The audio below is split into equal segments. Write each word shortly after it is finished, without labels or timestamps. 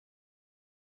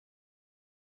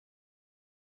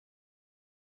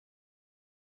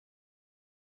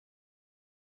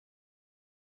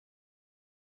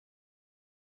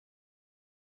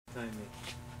Timing.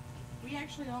 We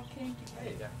actually all came together.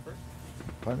 Hey, Jennifer.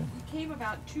 Pardon? We came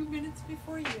about 2 minutes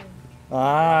before you.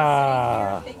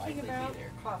 Ah. Sitting here thinking about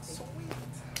coffee.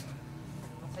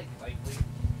 I'll take lightly.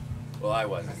 Well, I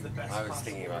wasn't. I was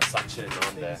thinking about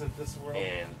Satchitananda Things of this world.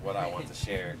 and what I want to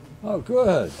share. Oh,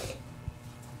 good.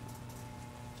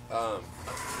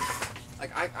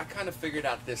 Like I kind of figured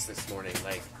out this morning.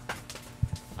 Like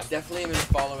I definitely am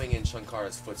following in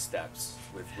Shankara's footsteps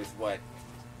with what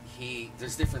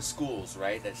there's different schools,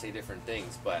 right, that say different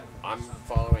things, but I'm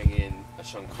following in a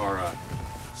Shankara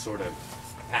sort of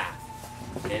path.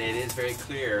 And it is very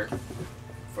clear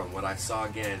from what I saw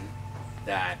again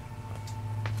that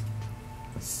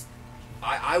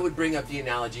I would bring up the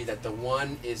analogy that the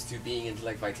one is to being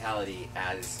intellect vitality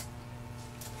as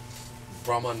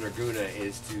Brahman Nirguna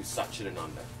is to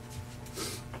Satchitananda.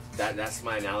 That's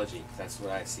my analogy. That's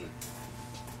what I see.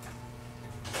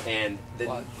 And the,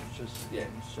 Watch, just yeah.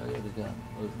 say it again.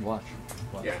 Watch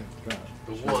Yeah. it. Try it.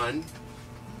 The one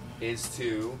is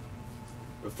to,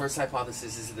 the first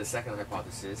hypothesis is the second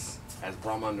hypothesis, as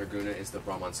Brahman Nirguna is the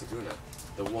Brahman Saguna.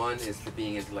 The one is to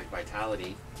being intellect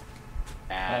vitality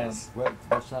as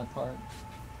what's that part?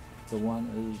 The one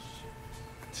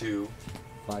is to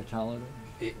vitality?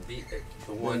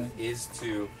 the one is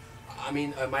to, I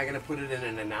mean, am I going to put it in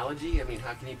an analogy? I mean,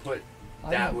 how can you put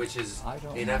that which is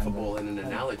ineffable in an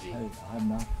analogy? I'm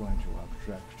not going to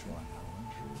object to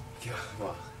analogy.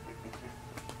 Well,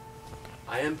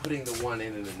 I am putting the one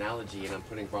in an analogy, and I'm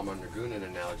putting Brahman Nirguna in an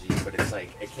analogy, but it's like,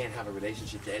 it can't have a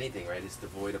relationship to anything, right? It's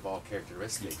devoid of all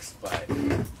characteristics, but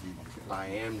I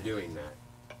am doing that.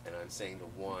 And I'm saying the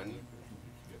one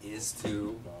is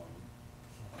to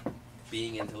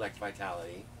being intellect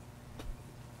vitality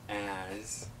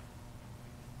as...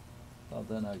 Well,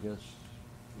 then I guess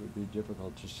it would be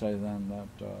difficult to say then that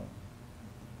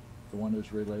the one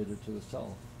is related to the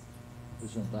self.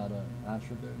 Isn't that an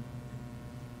attribute?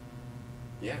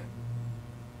 Yeah.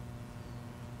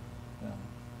 Yeah.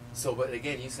 So, but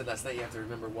again, you said last night you have to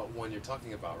remember what one you're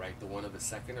talking about, right? The one of the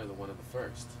second or the one of the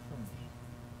first?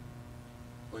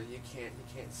 Well, you can't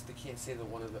say the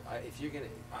one of the. If you're gonna,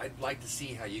 I'd like to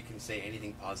see how you can say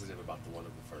anything positive about the one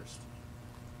of the first.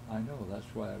 I know. That's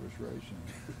why I was raising.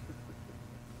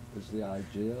 Is the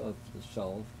idea of the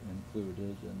self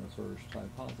included in the first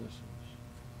hypothesis?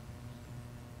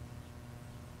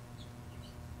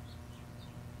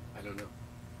 I don't know.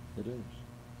 It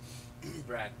is.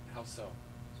 Brad, how so?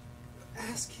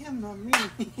 Ask him, not me.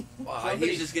 Well,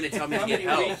 he's just going to tell me to get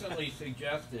Somebody help. recently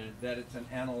suggested that it's an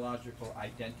analogical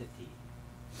identity.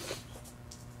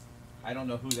 I don't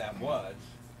know who that was,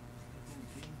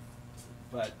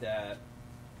 but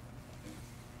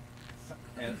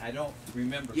and I don't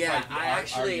remember. Yeah, quite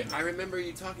the argument. I remember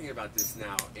you talking about this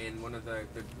now in one of the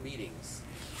meetings.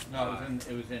 No,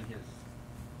 it was in his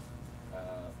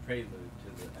prelude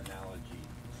to the analogy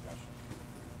discussion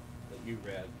that you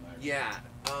read. Yeah.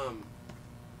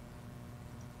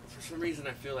 For some reason,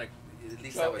 I feel like at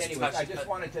least So that was anyways, touched. I just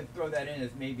wanted to throw that in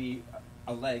as maybe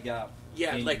a leg up.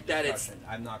 Yeah, in like the that it's discussion.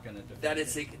 I'm not going to defend that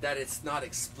it's it. that it's not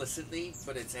explicitly,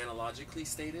 but it's analogically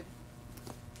stated.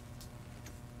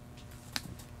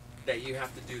 That you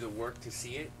have to do the work to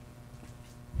see it.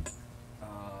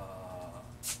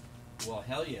 Well,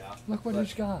 hell yeah. Look what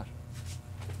he's got.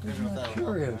 Isn't that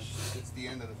curious? It's the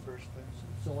end of the first thing.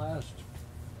 It's the last.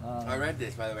 I read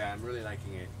this, by the way. I'm really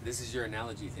liking it. This is your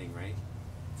analogy thing, right?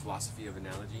 Philosophy of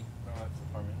analogy. Oh, that's the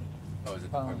Parmenides. Oh, is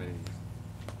it the Parmenides?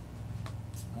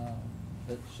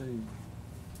 Let's see.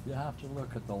 You have to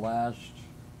look at the last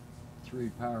 3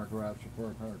 paragraphs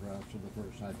or 4 paragraphs of the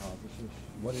first hypothesis.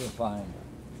 What do you find?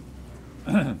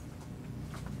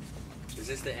 Is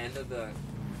this the end of the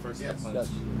first Yes. Yes.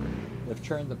 If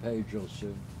turn the page, you'll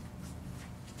see.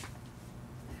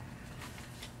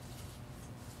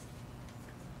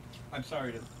 I'm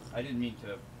sorry I didn't mean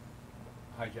to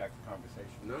hijack the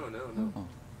conversation. No. Oh,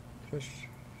 just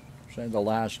say the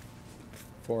last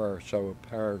 4 or so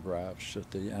paragraphs at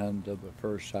the end of the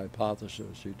first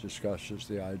hypothesis. He discusses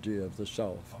the idea of the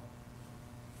self.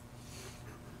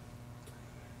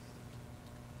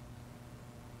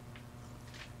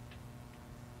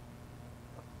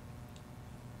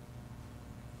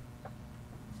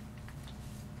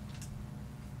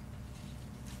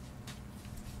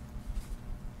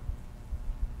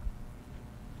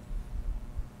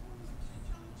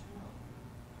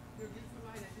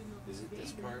 Is it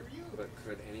this part? But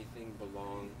could anything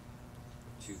belong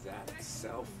to that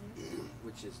self,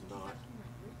 which is not,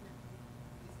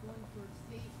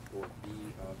 or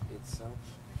be of itself?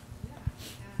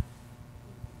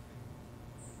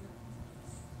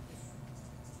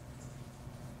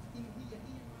 I'm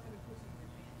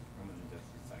going to just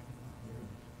a second.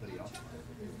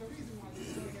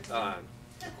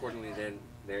 Accordingly, then,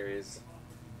 there is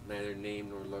neither name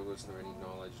nor logos nor any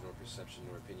knowledge nor perception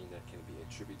nor opinion that can be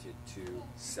attributed to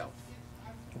self.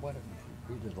 Why don't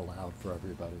you read it aloud for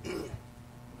everybody?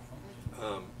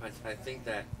 I think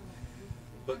that,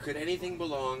 but could anything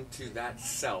belong to that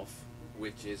self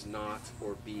which is not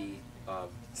or be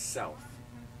of self?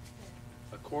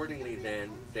 Accordingly, then,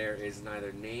 there is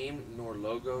neither name nor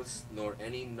logos nor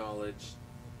any knowledge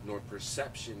nor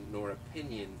perception nor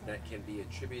opinion that can be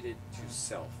attributed to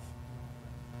self.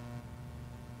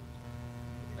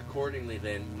 Accordingly,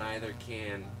 then, neither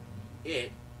can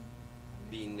it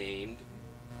be named,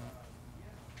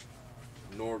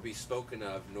 nor be spoken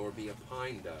of, nor be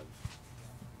opined of.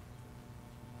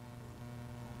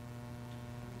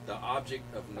 The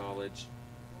object of knowledge,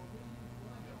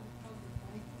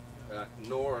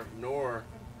 nor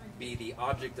be the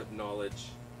object of knowledge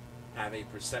have a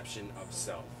perception of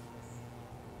self.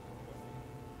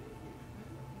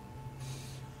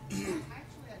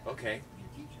 Okay.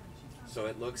 So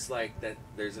it looks like that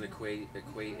there's an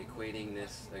equating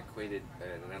this, an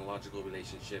analogical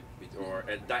relationship, or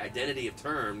an identity of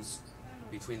terms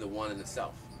between the one and the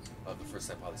self of the first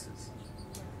hypothesis.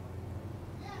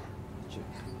 It's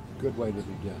a good way to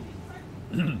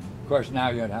begin. Of course, now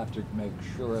you'd have to make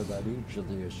sure that each of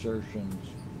the assertions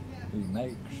he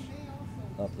makes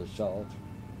of the self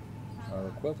are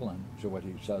equivalent to what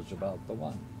he says about the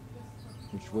one,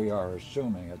 which we are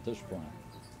assuming at this point.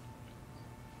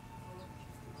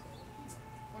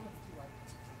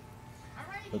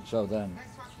 But so then,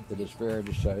 it is fair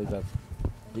to say that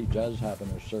he does have an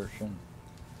assertion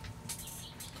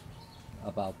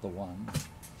about the one,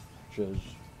 which is,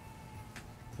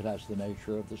 it has the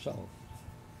nature of the self.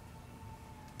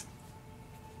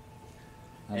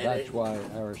 And that's why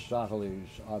Aristoteles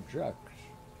objects.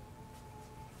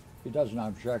 He doesn't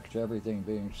object to everything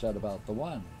being said about the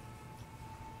one.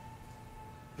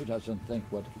 He doesn't think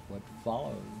what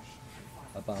follows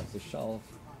about the self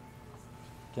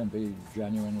can be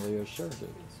genuinely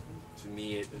asserted. To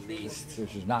me, at least.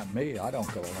 This is not me. I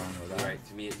don't go along with that. Right.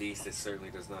 To me, at least, it certainly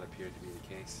does not appear to be the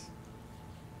case.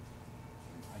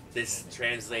 This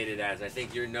translated as, I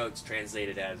think your notes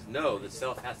translated as, no, the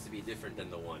self has to be different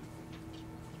than the one.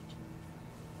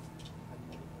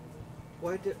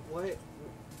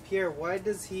 Pierre, why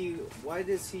does he,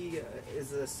 is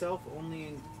the self only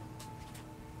in,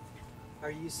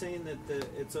 are you saying that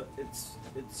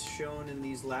it's shown in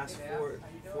these last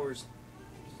four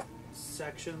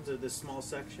sections, or this small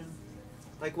section?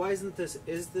 Like, why isn't this,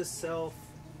 is this self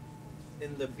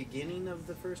in the beginning of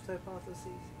the first hypothesis?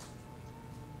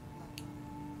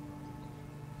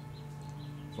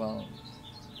 Well,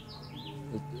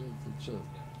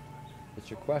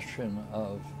 it's a question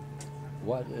of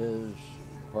what is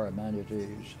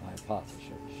Parmenides' hypothesis.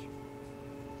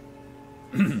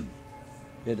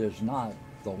 It is not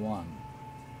the one,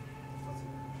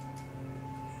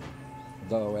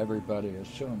 though everybody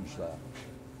assumes that.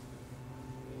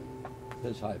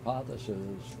 His hypothesis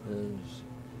is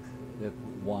if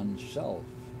oneself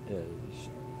is,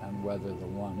 and whether the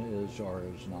one is or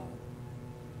is not.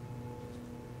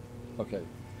 Okay,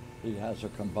 he has a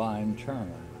combined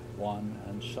term, one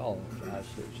and self, as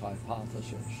his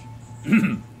hypothesis.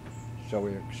 So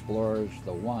he explores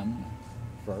the one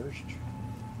first.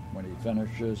 When he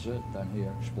finishes it, then he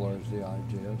explores the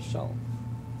idea of self.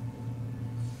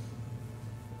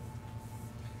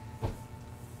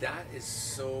 That is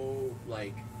so,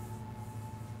 like,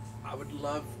 I would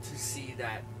love to see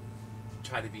that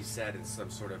try to be said in some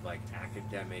sort of, like,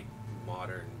 academic,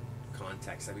 modern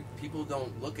context. I mean, people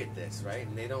don't look at this, right?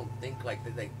 And they don't think like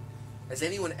that. Has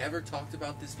anyone ever talked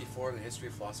about this before in the history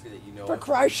of philosophy that you know For of?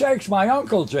 Christ's sakes, my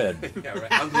uncle did. Yeah,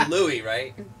 right. Uncle Louis,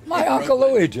 right? My Uncle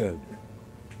Louis did.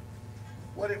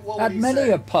 What At many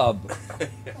a pub,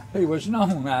 he was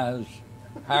known as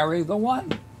Harry the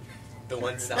One. The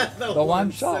one self. The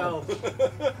one self.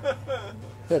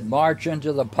 They'd march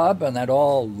into the pub and they'd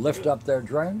all lift up their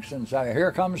drinks and say,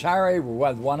 "Here comes Harry,"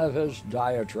 with one of his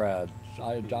diatribes.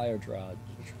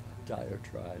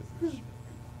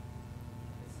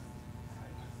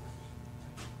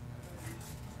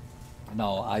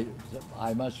 No,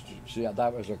 I must see,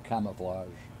 that was a camouflage.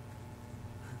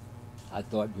 I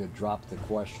thought you dropped the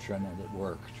question and it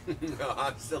worked. No,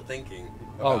 I'm still thinking.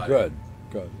 Oh, about good,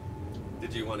 it. good.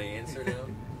 Did you want to answer now?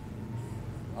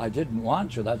 I didn't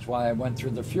want to. That's why I went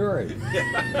through the fury.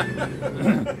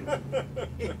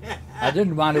 I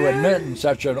didn't want to admit in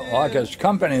such an august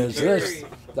company as this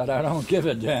that I don't give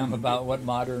a damn about what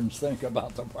moderns think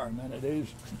about the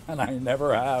Parmenides, and I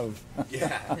never have.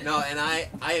 Yeah, no, and I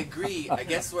agree. I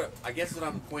guess what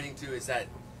I'm pointing to is that,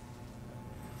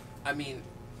 I mean,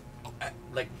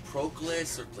 like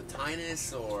Proclus or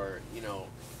Plotinus or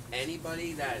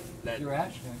anybody that You're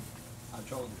asking. I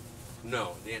told you.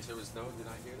 No, the answer was no. Did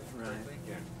I hear that Right. correctly?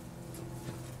 Yeah.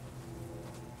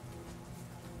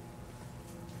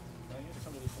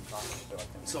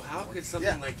 So how could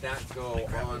something like that go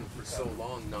on for so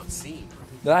long not seen?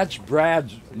 That's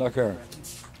Brad's. Look here.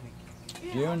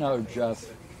 Do you know Jeff?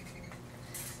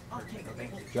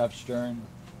 Jeff Stern?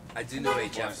 I do know a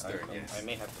Jeff Stern, yes. I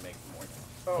may have to make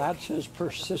more. That's his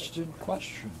persistent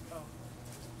question.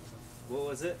 What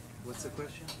was it? What's the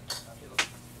question?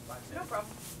 No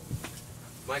problem.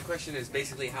 My question is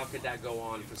basically how could that go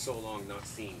on for so long not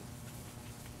seen?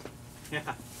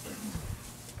 Yeah.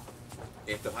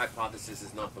 If the hypothesis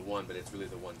is not the one, but it's really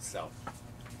the one self.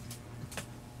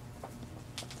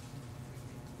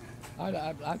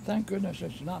 I thank goodness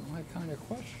it's not my kind of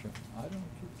question. I don't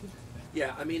keep it.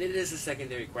 Yeah, I mean, it is a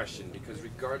secondary question because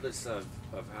regardless of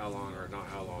how long or not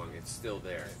how long, it's still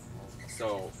there.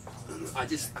 So I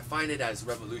find it as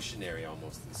revolutionary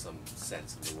almost in some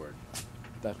sense of the word.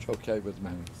 That's okay with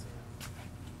me.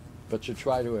 But to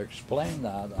try to explain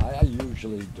that, I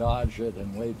usually dodge it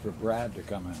and wait for Brad to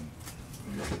come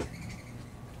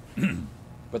in.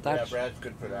 But Yeah, Brad's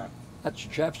good for that. that's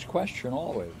Jeff's question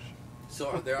always. So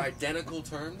are there identical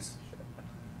terms?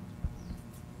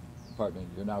 Pardon me,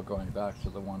 you're now going back to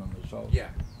the one on the soul. Yeah.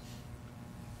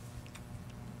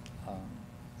 Um,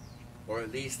 Or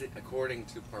at least according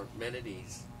to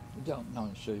Parmenides. don't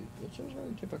know. See, it's a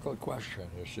very difficult question,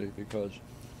 you see, because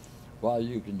while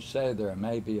you can say there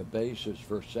may be a basis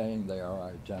for saying they are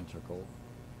identical,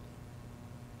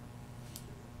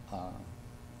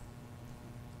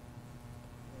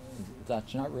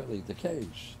 that's not really the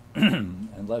case,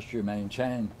 unless you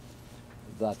maintain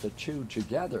that the two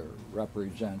together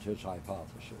represent his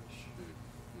hypothesis.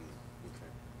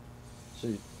 Okay.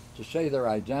 See, to say they're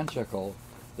identical,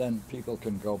 then people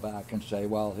can go back and say,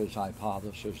 well, his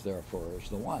hypothesis therefore is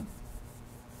the one,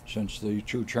 since the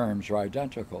two terms are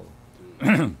identical.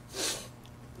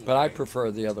 But I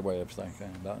prefer the other way of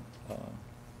thinking, that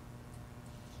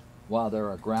while there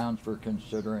are grounds for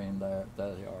considering that they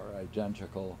are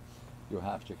identical, you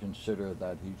have to consider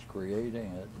that he's creating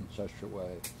it in such a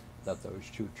way that those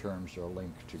two terms are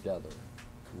linked together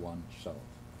to one self.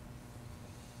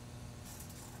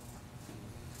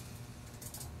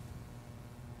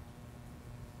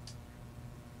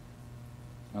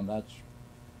 And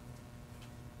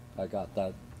I got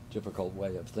that difficult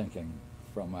way of thinking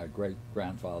from my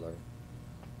great-grandfather,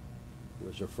 who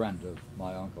was a friend of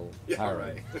my uncle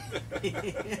Harry.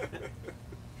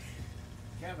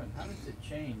 Kevin, how does it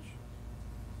change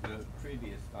the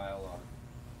previous dialogue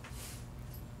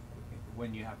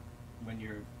when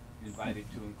you're invited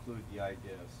to include the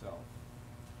idea of self?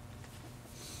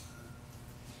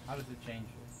 How does it change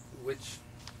it? Which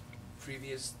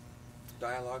previous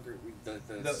dialogue or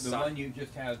The one you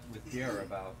just had with Pierre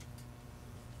about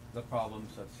the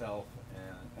problems of self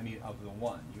and of the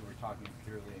one. You were talking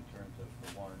purely in terms of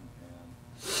the one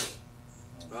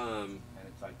and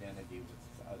its identity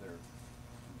with other,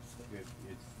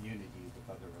 its unity with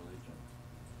other religions.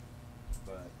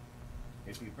 But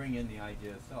if you bring in the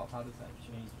idea of self, how does that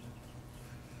change it?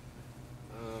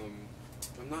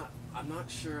 I'm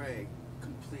not sure I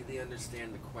completely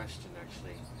understand the question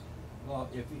actually. Well,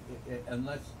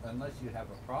 unless you have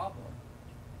a problem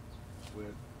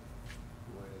with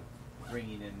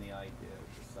bringing in the idea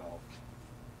of the self.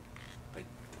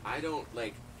 I don't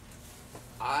like.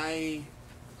 I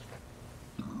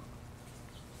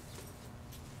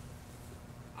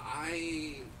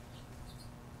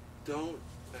don't.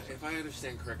 If I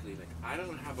understand correctly, like I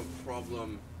don't have a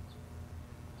problem.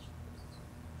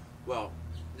 Well,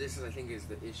 this is I think is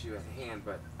the issue at hand,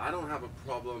 but I don't have a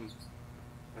problem.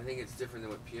 I think it's different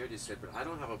than what Pierre just said, but I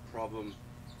don't have a problem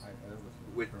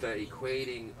with the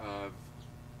equating of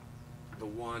the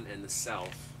one and the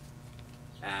self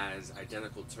as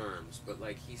identical terms. But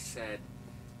like he said,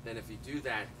 then if you do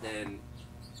that, then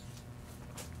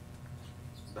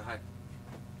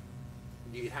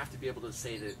you have to be able to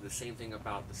say the same thing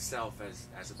about the self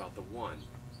as about the one.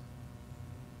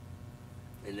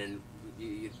 And then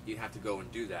you have to go and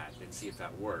do that and see if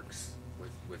that works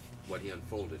with what he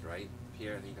unfolded, right?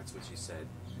 Pierre, I think that's what you said.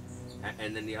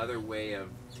 And then the other way of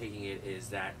taking it is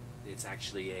that it's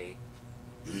actually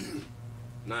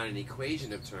not an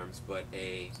equation of terms, but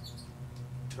a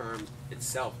term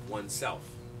itself, oneself.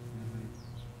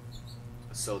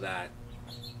 So that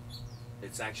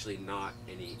it's actually not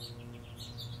any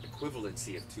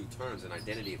equivalency of two terms, an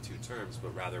identity of two terms,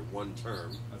 but rather one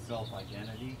term. A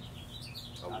self-identity?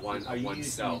 A one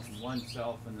self. One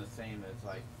self and the same as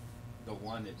like the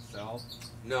one itself?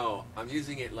 No, I'm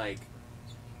using it like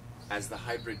as the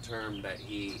hybrid term that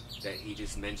he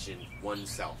just mentioned, one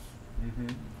self. Mm-hmm.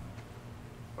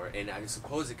 And I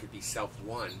suppose it could be self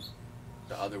one,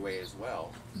 the other way as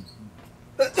well.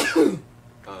 I'm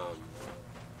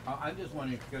just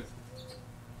wondering because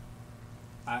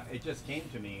it just came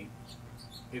to me.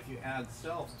 If you add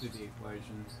self to the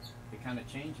equation, it kind of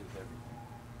changes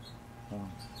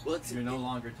everything. Well, You're no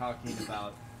longer talking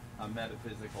about a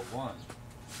metaphysical one.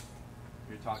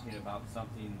 You're talking about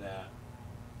something that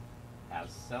has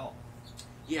self.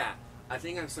 Yeah, I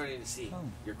think I'm starting to see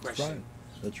your question.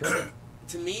 That's right.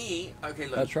 To me, okay,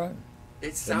 look. That's right.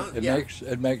 It sounds.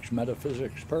 It makes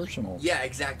metaphysics personal. Yeah,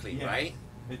 exactly. Yeah. Right.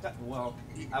 Well,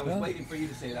 I was waiting for you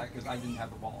to say that because I didn't have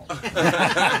the ball.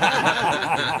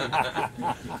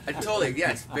 I totally,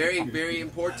 yes, very, very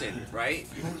important, right?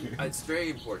 It's very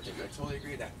important. I totally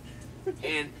agree with that.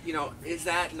 And you know, is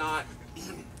that not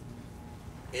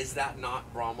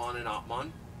Brahman and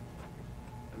Atman?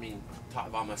 I mean,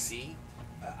 Tatvamasi.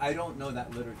 I don't know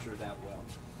that literature that well.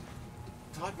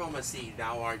 Tatvamasi,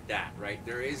 thou art that, right?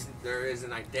 There is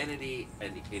an identity,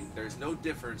 and there's no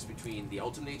difference between the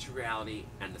ultimate nature of reality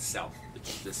and the self,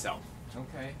 the self.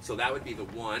 Okay. So that would be the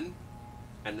one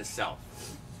and the self.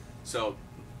 So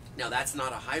now that's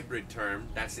not a hybrid term.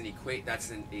 That's an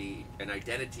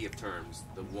identity of terms.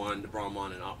 The one, the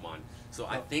Brahman, and Atman. So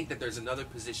I think that there's another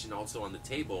position also on the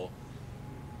table,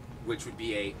 which would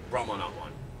be a Brahman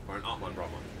Atman or an Atman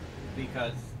Brahman.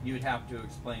 Because you'd have to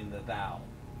explain the thou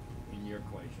in your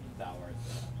equation. Thou art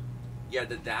that. Yeah,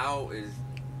 the thou is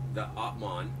the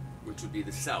Atman, which would be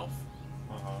the self,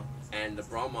 and the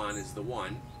Brahman is the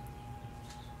one.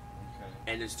 Okay.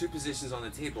 And there's two positions on the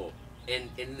table. And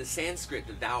in the Sanskrit,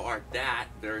 the thou art that,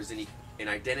 there's an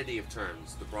identity of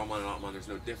terms. The Brahman and Atman, there's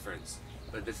no difference.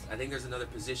 But I think there's another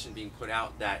position being put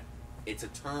out that it's a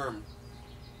term.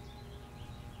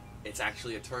 It's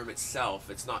actually a term itself.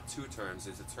 It's not two terms.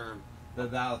 It's a term. The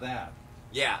thou that.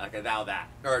 Yeah, like a thou that.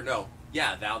 Or no.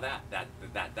 Yeah, thou that.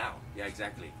 That thou. Yeah,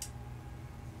 exactly.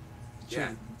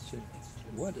 Yeah. So,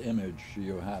 what image do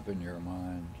you have in your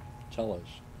mind? Tell us.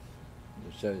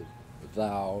 You say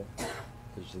thou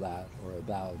is that or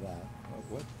thou that.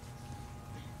 What?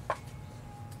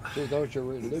 See, those are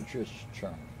religious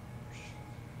terms,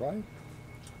 right?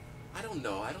 I don't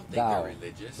know. I don't think Thou. they're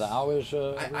religious. Thou is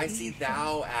a. I see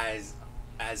thou as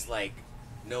like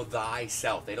know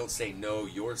thyself. They don't say know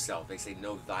yourself. They say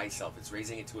know thyself. It's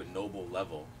raising it to a noble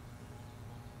level.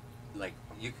 Like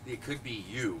it could be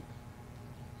you.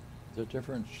 The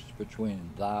difference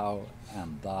between thou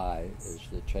and thy is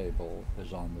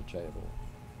on the table.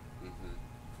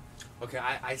 Mm-hmm. Okay,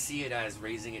 I see it as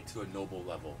raising it to a noble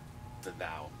level. The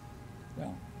thou.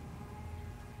 Yeah.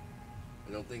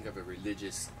 I don't think of a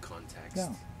religious context.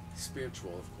 Yeah.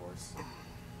 Spiritual, of course.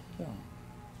 Yeah.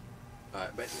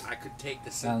 But I could take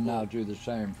the simple. And now do the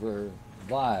same for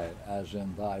thy, as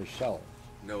in thyself.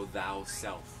 Know thou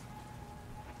self.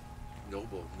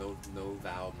 Noble. Know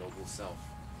thou noble self.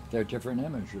 They're different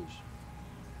images.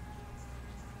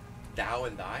 Thou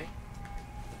and thy?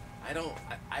 I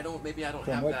don't maybe I don't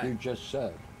From have what that. you just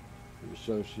said, you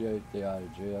associate the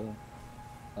idea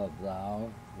of thou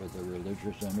with a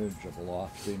religious image of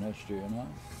loftiness, do you not?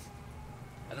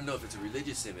 I don't know if it's a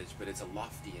religious image, but it's a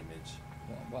lofty image.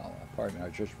 Well, pardon me, I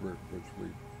just was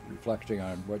reflecting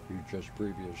on what you just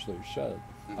previously said.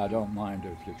 Mm-hmm. I don't mind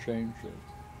if you change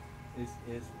it.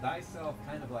 Is thyself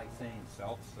kind of like saying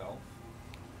self?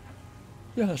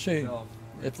 Yeah, see, Self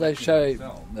if they reflecting say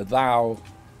itself. thou,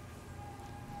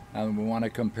 and we want to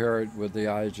compare it with the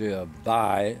idea of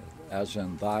thy, as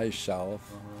in thyself,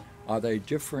 are they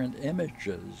different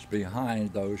images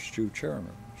behind those two terms?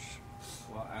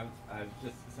 Well, I was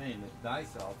just saying that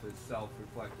thyself is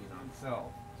self-reflecting on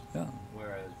self, Yeah.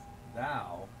 whereas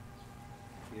thou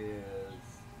is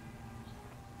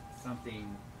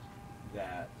something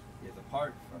that is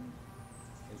apart from,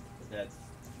 that's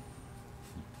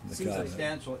Got it.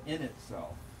 substantial in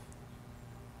itself,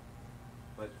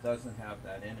 but doesn't have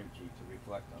that energy to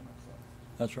reflect on itself.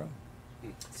 That's right.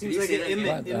 Seems you like say an that again?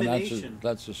 Right, and emanation.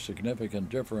 that's a significant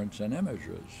difference in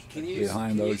images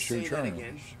behind Can you those two say that terms.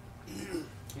 again?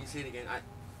 Can you say it again?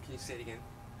 Can you say it again?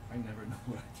 I never know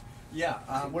what.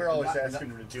 Yeah, We're always the- asking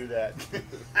him to do that.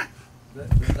 The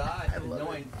thy, I love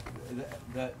knowing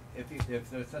that if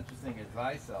there's such a thing as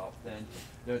thyself, then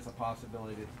there's a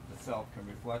possibility that the self can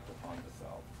reflect upon the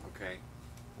self. Okay.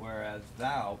 Whereas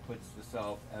thou puts the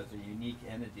self as a unique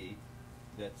entity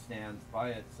that stands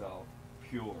by itself,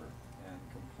 pure and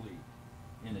complete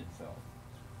in itself,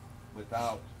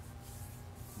 without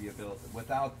the ability,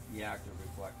 without the act of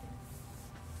reflecting.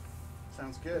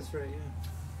 Sounds good. That's right,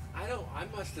 yeah. I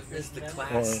must have missed the Or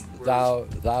class.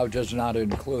 thou does not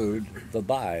include the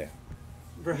thy.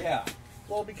 Right. Yeah.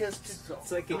 Well, because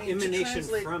It's like an I mean, to emanation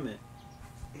translate- from it,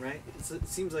 right? It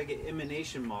seems like an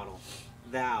emanation model.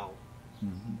 Thou,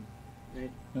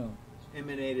 right? No.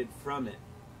 Emanated from it.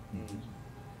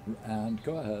 And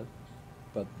go ahead.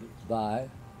 But thy,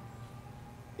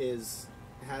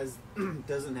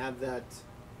 Doesn't have that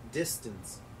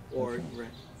distance or right,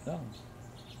 no.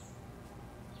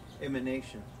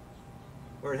 emanation,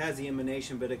 or it has the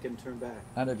emanation, but it can turn back.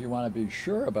 And if you want to be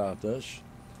sure about this,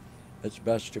 it's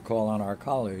best to call on our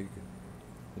colleague,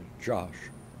 Josh.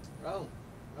 Oh,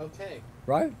 okay.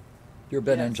 Right? You've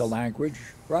been Yes. into language,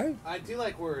 right? I do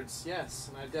like words, yes,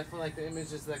 and I definitely like the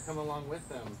images that come along with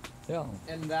them. Yeah.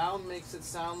 And thou makes it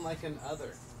sound like an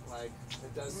other. Like,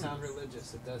 it does sound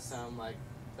religious. It does sound like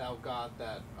thou God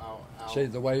that out. See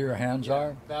the way your hands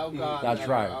are? Thou God That's that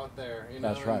right. are out there. You know?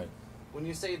 That's And right. when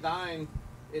you say thine,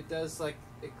 it does, like,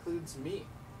 includes me.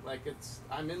 Like,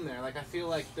 I'm in there. Like, I feel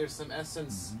like there's some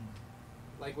essence,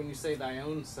 like when you say thy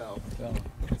own self. Yeah.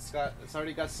 It's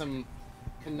already got some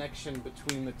connection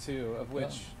between the two, of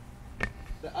which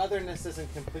the otherness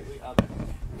isn't completely other.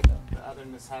 The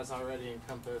otherness has already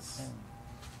encompassed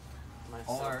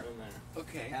myself Or- in there.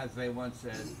 Okay. As they once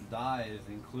said, thy is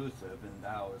inclusive and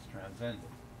thou is transcendent.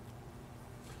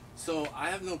 So I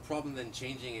have no problem then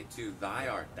changing it to thy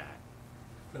art that.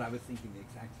 But I was thinking the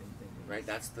exact same thing. Right?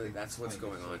 That's what's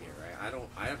going on here, right?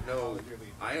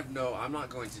 I'm not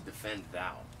going to defend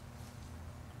thou.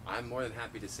 I'm more than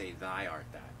happy to say thy art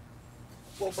that.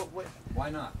 Well, but what Why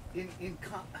not?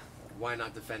 Why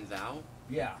not defend thou?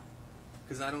 Yeah.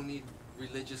 Because I don't need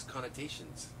religious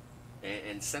connotations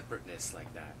and separateness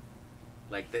like that.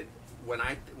 Like that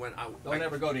Don't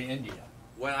ever go to India.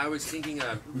 when I was thinking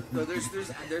of, no,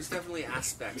 there's definitely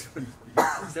aspects.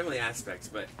 There's definitely aspects,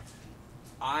 but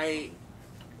I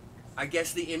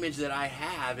guess the image that I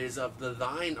have is of the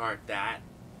thine art that,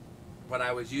 but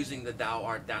I was using the thou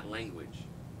art that language.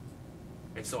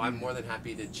 And so I'm more than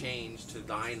happy to change to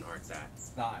thine art that.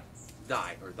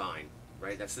 Thy. Or thine,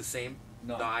 right? That's the same.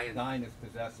 No, Thy and, thine is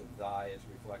possessive, thy is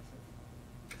reflexive.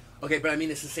 okay, but I mean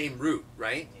it's the same root,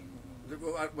 right?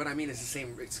 What I mean is it's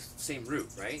the same root,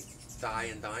 right? Thy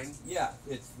and thine. Yeah,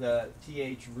 it's the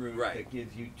TH root Right. that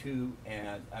gives you two,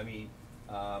 and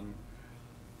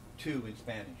two in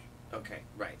Spanish. Okay,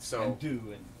 right. So And do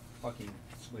in fucking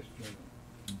Swiss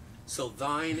German. so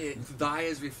thy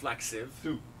is reflexive,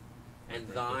 Two. and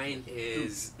thine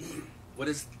is what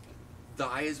is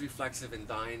thy is reflexive and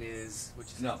thine is which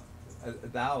is No,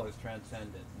 thou is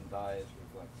transcendent and thy is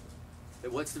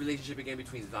reflexive. What's the relationship again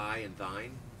between thy and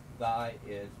thine? Thy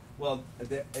is, well,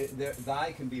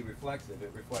 thy can be reflexive,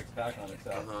 it reflects back on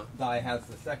itself. Uh-huh. Thy has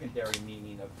the secondary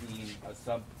meaning of being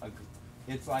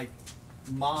it's like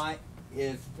thy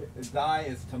is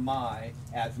to my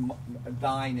as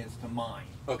thine is to mine.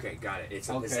 Okay, got it. It's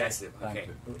a Okay. possessive. Thank Okay.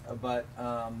 you.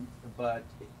 But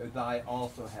thy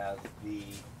also has the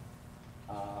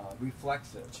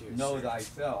reflexive. Cheers, Know sir.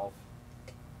 thyself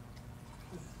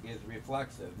is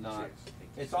reflexive, not. Cheers. Thank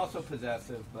you. It's also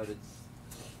possessive, but it's.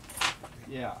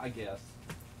 Yeah, I guess.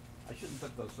 I shouldn't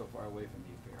put those so far away from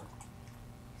you, Pierre.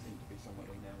 Seem to be somewhat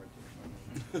enamored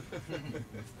to.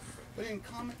 But in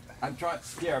common, I'm trying.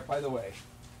 Pierre, by the way,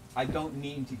 I don't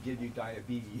mean to give you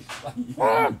diabetes.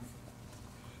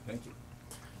 Thank you.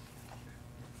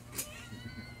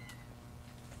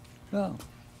 No.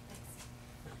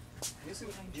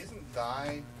 isn't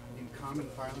thy in common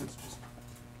parlance just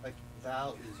like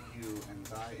thou is you and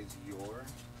thy is your?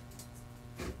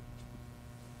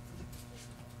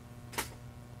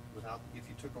 Without, if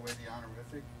you took away the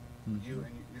honorific, you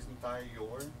and isn't thy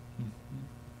your?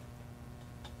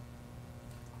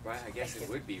 Right. I guess it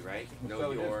would be right. So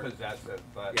Know it your. is possessive,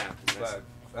 but, Yeah, possessive.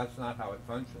 but that's not how it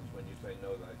functions when you say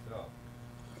know thyself.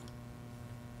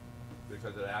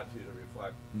 Because it asks you to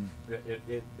reflect.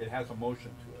 It has emotion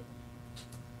to it.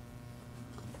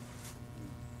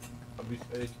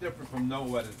 It's different from know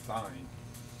what is thine,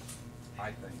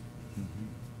 I think.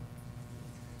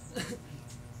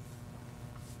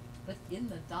 But in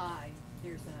the thy,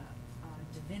 there's a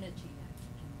divinity that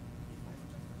can, if I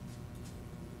remember.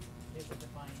 There's a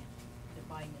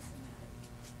divineness in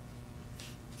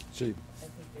See, that. I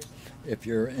think there's a thy. if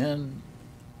you're in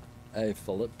a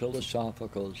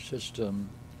philosophical system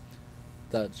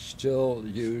that still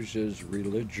uses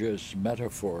religious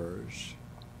metaphors,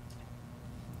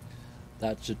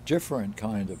 that's a different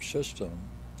kind of system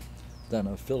than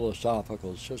a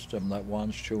philosophical system that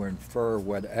wants to infer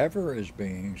whatever is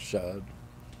being said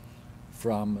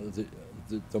from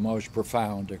the most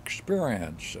profound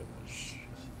experiences.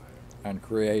 and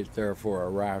create, therefore, a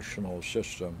rational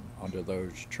system under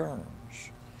those terms.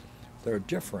 They're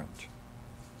different.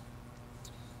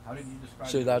 How did you describe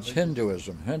See, the that's religious-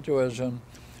 Hinduism. Hinduism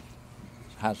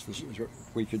has this,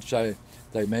 we could say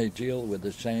they may deal with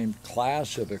the same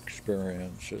class of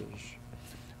experiences,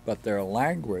 but their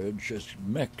language is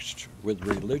mixed with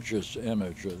religious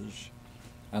images,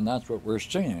 and that's what we're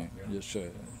seeing, Yeah. you see.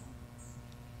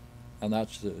 And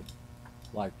that's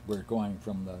like we're going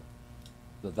from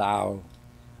the thou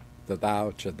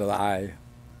to thy,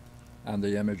 and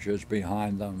the images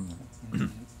behind them,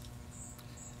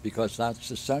 because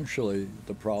that's essentially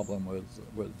the problem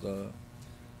with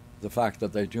the fact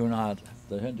that the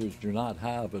Hindus do not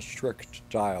have a strict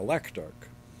dialectic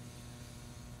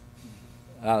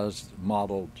as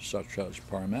modeled, such as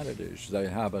Parmenides. They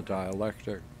have a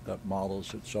dialectic that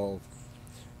models itself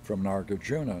from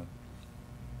Nagarjuna,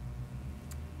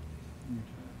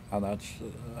 and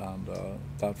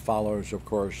that follows, of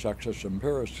course, Sextus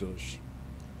Empiricus,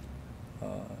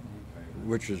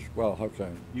 which is, well,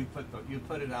 okay. You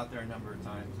put it out there a number of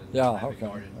times, and Yeah, I've okay,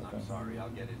 ignored it, and okay. I'm sorry. I'll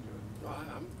get into it.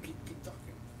 I'm keep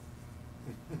talking.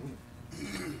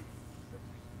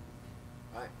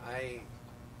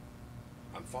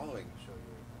 I'm following.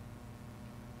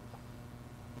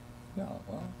 Yeah,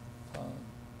 well,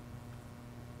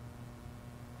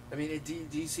 I mean,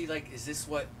 do you see, like, is this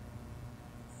what,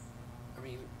 I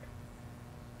mean,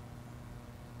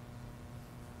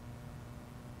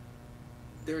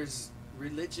 there's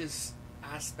religious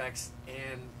aspects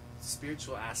and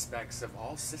spiritual aspects of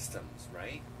all systems,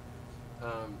 right?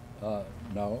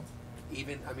 no,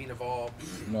 Even, I mean, of all,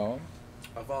 no,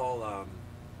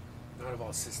 not of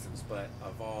all systems, but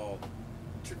of all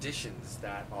traditions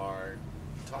that are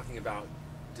talking about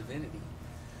divinity.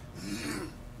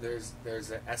 There's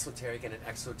an esoteric and an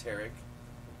exoteric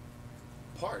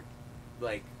part.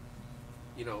 Like,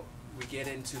 you know, we get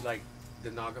into like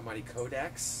the Nag Hammadi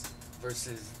Codex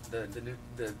versus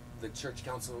the Church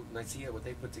Council of Nicaea, what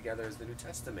they put together as the New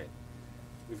Testament.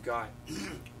 We've got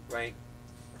right.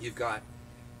 You've got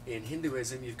in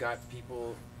Hinduism, you've got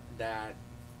people that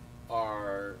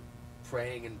are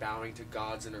praying and bowing to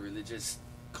gods in a religious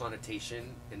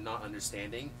connotation and not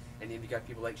understanding, and then you've got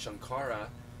people like Shankara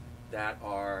that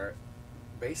are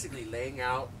basically laying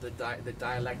out the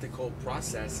dialectical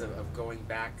process of going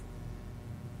back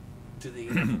to the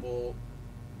ineffable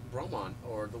Brahman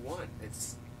or the One.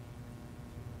 It's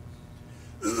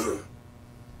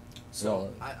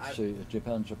so well, I see, it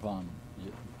depends upon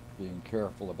being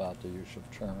careful about the use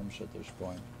of terms at this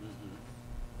point.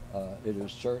 Mhm. It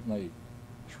is certainly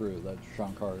true that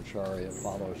Shankaracharya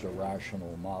follows a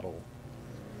rational model,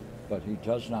 but he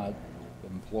does not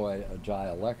employ a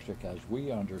dialectic as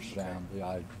we understand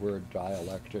the word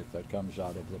dialectic that comes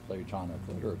out of the Platonic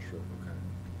literature.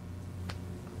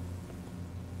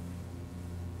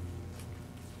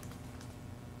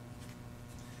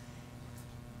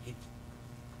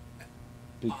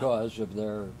 Because of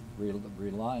their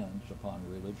reliance upon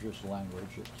religious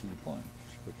language at key points,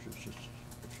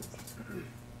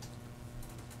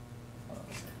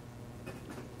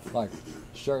 like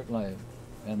certainly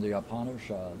in the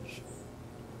Upanishads,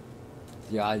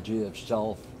 the idea of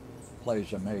self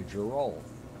plays a major role.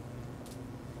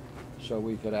 So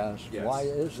we could ask, Yes. why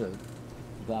is it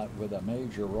that with a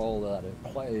major role that it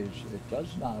plays, it does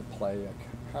not play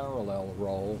a parallel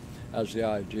role as the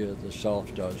idea of the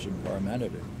self does in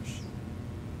Parmenides?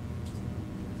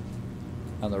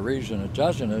 And the reason it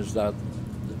doesn't is that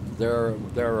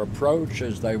their approach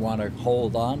is they want to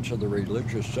hold on to the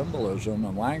religious symbolism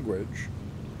and language,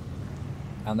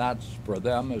 and that's for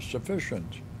them is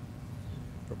sufficient.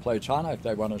 For Platonic,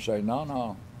 they want to say,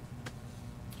 no,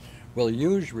 we'll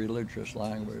use religious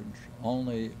language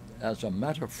only as a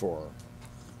metaphor.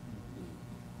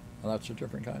 And that's a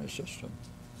different kind of system.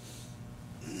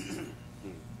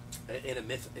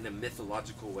 in a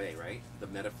mythological way, right? The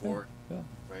metaphor, Yeah.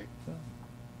 right? Yeah.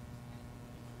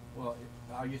 Well,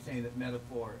 are you saying that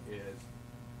metaphor is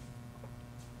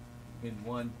in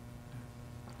one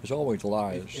It's always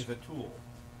lies. is a tool,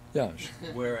 Yes.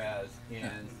 whereas in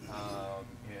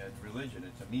religion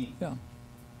it's a means? Yeah.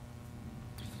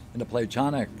 In the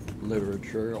Platonic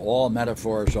literature, all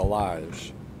metaphors are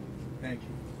lies. Thank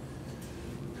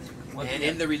you. And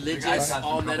in the religious, guy's got some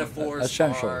all trouble with that. metaphors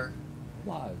Essentially. are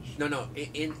Lies. no.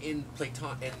 In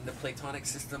the Platonic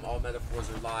system, all metaphors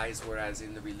are lies, whereas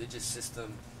in the religious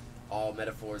system, all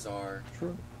metaphors are.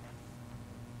 True.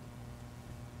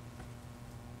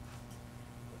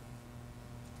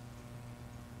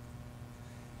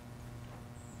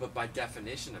 But by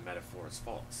definition, a metaphor is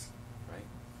false, right?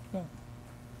 Yeah.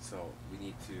 So we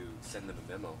need to send them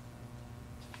a memo.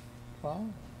 Well,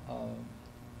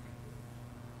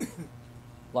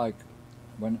 like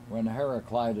when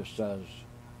Heraclitus says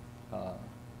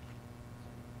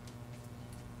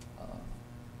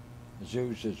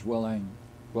Zeus is willing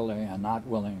and not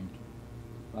willing,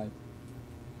 right,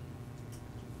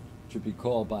 to be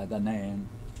called by the name.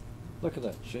 Look at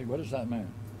that. See, what does that mean?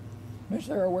 It means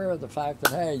they're aware of the fact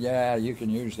that, hey, yeah, you can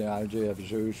use the idea of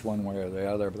Zeus one way or the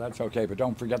other, but that's okay. But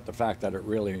don't forget the fact that it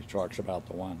really talks about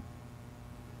the one.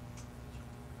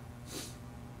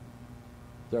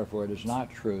 Therefore, it is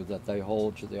not true that they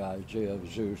hold to the idea of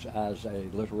Zeus as a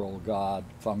literal god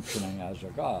functioning as a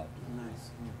god.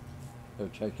 Nice. They're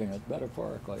taking it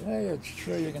metaphorically. Hey, it's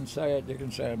true, you can say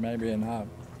it maybe not.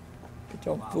 But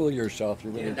don't fool yourself,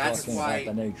 you're really And that's talking why-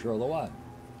 about the nature of the one.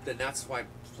 Then that's why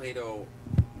Plato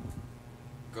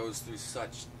goes through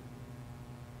such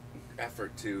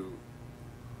effort to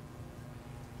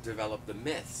develop the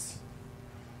myths.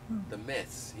 The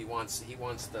myths. He wants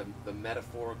the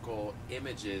metaphorical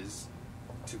images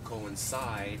to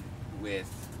coincide with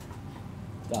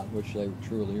That which they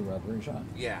truly represent.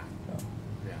 yeah. Yeah.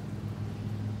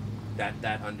 Yeah.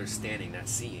 That understanding, that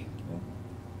seeing.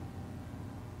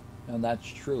 And that's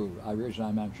true. The reason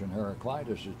I mentioned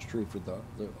Heraclitus, it's true for the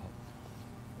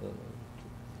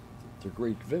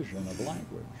Greek vision of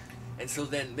language. And so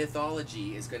then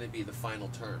mythology is going to be the final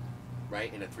term,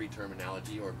 right? In a 3-term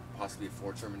analogy or possibly a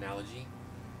 4-term analogy,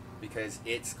 because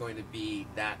it's going to be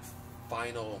that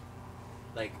final,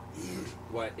 like,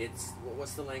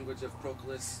 what's the language of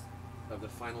Proclus, of the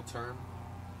final term?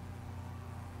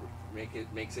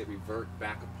 Makes it revert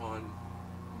back upon.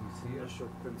 Initial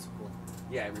principle.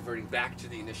 Yeah, reverting back to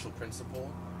the initial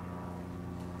principle.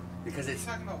 Because it's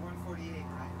You're talking about 148,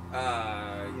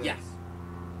 right? yes.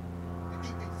 I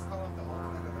think they just call it the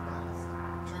ultimate of the last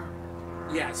term.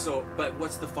 Yeah, so but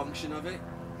what's the function of it?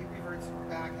 It reverts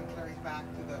back and carries back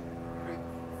to the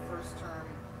first term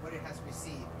what it has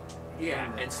received.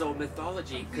 Yeah, and so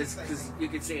mythology, because you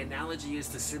could say analogy is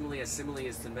to simile as simile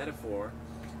is to metaphor,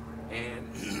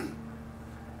 and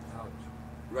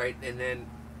right, and then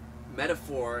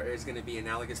metaphor is going to be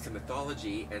analogous to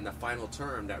mythology, and the final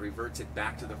term that reverts it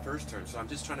back to the first term. So I'm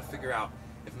just trying to figure out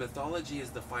if mythology is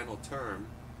the final term,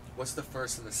 what's the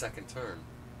first and the second term?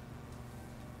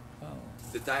 Oh,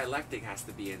 The dialectic has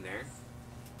to be in there.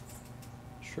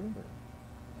 sure.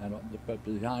 But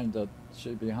behind the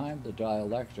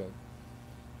dialectic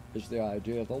is the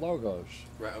idea of the logos.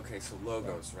 Right. Okay. So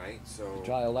logos, right? So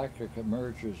Dialectic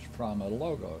emerges from a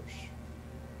logos.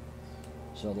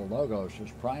 So the logos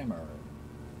is primary.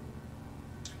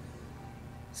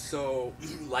 So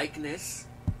likeness.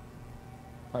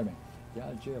 Pardon me. The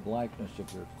idea of likeness,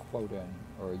 if you're quoting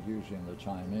or using the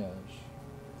time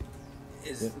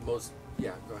Is Yeah. the most.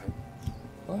 Yeah. Go ahead.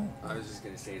 Well, I was just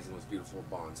going to say is the most beautiful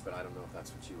bonds, but I don't know if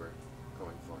that's what you were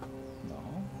going for. no.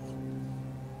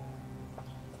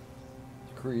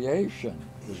 Creation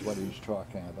is what he's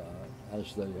talking about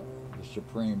as the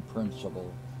supreme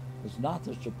principle. It's not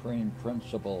the supreme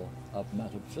principle of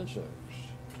metaphysics.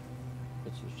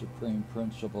 It's the supreme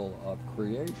principle of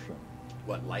creation.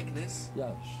 What, likeness?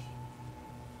 Yes.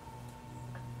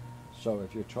 So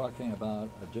if you're talking about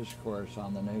a discourse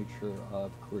on the nature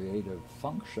of creative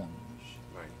functions,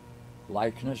 Right.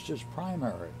 likeness is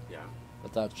primary. Yeah.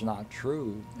 But that's not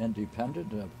true,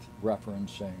 independent of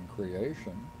referencing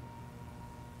creation.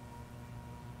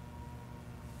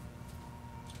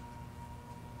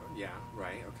 Yeah.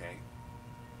 Right. Okay.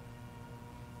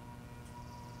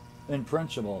 In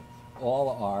principle, all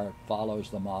art follows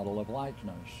the model of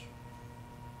likeness.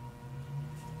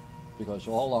 Because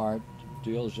all art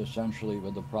deals essentially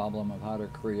with the problem of how to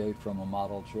create from a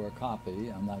model to a copy,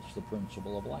 and that's the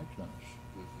principle of likeness.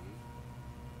 Mm-hmm.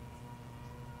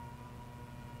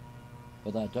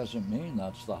 But that doesn't mean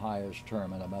that's the highest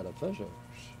term in a metaphysics.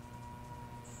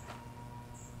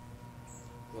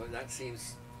 Well, that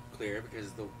seems clear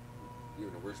because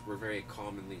we're very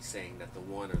commonly saying that the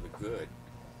one or the good,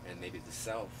 and maybe the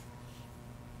self,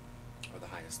 are the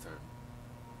highest term.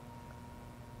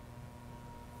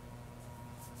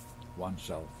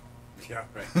 Oneself. Yeah.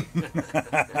 Right.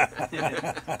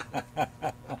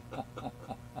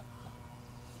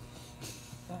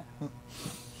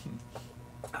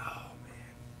 Oh man.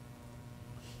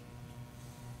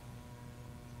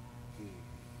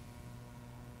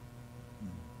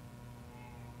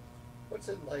 What's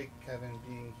it like, Kevin,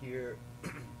 being here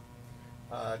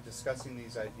discussing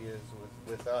these ideas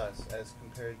with us as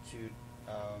compared to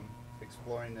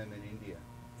exploring them in India?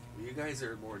 Well, you guys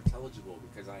are more intelligible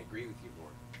because I agree with you more.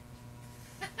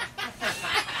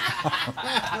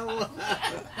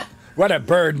 What a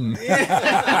burden.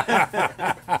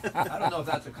 I don't know if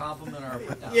that's a compliment or a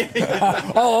put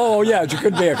down. Oh, yeah, it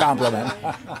could be a compliment.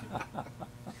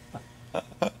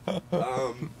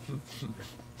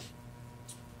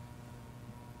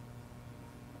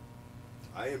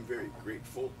 I am very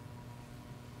grateful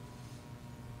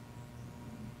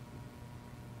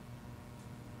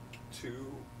to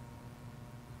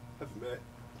have met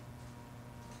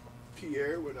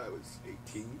Pierre when I was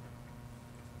 18,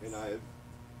 and I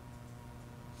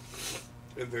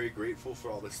am very grateful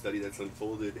for all the study that's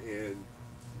unfolded, and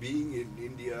being in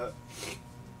India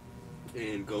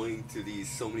and going to these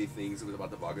so many things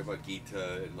about the Bhagavad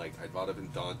Gita and like Advaita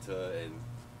Vedanta and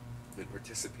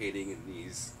participating in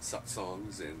these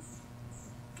satsangs, and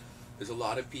there's a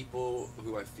lot of people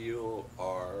who I feel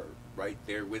are right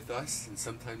there with us, and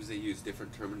sometimes they use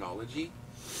different terminology,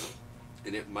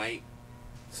 and it might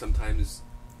sometimes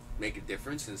make a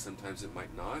difference and sometimes it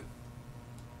might not.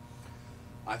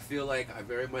 I feel like I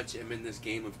very much am in this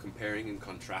game of comparing and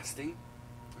contrasting.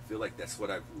 I feel like that's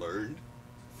what I've learned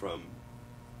from,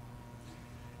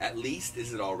 at least,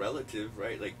 is it all relative,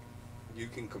 right? Like, you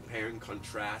can compare and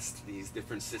contrast these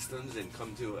different systems and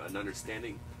come to an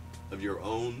understanding of your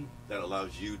own that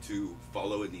allows you to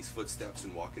follow in these footsteps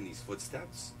and walk in these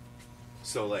footsteps.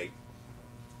 So, like,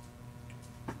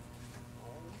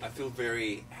 I feel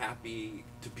very happy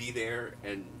to be there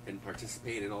and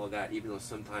participate in all of that, even though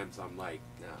sometimes I'm like,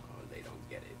 no, they don't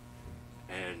get it.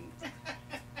 And,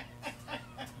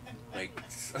 like...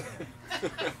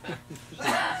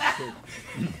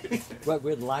 What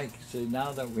we'd like, see,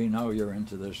 now that we know you're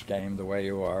into this game the way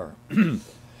you are,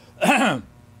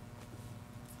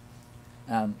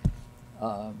 and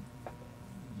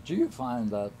do you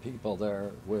find that people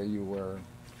there where you were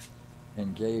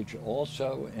engage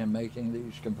also in making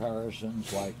these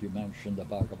comparisons, like you mentioned the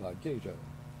Bhagavad Gita?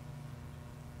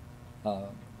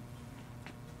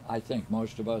 I think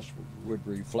most of us would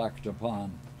reflect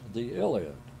upon the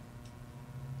Iliad.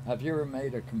 Have you ever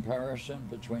made a comparison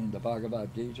between the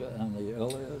Bhagavad Gita and the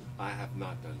Iliad? I have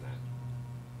not done that.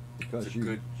 Because It's a you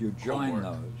good join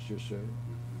homework. those, you see.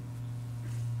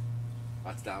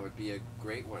 That would be a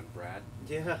great one, Brad.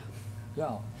 Yeah.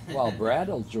 Yeah. Well, Brad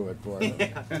will do it for you.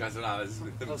 Yeah. That's what I was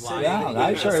I'll send lying. you Yeah, the I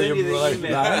email. saw Send you you the like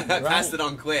email. that. I passed it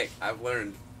on quick. I've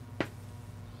learned.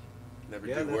 Never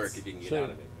Yeah, do work that's- if you can get so- out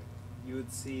of it. You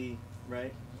would see,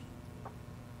 right?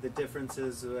 The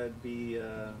differences would be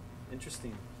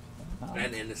interesting.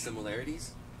 And the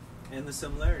similarities? And the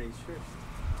similarities, sure.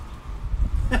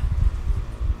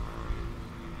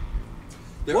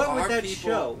 There What are would that people,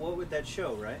 show? What would that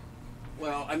show, right?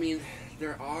 Well, I mean,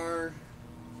 there are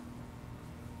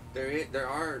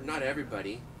not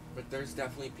everybody, but there's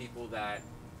definitely people that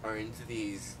are into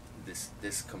this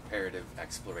comparative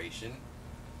exploration,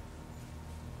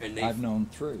 and I've known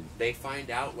three. they find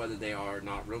out whether they are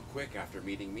not real quick after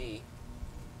meeting me,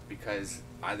 because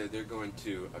either they're going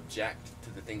to object to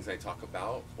the things I talk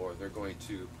about, or they're going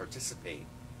to participate.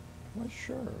 Well,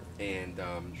 sure. And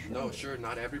no, sure,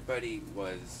 not everybody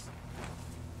was.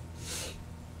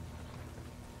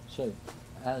 So,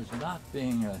 as not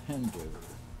being a Hindu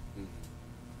Mhm,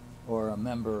 or a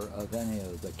member of any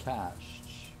of the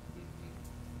castes, mhm.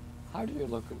 how do you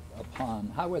look upon,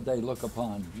 how would they look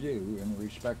upon you in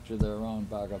respect to their own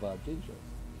Bhagavad Gita?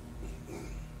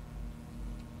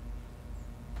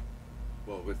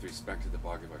 Well, with respect to the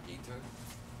Bhagavad Gita,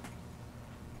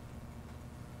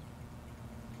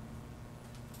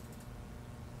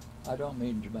 I don't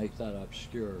mean to make that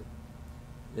obscure.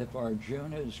 If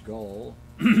Arjuna's goal,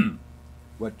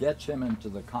 what gets him into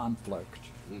the conflict,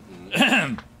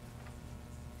 mhm,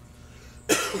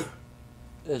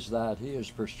 is that he is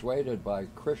persuaded by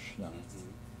Krishna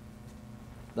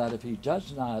mhm, that if he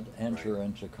does not enter Right.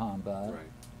 into combat, right,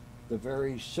 the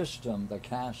very system, the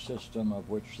caste system of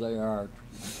which they are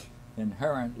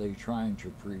inherently trying to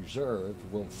preserve,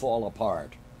 will fall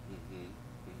apart. mhm,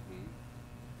 mhm.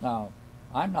 Now,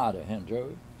 I'm not a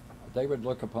Hindu. They would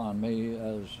look upon me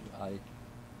as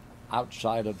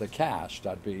outside of the caste.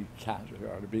 I'd be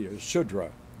a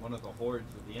Sudra. One of the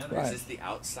hordes of the enemy. Right. Is this the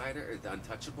outsider or the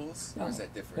untouchables, or is No.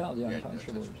 that different? Yeah, the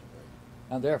untouchables. right.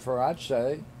 And therefore I'd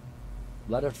say,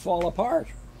 let it fall apart.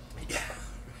 Yeah.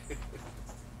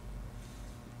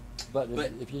 But if,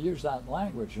 But- if you use that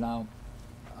language now,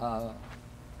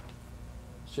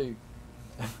 see,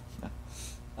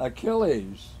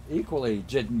 Achilles equally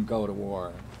didn't go to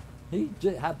war. He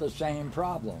had the same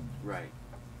problem. Right.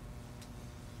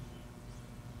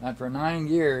 And for 9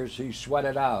 years, he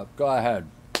sweated out. Go ahead.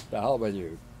 To hell with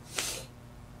you.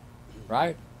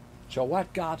 Right? So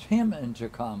what got him into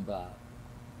combat?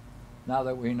 Now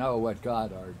that we know what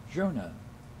got Arjuna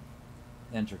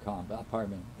into combat.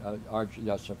 Pardon me.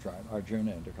 Yes, that's right.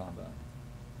 Arjuna into combat.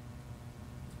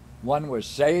 One was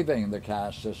saving the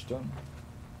caste system,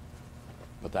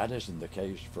 but that isn't the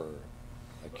case for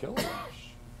Achilles.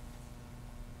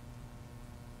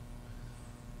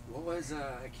 What was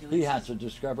Achilles? He had to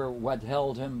discover what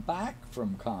held him back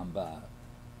from combat,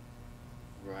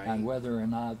 Right. and whether or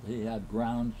not he had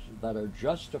grounds that are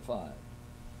justified.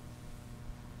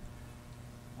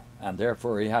 And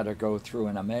therefore he had to go through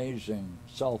an amazing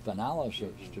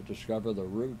self-analysis to discover the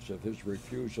roots of his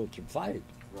refusal to fight.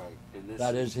 Right. And this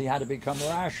That is, he had to become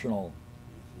rational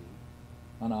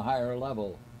on a higher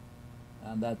level,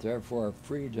 and that therefore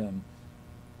freed him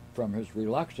from his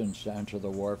reluctance to enter the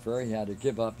warfare. He had to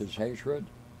give up his hatred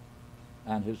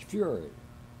and his fury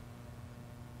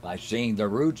by seeing the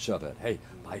roots of it. Hey,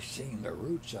 by seeing the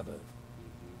roots of it.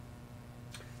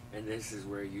 And this is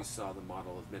where you saw the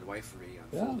model of midwifery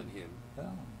unfold in him. Yeah.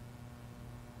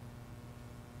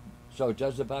 So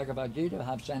does the Bhagavad Gita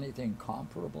have anything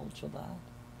comparable to that?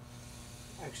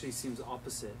 Actually seems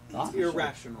opposite. It's Opposite.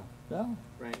 irrational. Yeah.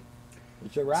 Right.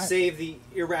 It's irrational. Save the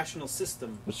irrational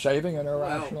system. It's saving an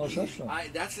irrational system.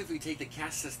 That's if we take the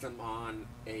caste system on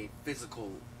a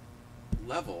physical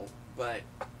level, but,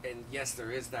 and yes,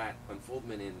 there is that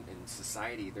unfoldment in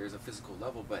society, there's a physical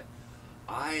level, but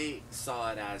I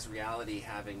saw it as reality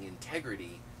having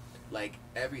integrity, like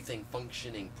everything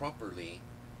functioning properly,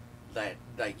 that,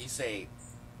 like you say,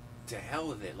 to hell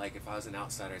with it, like if I was an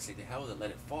outsider, I'd say to hell with it,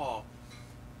 let it fall.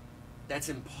 That's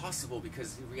impossible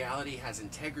because reality has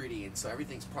integrity, and so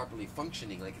everything's properly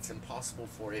functioning. Like it's impossible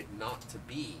for it not to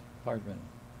be. Pardon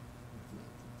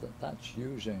me. That's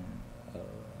using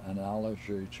an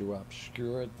analogy to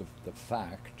obscure the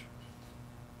fact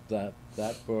that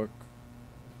that book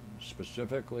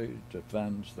specifically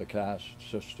defends the caste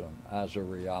system as a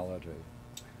reality.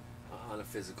 On a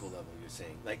physical level, you're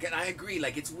saying. Like, and I agree,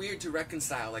 like, it's weird to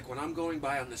reconcile. Like, when I'm going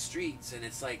by on the streets and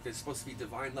it's like there's supposed to be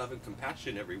divine love and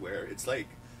compassion everywhere, it's like,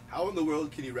 how in the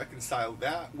world can you reconcile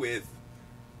that with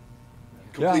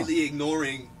completely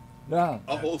ignoring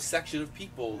a whole section of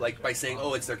people, like, by saying,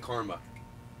 oh, it's their karma?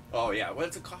 Oh, yeah, well,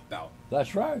 it's a cop-out.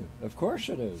 That's right. Of course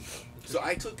it is. So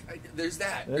there's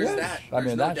that. It There's is. that. I There's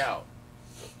mean, no doubt.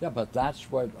 Yeah, but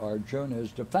that's what Arjuna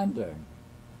is defending.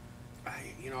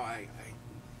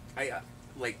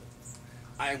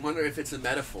 I wonder if it's a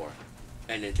metaphor,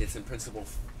 and it's in principle,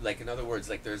 like, in other words,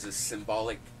 like, there's a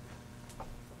symbolic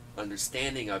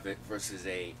understanding of it versus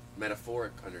a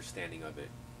metaphoric understanding of it.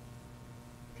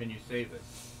 Can you save it?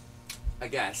 I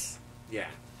guess, yeah.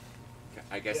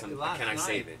 I guess can I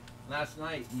save it? Last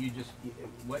night,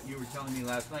 what you were telling me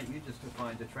last night, you just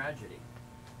defined a tragedy.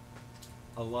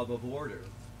 A love of order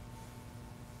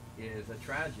is a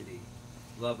tragedy.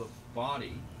 Love of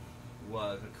body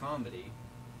was a comedy,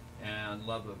 and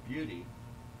love of beauty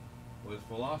was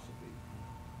philosophy.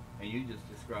 And you just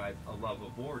described a love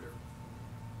of order,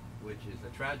 which is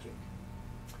a tragic.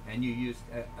 And you used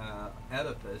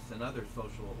Oedipus and other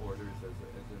social orders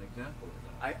as an example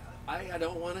of that. I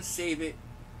don't want to save it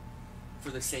for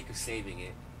the sake of saving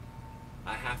it.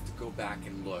 I have to go back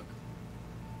and look.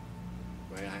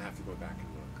 Right? I have to go back and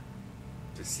look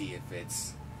to see if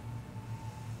it's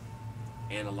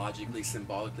analogically,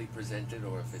 symbolically presented,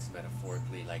 or if it's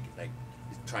metaphorically, like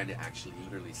trying to actually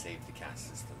literally save the caste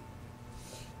system.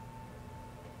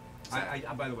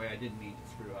 By the way, I didn't mean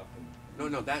to screw up.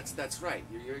 No, that's right.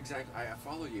 You're exactly. I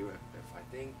follow you. If I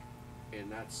think,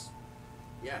 and that's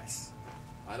yes.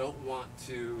 I don't want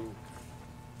to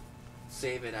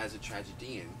save it as a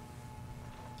tragedian.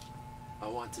 I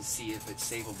want to see if it's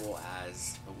savable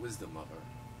as a wisdom lover.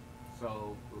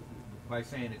 So, by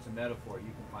saying it's a metaphor,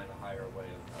 you can find a higher way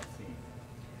of seeing it.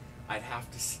 I'd have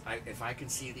to, if I can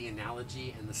see the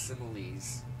analogy and the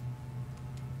similes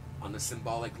on the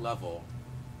symbolic level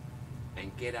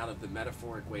and get out of the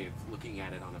metaphoric way of looking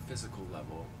at it on a physical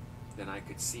level, then I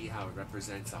could see how it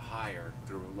represents a higher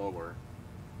through a lower.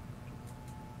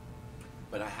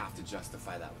 But I have to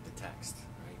justify that with the text,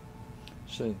 right?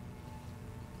 See,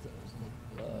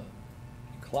 the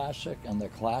classic and the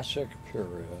classic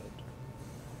period,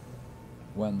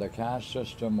 when the caste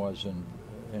system was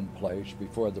in place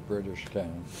before the British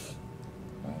came,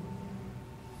 right,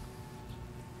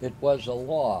 it was a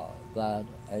law that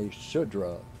a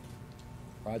Sudra,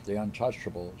 right, the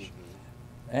untouchables,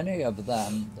 any of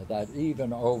them that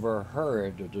even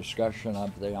overheard a discussion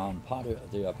of the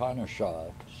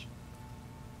Upanishads,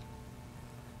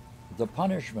 the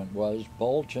punishment was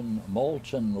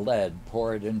molten lead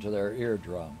poured into their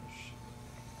eardrums.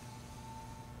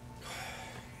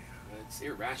 It's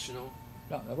irrational.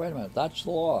 No, wait a minute, that's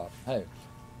the law. Hey,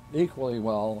 equally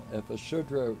well, if a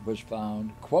sutra was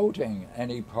found quoting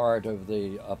any part of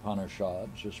the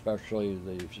Upanishads, especially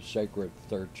the sacred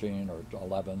 13 or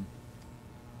 11,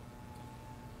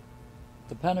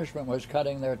 the punishment was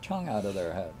cutting their tongue out of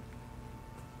their head.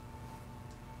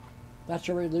 That's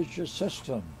a religious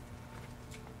system.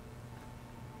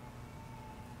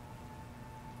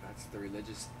 That's the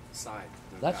religious side.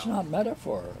 No That's doubt. not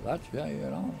metaphor. That's, yeah, you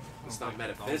know. It's not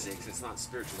metaphysics. It's not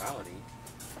spirituality.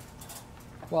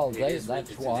 Well, It they, is-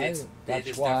 that's it's- why it's- it that's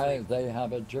is why definitely-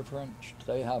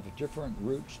 they have different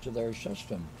roots to their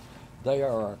system. They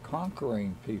are a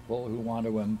conquering people who want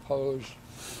to impose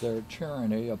their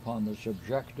tyranny upon the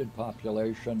subjected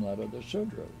population that are the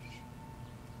Sudras.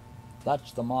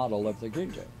 That's the model of the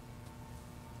Gita.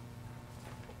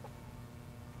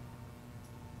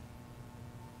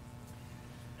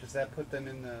 Does that put them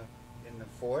in the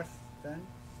fourth then?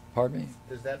 Pardon me?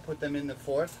 Does that put them in the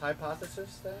fourth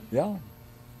hypothesis then? Yeah.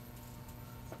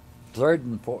 Third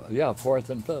and fourth, yeah, fourth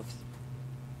and fifth.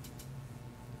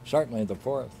 Certainly the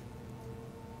fourth.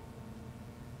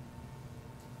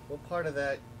 What part of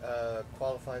that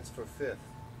qualifies for fifth?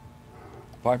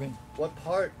 Pardon me? What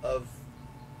part of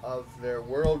their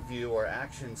worldview or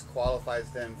actions qualifies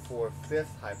them for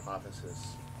fifth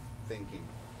hypothesis thinking?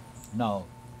 No.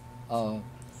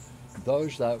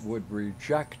 Those that would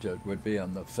reject it would be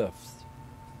in the fifth.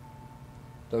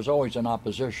 There's always an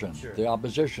opposition. Sure. The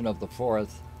opposition of the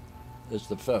fourth is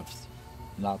the fifth,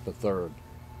 not the third.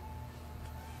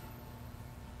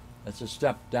 It's a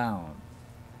step down.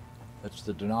 It's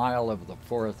the denial of the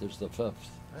fourth is the fifth.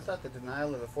 I thought the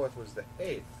denial of the fourth was the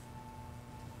eighth.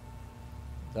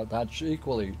 That's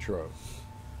equally true.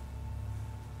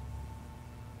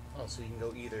 Oh, so you can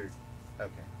go either.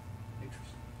 Okay,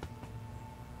 interesting.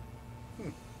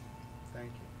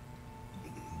 Thank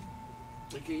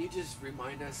you. Can you just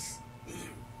remind us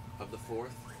of the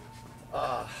fourth?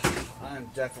 I'm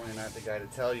definitely not the guy to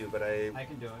tell you, but I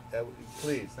can do it.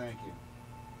 please, thank you.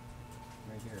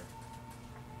 Right here.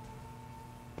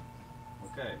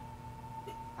 Okay.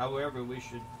 However, we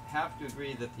should have to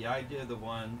agree that the idea of the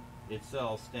one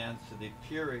itself stands to the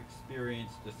pure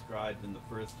experience described in the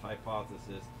first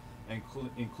hypothesis and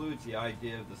includes the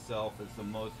idea of the self as the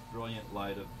most brilliant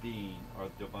light of being or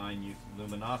divine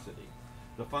luminosity.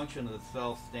 The function of the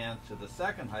self stands to the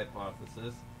second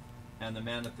hypothesis, and the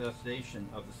manifestation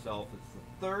of the self is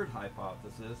the third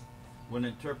hypothesis. When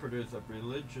interpreters of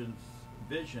religion's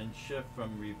vision shift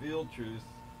from revealed truth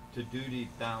to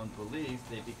duty-bound belief,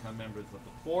 they become members of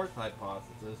the fourth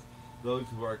hypothesis, those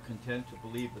who are content to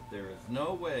believe that there is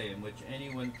no way in which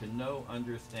anyone can know,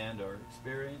 understand, or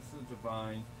experience the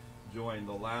divine, join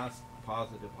the last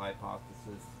positive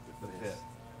hypothesis, the fifth.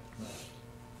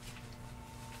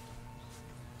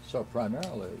 So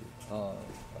primarily,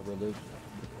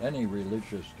 any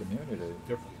religious community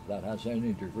that has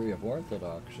any degree of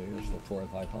orthodoxy is the fourth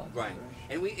hypothesis. Right.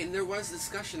 And there was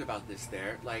discussion about this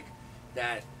there, like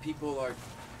that people are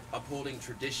upholding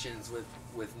traditions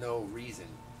with no reason,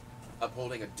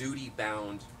 upholding a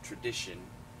duty-bound tradition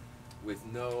with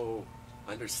no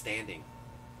understanding.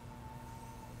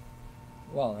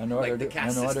 Well, in Like order the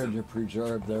caste system. to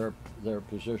preserve their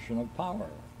position of power.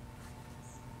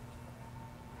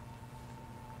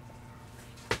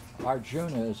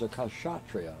 Arjuna is a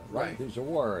Kshatriya, right? Right. He's a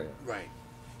warrior. Right.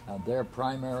 And their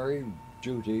primary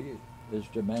duty is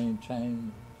to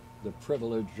maintain the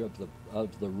privilege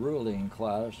of the ruling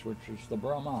class, which is the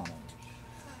Brahmanas.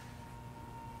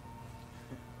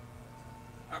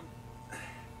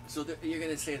 So you're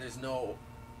going to say there's no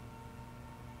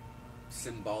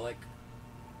symbolic,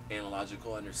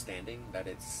 analogical understanding that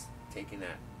it's taking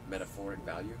that metaphoric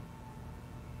value?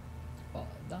 Well,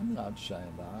 I'm not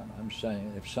saying that. I'm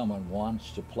saying if someone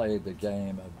wants to play the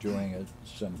game of doing it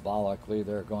symbolically,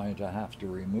 they're going to have to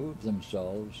remove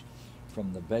themselves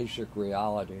from the basic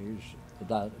realities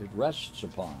that it rests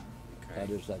upon. Okay. That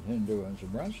is, that Hinduism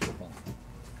rests upon.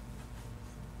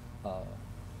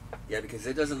 Yeah, because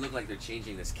it doesn't look like they're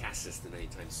changing this caste system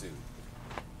anytime soon.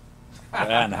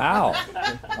 And how?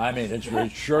 I mean,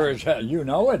 it's sure as hell. You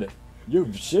know it.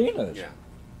 You've seen it. Yeah.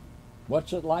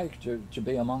 What's it like to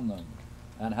be among them,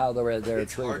 and how they're It's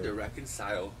treated? hard to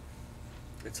reconcile.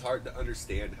 It's hard to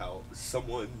understand how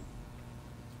someone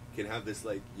can have this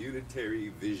like unitary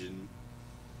vision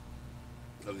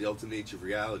of the ultimate nature of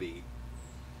reality,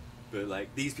 but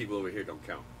like these people over here don't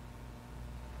count.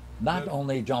 Not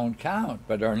only don't count,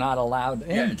 but are not allowed in.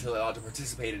 Yeah, until they're allowed to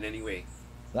participate in any way.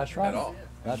 That's right. At all.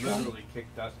 That's right. Literally kick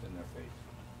dust in their face.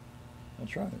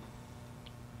 That's right.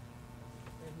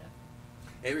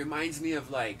 It reminds me of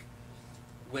like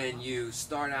when you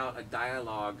start out a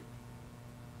dialogue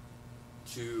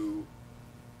to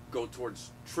go towards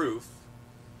truth,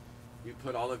 you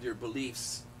put all of your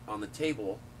beliefs on the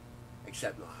table,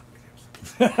 except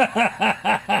this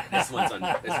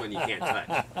one you can't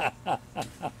touch.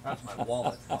 That's my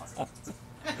wallet talking.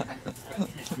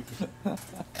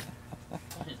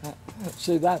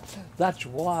 See, that's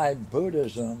why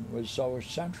Buddhism was so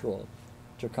central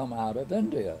to come out of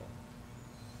India.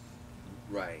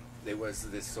 Right. There was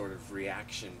this sort of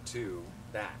reaction to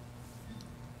that.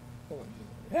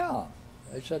 Yeah,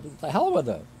 they said, the hell with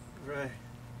it. Right.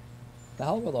 The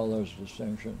hell with all those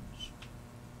distinctions.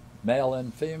 Male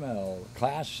and female,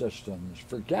 class systems,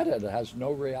 forget it. It has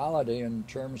no reality in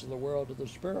terms of the world of the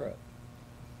spirit.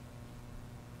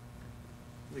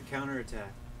 The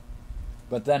counterattack.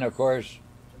 But then, of course,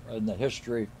 in the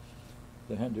history,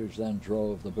 the Hindus then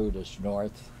drove the Buddhists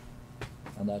north,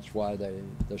 and that's why the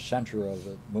center of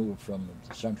it moved from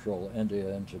central India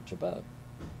into Tibet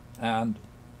and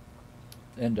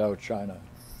Indochina.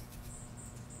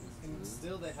 And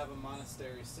still they have a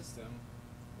monastery system,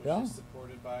 which Yeah. is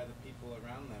supported by the people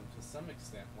around them to some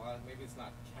extent. While maybe it's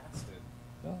not casted.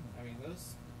 Yeah. I mean,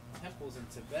 those temples in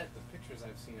Tibet, the pictures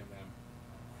I've seen of them,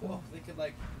 whoa, they could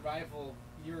like rival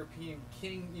European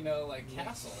king,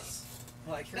 castles.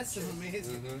 Like, that's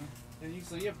amazing. Mm-hmm. And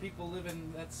so you have people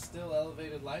living that still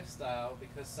elevated lifestyle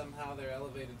because somehow they're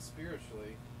elevated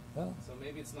spiritually. Yeah. So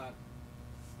maybe it's not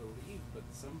believed, but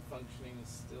some functioning is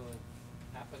still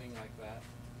happening like that.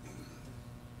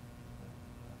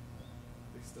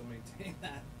 They still maintain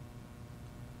that.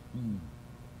 Hmm.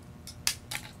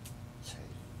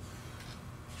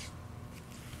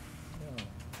 Yeah.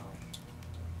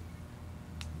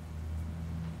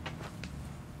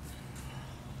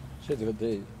 See,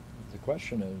 the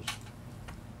question is,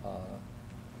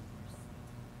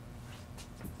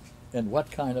 in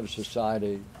what kind of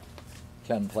society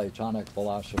can Platonic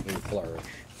philosophy flourish?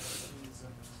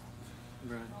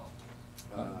 Right.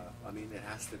 I mean, it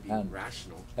has to be And-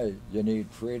 rational. Hey, you need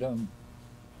freedom.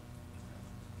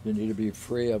 You need to be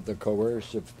free of the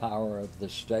coercive power of the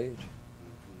state.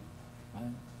 Right?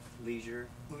 Leisure.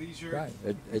 Leisure.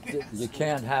 Right. You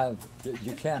can't have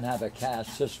a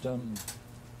caste system,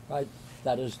 right?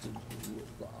 That is,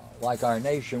 like our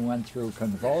nation went through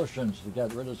convulsions to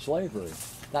get rid of slavery.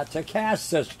 That's a caste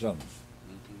system.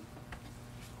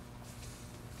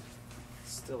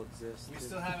 Still exists. We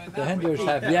still haven't. The Hindus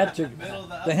have yet to.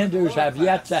 The Hindus have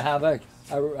yet to have a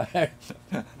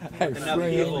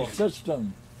freeing evil.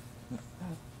 system.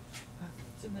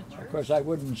 It's in the church. Of course, I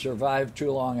wouldn't survive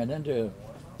too long in India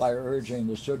by urging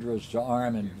the Sudras to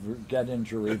arm and get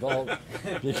into revolt.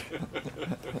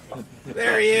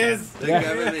 There he is. The Yeah.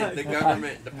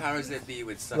 government, the powers that be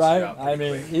would suss Right? you out I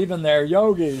pretty mean, quick. even their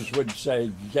yogis would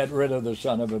say, get rid of the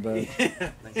son of a bitch.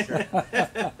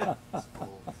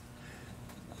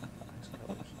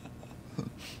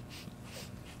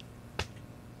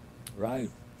 Right.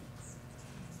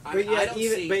 But I yet, don't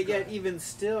even, see- but yet, even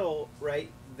still, right?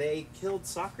 They killed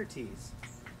Socrates.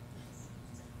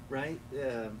 Right?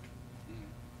 Yeah,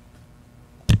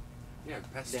 They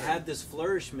pestering. had this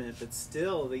flourishment, but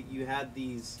still, that you had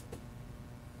these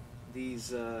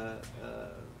people out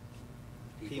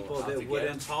to that get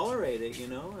wouldn't him. tolerate it. You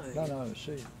know. No,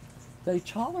 see, they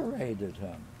tolerated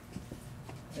him.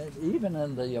 And even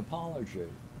in the apology,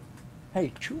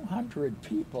 hey, 200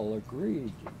 people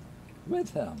agreed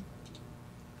with him.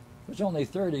 It was only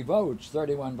 31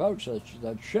 votes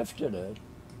that shifted it.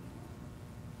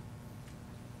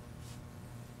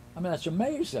 I mean, that's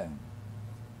amazing,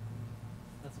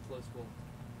 That's a close call.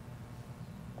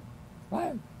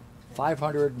 right?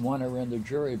 501 are in the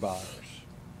jury box.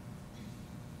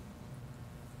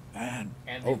 Man.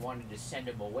 And they Oh, wanted to send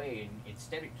him away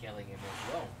instead of killing him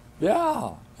as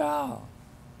well. yeah.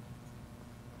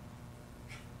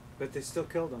 But they still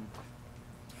killed him.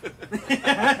 What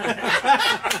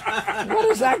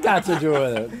has that got to do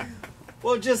with it?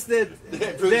 Well, just that,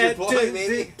 That proves your point,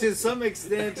 maybe. to some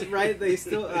extent, right? They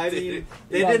still, I mean,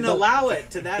 they Yeah, didn't but- allow it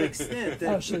to that extent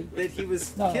No, that, see, that he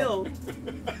was no. killed.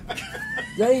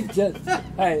 They did.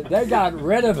 Hey, they got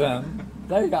rid of him.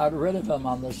 They got rid of him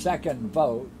on the second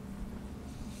vote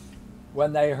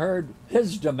when they heard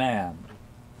his demand.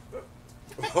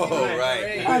 Oh,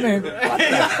 right. I mean, what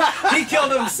the? He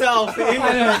killed himself.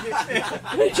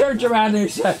 He turned around and he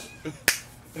said,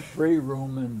 "Free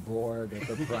room and board at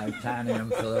the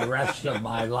Prytaneum for the rest of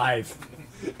my life."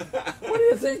 What do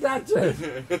you think that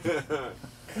did?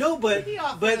 No, but He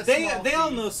offered a but they small all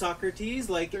fee. know Socrates.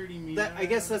 Like 30 million. that. I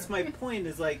guess that's my point.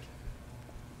 Is like,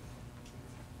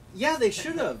 yeah, they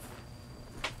should have.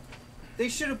 They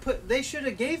should have put. They should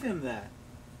have gave him that.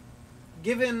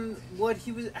 Given what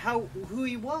he was, who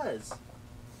he was.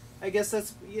 I guess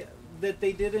that's. Yeah, that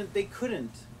they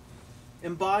couldn't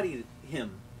embody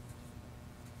him,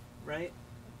 right?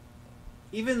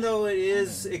 Even though it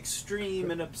is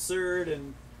extreme and absurd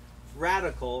and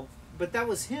radical, but that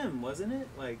was him, wasn't it?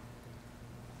 Like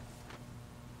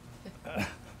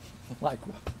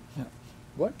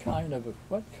what kind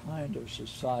of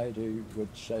society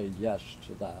would say yes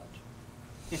to that?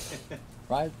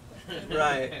 Right?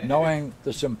 Right. Knowing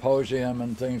the symposium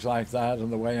and things like that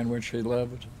and the way in which he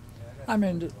lived. I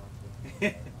mean,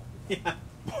 yeah.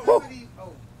 Nobody,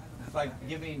 oh, it's like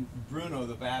giving Bruno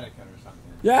the Vatican or something.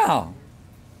 yeah.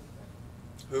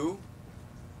 Who?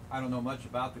 I don't know much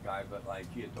about the guy, but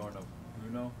like Giordano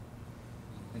Bruno,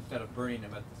 instead of burning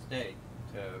him at the stake,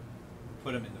 to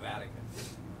put him in the Vatican.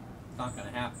 It's not going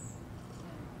to happen.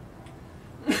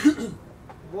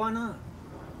 Why not?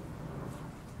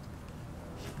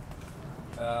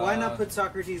 Why not put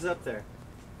Socrates up there?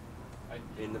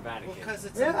 In the Vatican. Well, because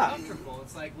it's Yeah. uncomfortable.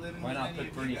 It's like living Why with not any put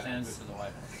of Bernie you guys. Sanders in the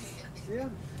White House? Yeah.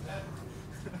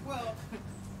 Well,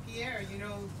 Pierre, you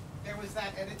know, there was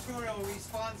that editorial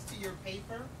response to your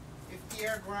paper. If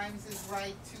Pierre Grimes is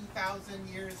right, 2,000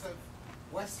 years of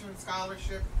Western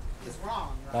scholarship is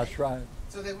wrong, right? That's right.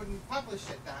 So they wouldn't publish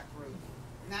it, that group.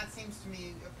 And that seems to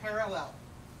me a parallel,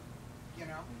 you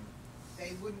know?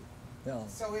 They wouldn't. Yeah.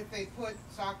 So if they put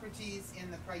Socrates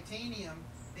in the Prytaneum,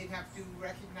 they'd have to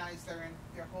recognize their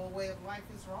whole way of life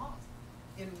is wrong,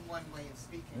 in one way of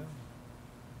speaking. Yeah.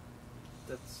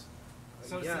 That's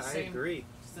So it's yeah, the I same- agree.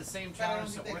 It's the same But I don't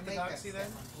challenge to think they make orthodoxy that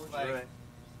then? step, Like Right.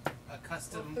 a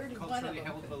custom, Well, 31 culturally of them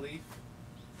held could. belief?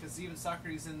 Because even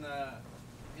Socrates in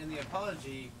the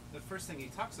Apology, the first thing he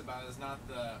talks about is not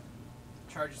the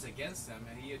charges against him,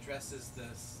 and he addresses the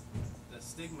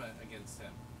stigma against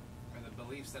him, or the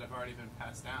beliefs that have already been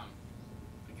passed down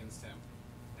against him.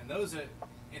 And those are,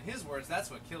 in his words, that's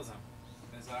what kills him.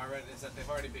 Is that they've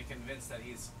already been convinced that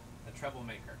he's a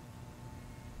troublemaker.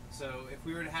 So if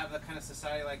we were to have a kind of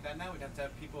society like that now, we'd have to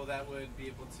have people that would be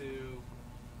able to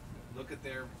look at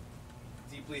their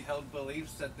deeply held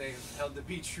beliefs that they've held to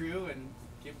be true and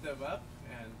give them up.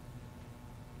 And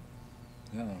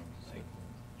Yeah. like,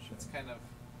 it's kind of,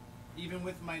 even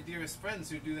with my dearest friends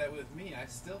who do that with me, I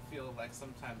still feel like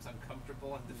sometimes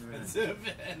uncomfortable and defensive,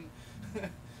 and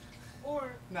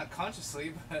Or not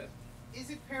consciously, but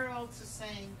is it parallel to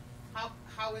saying,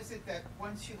 how is it that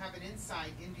once you have an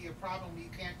insight into your problem, you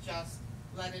can't just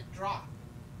let it drop,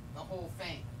 the whole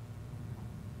thing,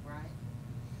 right?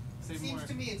 say It seems more.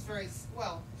 to me it's very,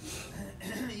 well,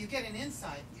 you get an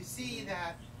insight, you see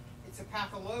that it's a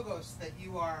pathologos that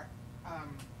you are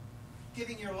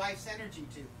giving your life's energy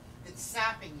to, that's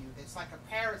sapping you, that's like a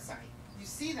parasite. You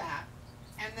see that,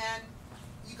 and then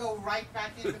you go right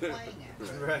back into playing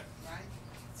it, Right. right?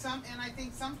 And I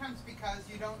think sometimes because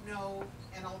you don't know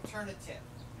an alternative,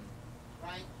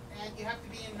 right? And you have to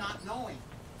be in not knowing,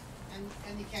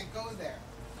 and you can't go there.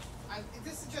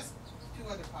 This is just two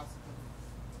other possibilities.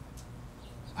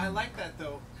 I like that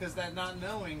though, because that not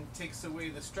knowing takes away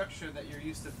the structure that you're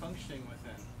used to functioning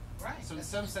within. Right. So in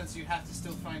some sense, you have to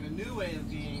still find a new way of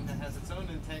being that has its own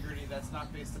integrity that's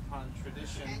not based upon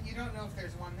tradition. And you don't know if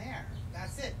there's one there.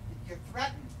 That's it. You're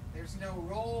threatened. There's no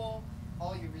role.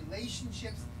 All your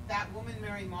relationships. That woman,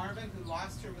 Mary Marvin, who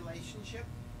lost her relationship,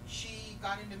 she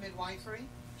got into midwifery.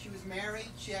 She was married.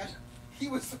 He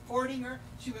was supporting her.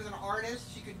 She was an artist.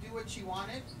 She could do what she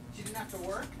wanted. She didn't have to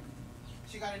work.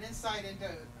 She got an insight into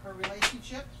her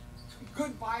relationship.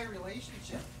 Goodbye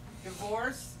relationship.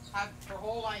 Divorce, had her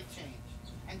whole life changed.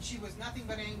 And she was nothing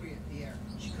but angry at Pierre.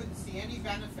 She couldn't see any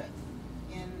benefit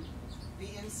in the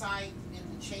insight,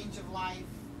 in the change of life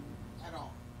at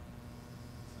all.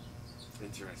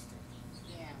 Interesting.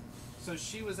 Yeah. So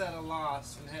she was at a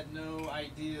loss and had no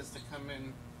ideas to come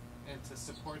in and to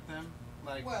support them.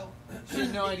 Like, Well, she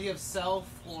had no idea of self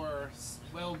or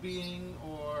well-being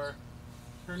or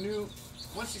her new.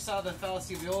 Once she saw the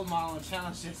fallacy of the old model and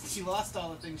challenged it, she lost all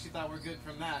the things she thought were good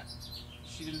from that.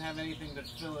 She didn't have anything to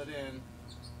fill it in.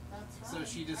 that's So right.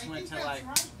 she just I went think to, that's like,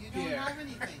 right. You don't Pierre. have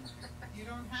anything. You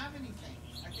don't have anything.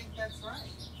 I think that's right.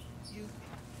 You,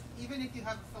 even if you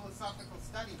have a philosophical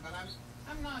study, but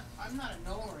I'm not a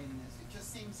knower in this. It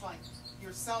just seems like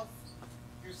your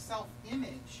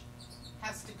self-image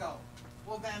has to go.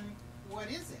 Well then, what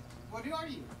is it? What are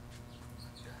you?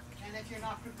 And if you're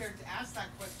not prepared to ask that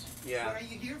question, Yeah. what are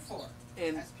you here for?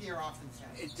 And as Pierre often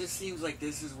says. it just seems like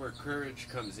this is where courage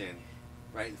comes in,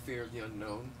 right? The fear of the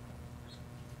unknown.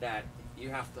 That you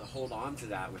have to hold on to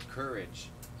that with courage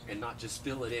and not just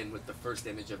fill it in with the first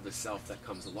image of the self that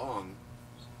comes along,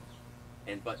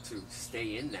 but to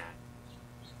stay in that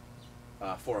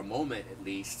for a moment at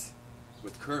least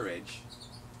with courage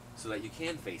so that you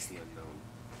can face the unknown.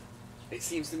 It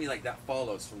seems to me like that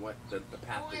follows from what the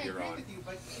path Oh, that I you're agree on. with you,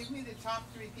 but give me the top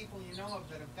 3 people you know of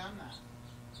that have done that.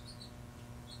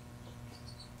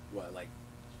 What, like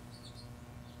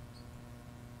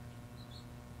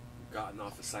gotten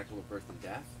off the cycle of birth and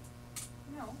death?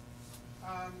 No.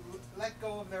 Let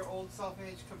go of their old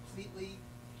self-image completely.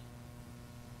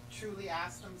 Truly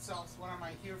ask themselves, what am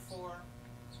I here for?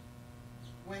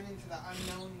 Went into the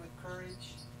unknown with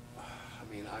courage.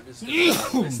 I mean, I'm just gonna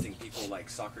start listing people like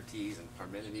Socrates and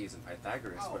Parmenides and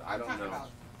Pythagoras, Oh, but I I'm don't talking know. about,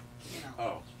 you know.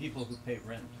 Oh, People who pay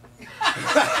rent.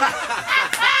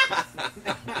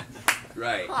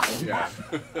 right. Yeah.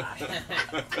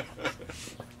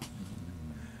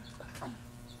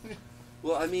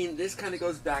 Well, I mean, this kind of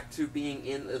goes back to being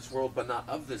in this world but not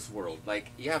of this world. Like,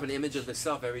 you have an image of the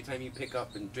self every time you pick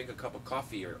up and drink a cup of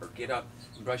coffee or get up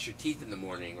and brush your teeth in the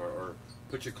morning or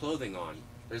put your clothing on.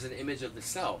 There's an image of the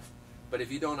self. But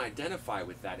if you don't identify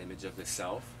with that image of the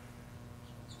self,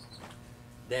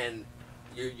 then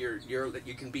you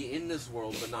can be in this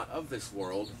world but not of this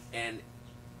world, and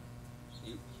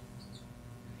you...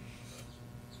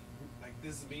 Like,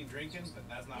 this is me drinking, but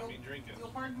that's not me drinking. You'll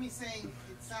pardon me saying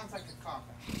it sounds like a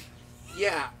cop-out.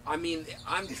 Yeah, I mean,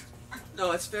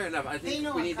 no, that's fair enough. I They think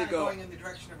know we I'm need to kind of go... going in the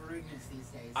direction of rudeness these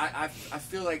days. I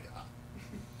feel like...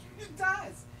 It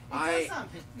does. It does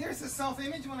something. There's a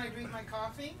self-image when I drink my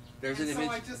coffee. There's and an so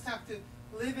image... I just have to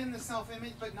live in the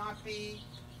self-image but not be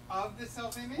of the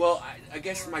self-image? Well, I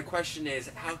guess my question is,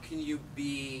 how can you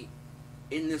be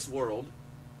in this world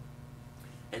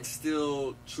and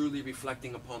still truly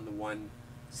reflecting upon the one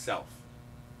self?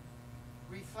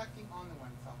 Reflecting on the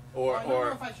one self. Or, I don't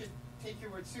know if I should take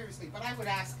your word seriously, but I would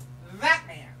ask that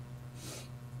man.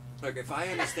 Look, if I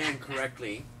understand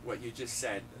correctly what you just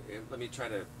said, let me try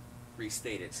to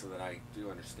restate it so that I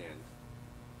do understand.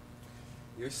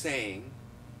 You're saying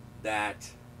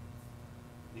that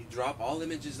you drop all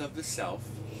images of the self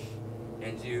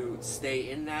and you stay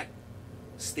in that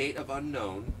state of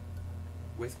unknown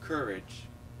with courage,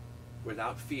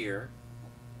 without fear,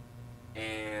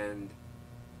 and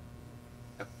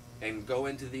go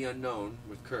into the unknown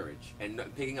with courage and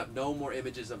picking up no more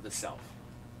images of the self.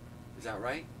 Is that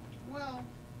right? Well,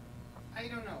 I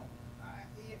don't know.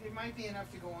 It might be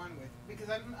enough to go on with, because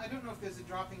I don't know if there's a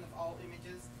dropping of all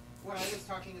images. What I was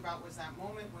talking about was that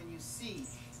moment when you see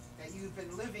that you've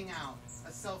been living out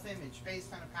a self-image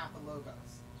based on a path of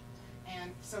logos.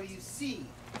 And so you see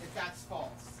that that's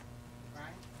false,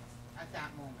 right, at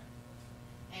that moment.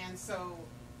 And so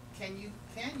can you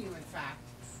in fact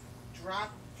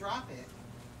drop it?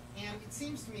 And it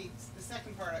seems to me, the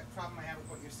second problem I have with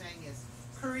what you're saying is,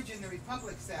 courage in the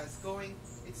Republic says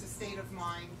it's a state of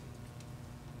mind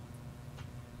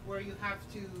where you have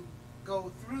to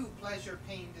go through pleasure,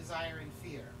 pain, desire, and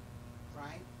fear,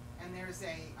 right? And there's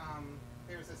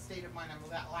a state of mind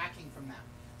I'm lacking from that.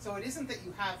 So it isn't that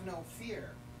you have no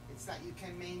fear; it's that you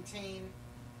can maintain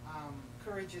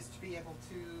courage is to be able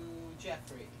to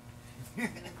Jeffrey.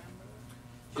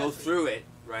 Go through it,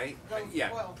 right?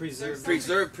 Yeah. Well, preserve. You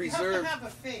have to have a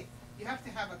faith. You have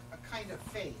to have a kind of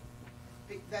faith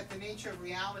that the nature of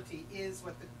reality is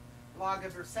what the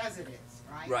lawgiver says it is,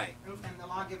 right? Right. And the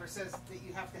lawgiver says that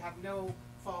you have to have no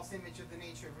false image of the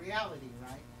nature of reality,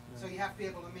 right? So you have to be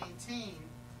able to maintain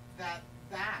that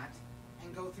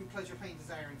and go through pleasure, pain,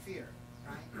 desire, and fear,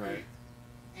 right? Right.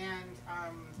 And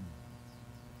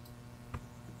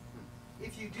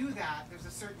if you do that, there's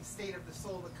a certain state of the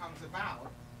soul that comes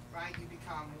about, right? You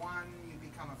become one, you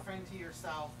become a friend to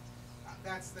yourself.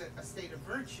 That's a state of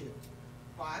virtue.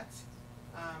 But,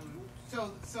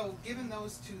 so given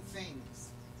those two things,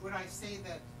 would I say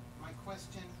that my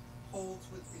question holds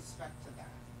with respect to that?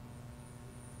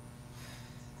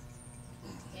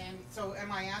 And so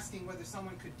am I asking whether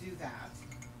someone could do that?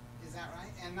 Is that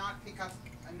right? And not pick up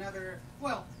another,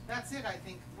 well, that's it, I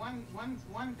think.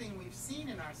 One thing we've seen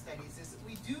in our studies is that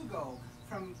we do go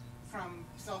from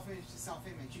self-image to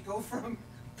self-image. You go from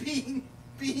being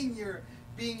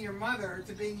your mother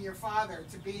to being your father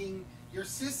to being your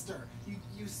sister.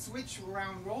 You switch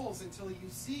around roles until you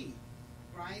see,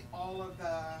 right, all of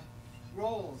the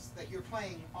roles that you're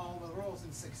playing, all the roles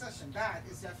in succession. That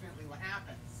is definitely what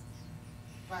happens.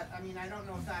 But I mean, I don't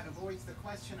know if that avoids the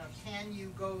question of can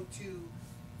you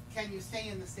stay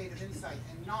in the state of insight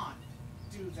and not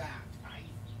do that? I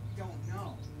don't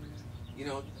know. You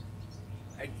know,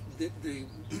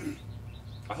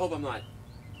 I hope I'm not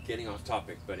getting off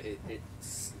topic, but it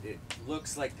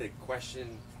looks like the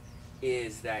question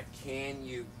is that can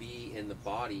you be in the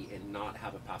body and not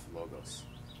have a pathomogos?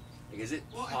 Like, is it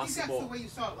possible? I think that's the way you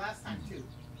saw it last time too,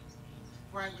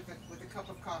 right? With the cup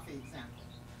of coffee example.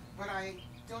 But I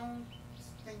don't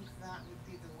think that would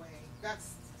be the way.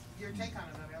 That's your take on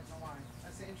it. I don't know why.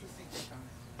 That's an interesting take on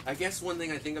it. I guess one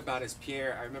thing I think about is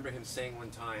Pierre. I remember him saying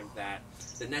one time that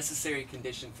the necessary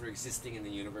condition for existing in the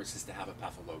universe is to have a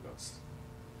pathologos.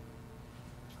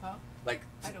 Huh? Like,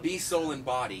 I to don't be think soul and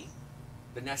body,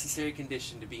 the necessary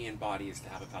condition to be in body is to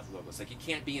have a pathologos. Like, you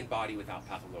can't be in body without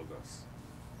pathologos.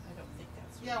 I don't think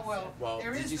that's what Yeah, he well, said. Well,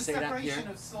 there did is you the say that, separation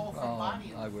Pierre? of soul from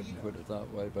body in I the wouldn't field. put it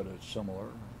that way, but it's similar.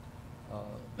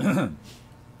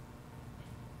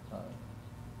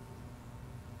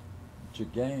 To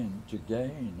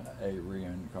gain a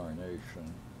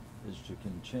reincarnation is to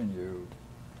continue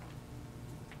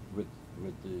with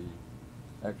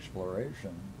the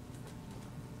exploration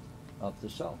of the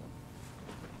self.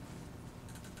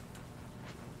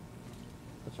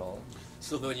 That's all.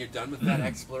 So when you're done with that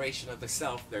exploration of the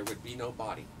self, there would be no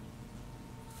body.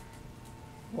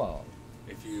 Well,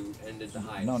 If you ended the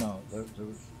hive. no,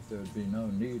 there'd be no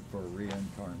need for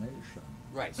reincarnation.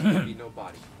 Right, so there'd be no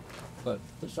body. But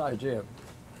this idea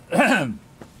of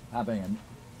having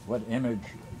what image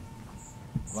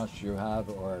must you have,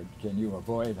 or can you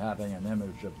avoid having an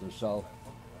image of the self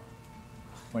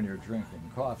when you're drinking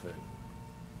coffee?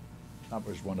 That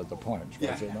was one of the points,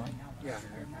 was it not? Yeah.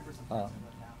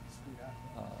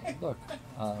 Look,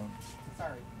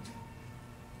 Sorry.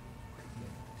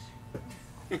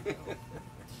 I'm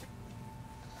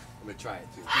gonna try it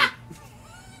too.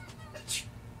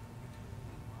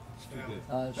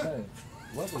 say,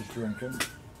 what was drinking?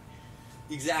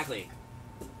 Exactly.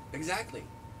 Exactly.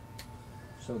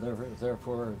 So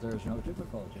therefore, there's no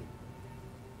difficulty.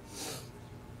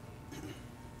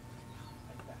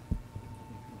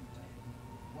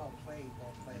 Well played,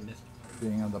 well played.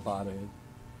 Being in the body,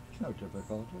 there's no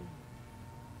difficulty.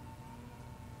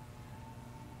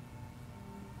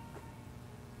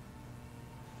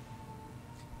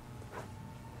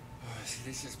 See,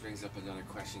 this just brings up another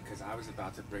question, because I was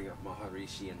about to bring up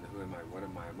Maharishi and the Who Am I, What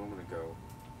Am I a moment ago.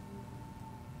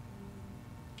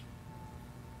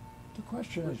 The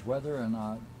question is whether or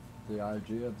not the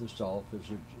idea of the self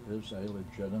is a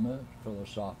legitimate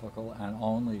philosophical and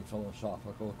only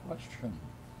philosophical question.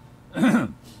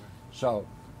 So,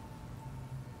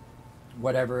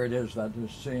 whatever it is that is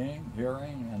seeing,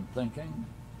 hearing, and thinking,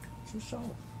 it's the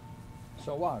self.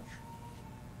 So watch.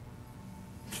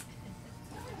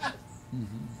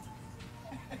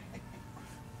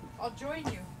 I'll join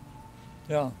you.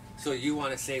 Yeah. So you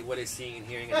want to say what is seeing and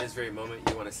hearing at this very moment?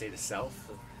 You want to say the self?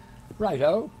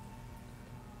 Righto.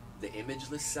 The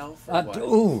imageless self? Or what?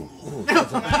 Ooh.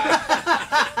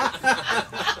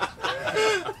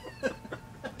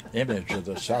 Image of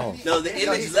the self. No, the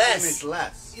No, he said imageless.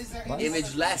 imageless. Is there What? any other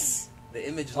Imageless. The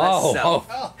imageless Oh, self.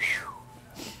 oh.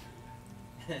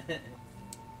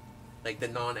 Like the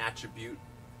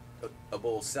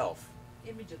non-attributable self.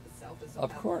 Image of the self is a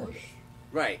Of course.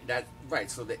 Right.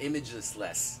 Right. So the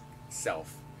imageless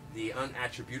self, the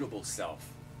unattributable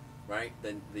self, right?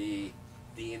 Then the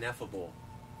ineffable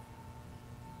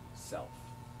self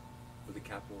with a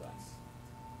capital S.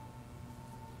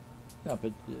 Yeah,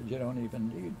 but you don't even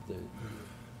need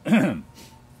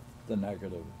the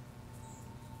negative.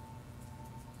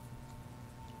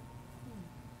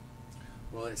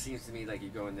 Well, it seems to me like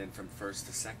you're going then from first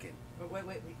to second.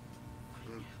 Wait.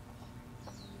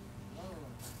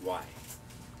 Why?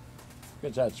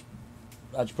 Because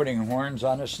that's putting horns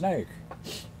on a snake.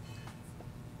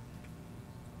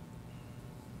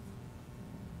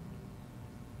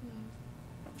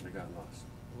 I got lost.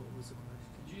 What was the question?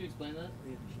 Could you explain that?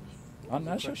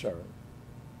 Unnecessary.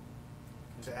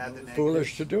 To add the negative.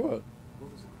 Foolish to do it.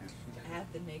 What was the question? Add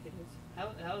the negatives.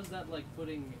 How is that like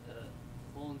putting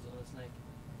horns on a snake?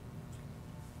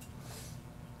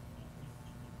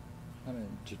 I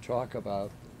mean, to talk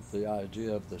about the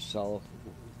idea of the self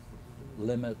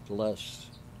limitless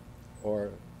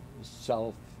or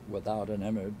self without an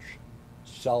image,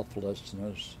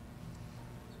 selflessness,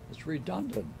 it's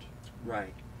redundant.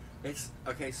 Right. It's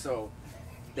okay. So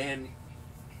then,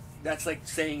 that's like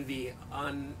saying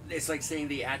it's like saying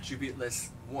the attributeless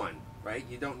one, right?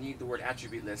 You don't need the word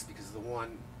attributeless because the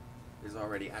one is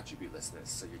already attributelessness.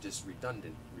 So you're just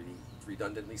redundant, really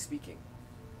redundantly speaking.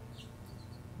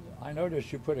 I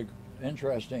notice you put an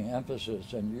interesting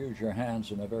emphasis and use your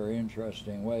hands in a very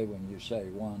interesting way when you say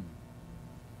one.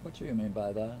 What do you mean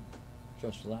by that?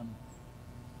 Just then?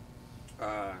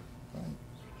 Uh,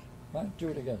 Right? Do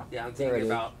it again. yeah, I'm There thinking it is.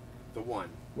 about the one.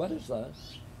 What is that?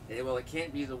 Well, it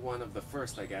can't be the one of the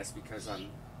first, I guess, because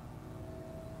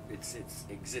it's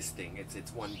existing.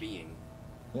 It's one being.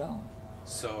 Yeah.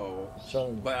 So,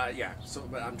 So but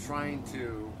but I'm trying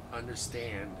to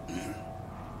understand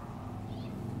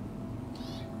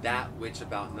that which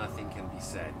about nothing can be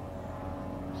said.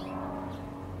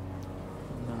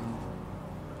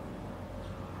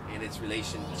 And its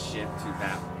relationship to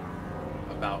that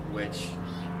about which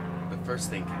the first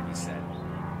thing can be said.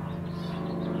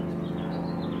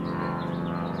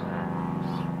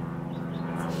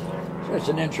 So it's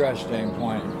an interesting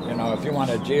point. You know, if you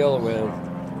want to deal with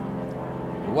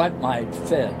what might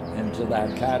fit into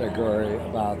that category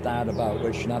about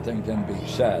which nothing can be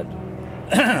said,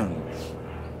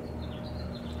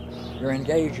 you're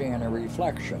engaging in a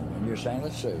reflection, and you're saying,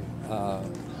 let's see,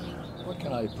 what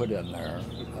can I put in there?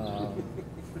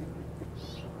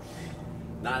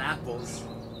 Not apples,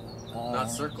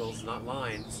 not circles, not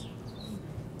lines.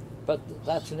 But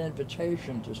that's an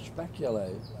invitation to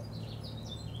speculate.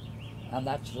 And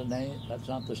that's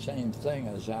not the same thing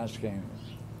as asking,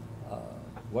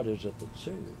 what is it that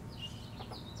sees?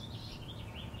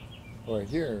 Or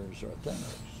hears, or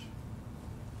thinks.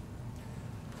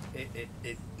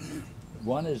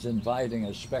 One is inviting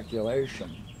a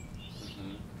speculation,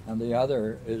 and the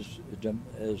other is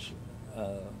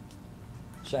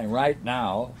saying, right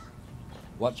now,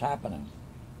 what's happening?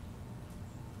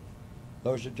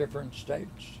 Those are different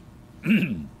states.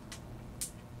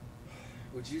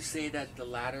 Would you say that the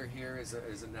latter here is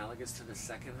analogous to the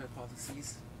second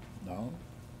hypothesis? No.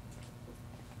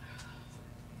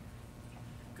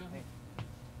 Go ahead.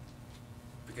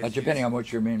 But depending on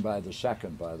what you mean by the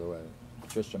second, by the way,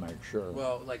 just to make sure.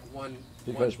 Well, like one.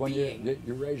 Because one when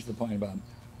you raise the point about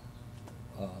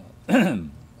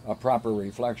a proper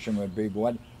reflection would be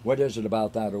what is it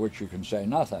about that of which you can say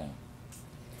nothing?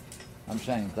 I'm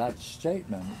saying that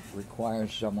statement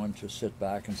requires someone to sit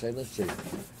back and say, let's see,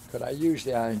 could I use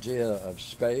the idea of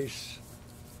space?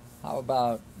 How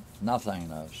about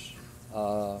nothingness?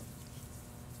 How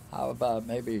about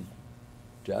maybe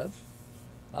death?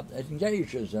 It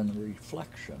engages in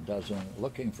reflection, doesn't it?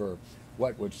 Looking for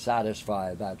what would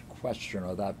satisfy that question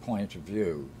or that point of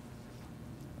view.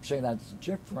 I'm saying that's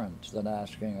different than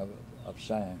asking of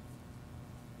saying,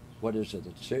 what is it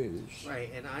that sees? Right,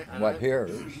 and what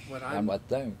hears, and what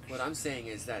thinks. What I'm saying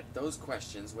is that those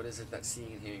questions, what is it that's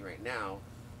seeing and hearing right now,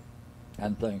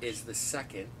 and thinks, is the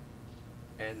second,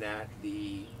 and that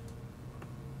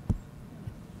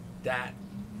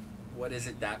what is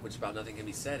it that which about nothing can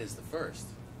be said is the first.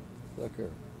 Look here.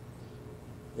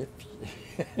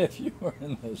 If you were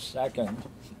in the second,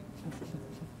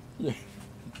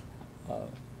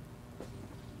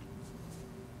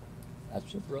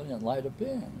 that's a brilliant light of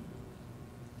being.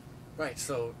 Right.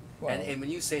 So, well, and when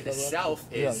you say the self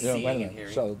is seeing and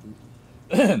hearing, so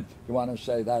you want to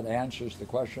say that answers the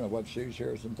question of what sees,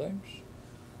 hears, and thinks?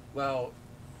 Well,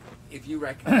 if you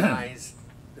recognize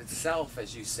the self,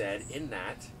 as you said, in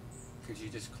that, because you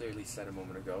just clearly said a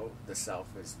moment ago, the self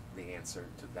is the answer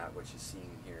to that which is seeing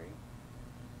and hearing.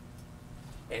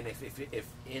 And if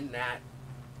in that,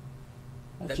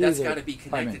 that's got to be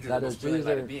connected to the most brilliant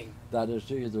light of being. That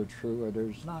is either true or it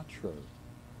is not true.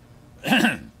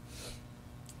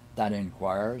 That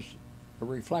inquires a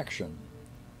reflection,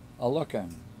 a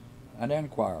looking, an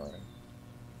inquiry.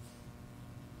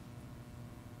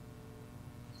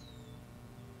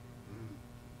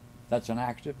 That's an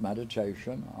active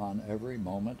meditation on every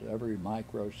moment, every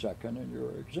microsecond in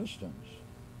your existence.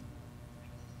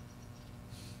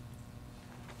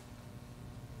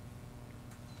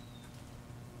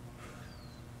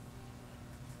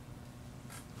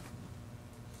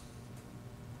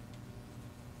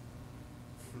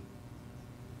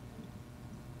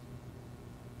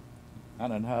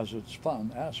 And it has its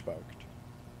fun aspect.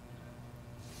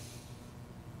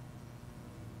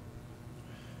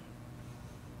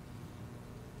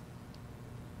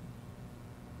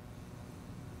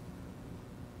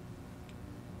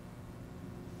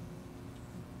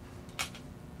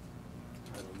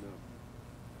 I don't know.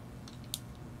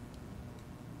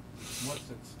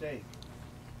 What's at stake?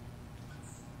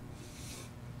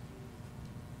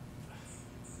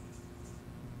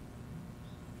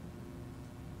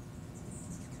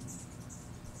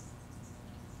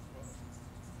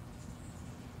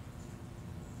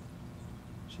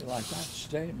 See, like that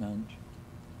statement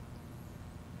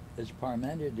is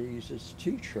Parmenides'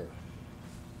 teacher.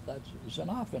 That's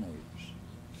Xenophanes.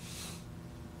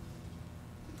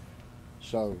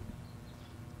 So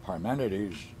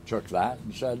Parmenides took that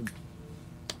and said,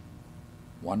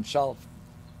 oneself.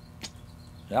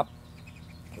 Yep.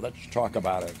 Let's talk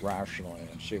about it rationally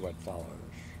and see what follows.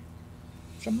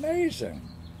 It's amazing.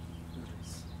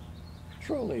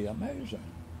 Truly amazing.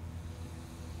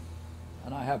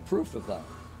 And I have proof of that.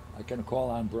 I can call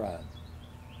on Brad.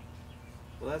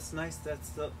 Well, that's nice.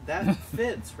 That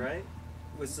fits, right?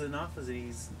 With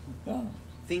Xenophanes Yeah.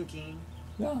 thinking.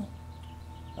 Yeah.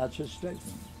 That's his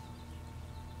statement.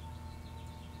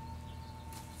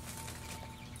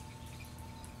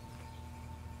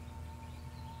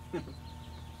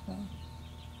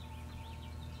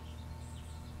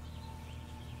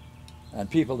 And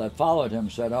people that followed him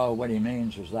said, "Oh, what he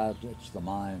means is that it's the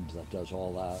mind that does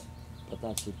all that." But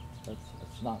that's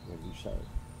not what he said.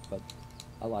 But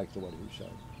I liked what he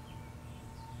said,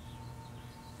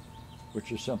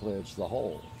 which is simply it's the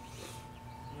whole.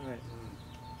 Right.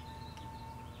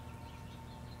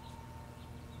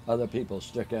 Other people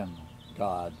stick in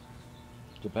God,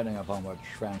 depending upon what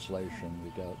translation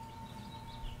you get.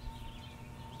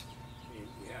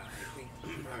 Yeah, I think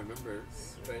I remember.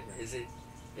 But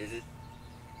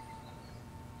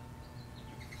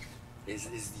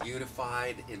is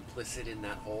unified implicit in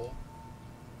that whole?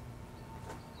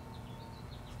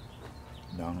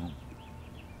 No.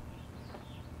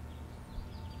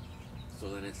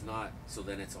 So then it's not. So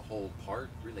then it's a whole part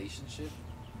relationship.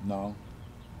 No.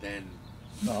 Then.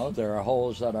 No, there are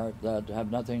wholes that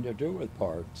have nothing to do with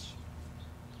parts.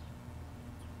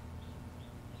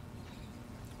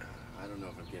 I don't know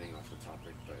if I'm getting off the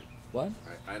topic, but What?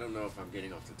 I don't know if I'm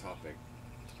getting off the topic,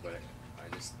 but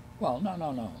I just. Well,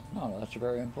 no. That's a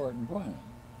very important point.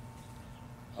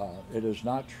 It is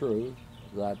not true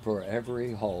that for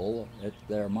every whole,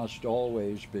 there must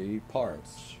always be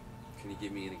parts. Can you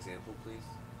give me an example, please?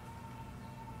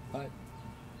 Right?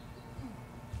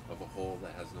 Of a whole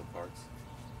that has no parts?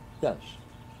 Yes.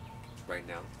 Right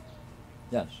now?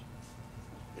 Yes.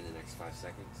 In the next 5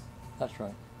 seconds? That's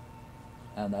right.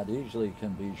 And that easily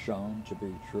can be shown to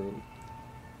be true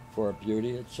for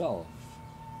beauty itself.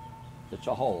 It's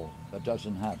a whole that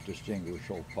doesn't have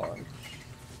distinguishable parts.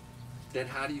 Then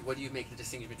what do you make the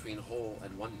distinction between whole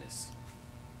and oneness?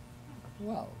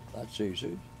 Well, that's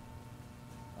easy.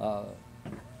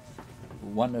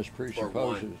 Oneness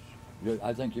presupposes.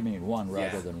 I think you mean one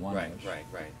rather than oneness. Right.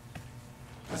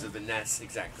 So the ness,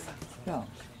 exactly. Yeah,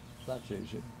 that's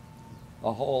easy.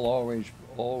 A whole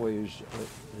always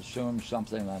assumes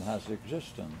something that has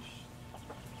existence.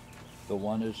 The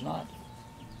one is not.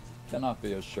 Cannot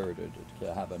be asserted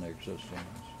to have an existence.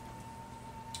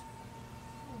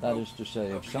 That is to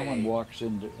say, if someone walks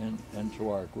into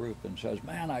our group and says,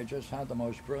 "Man, I just had the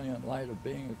most brilliant light of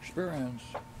being experienced,"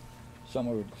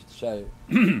 someone would say,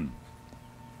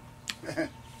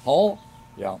 "Whole?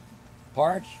 Yeah.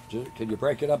 Parts? Can you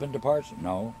break it up into parts?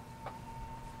 No.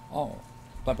 Oh.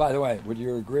 But by the way, would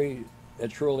you agree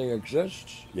it truly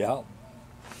exists? Yeah.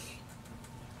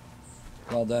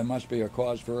 Well, there must be a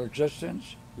cause for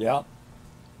existence? Yeah.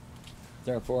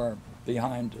 Therefore,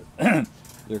 behind the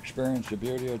experience of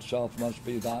beauty itself must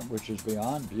be that which is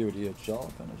beyond beauty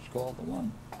itself, and it's called the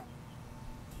One.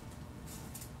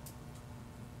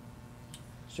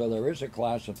 So there is a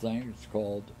class of things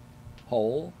called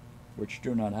whole, which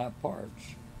do not have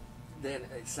parts. Then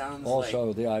it sounds also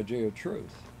like the idea of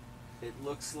truth. It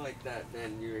looks like that.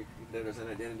 Then there's an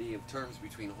identity of terms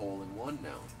between whole and one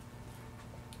now.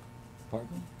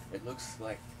 Pardon? It looks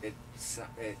like it.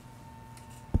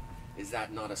 Is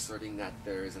that not asserting that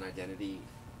there is an identity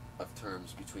of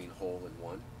terms between whole and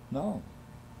one? No.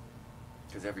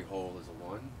 Because every whole is a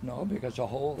one? No, because a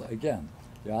whole, again,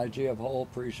 the idea of whole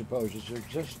presupposes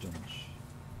existence.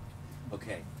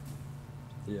 Okay.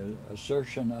 The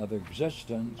assertion of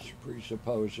existence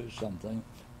presupposes something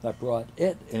that brought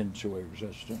it into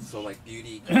existence. So like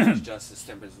beauty, courage, justice,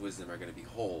 temperance, wisdom are going to be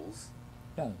wholes.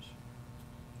 Yes.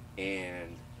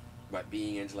 But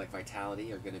being, intellect,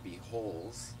 vitality are going to be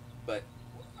wholes. But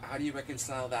how do you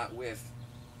reconcile that with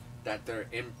that they're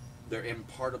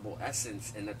impartible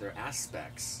essence and that they're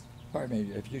aspects? Pardon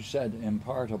me, if you said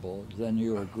impartible, then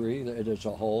you agree that it is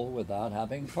a whole without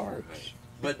having parts. Right.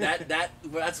 But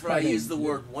that's where I use the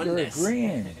word oneness. You're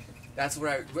agreeing. That's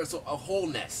where so a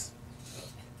wholeness.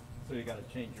 So you got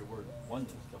to change your word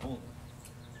oneness to wholeness.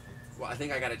 Well, I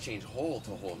think I got to change whole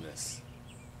to wholeness.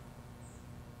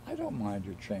 I don't mind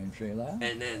you changing that.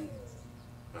 And then,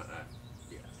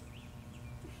 yeah.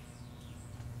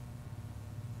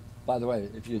 By the way,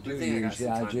 if you do use the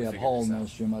idea of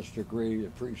wholeness, you must agree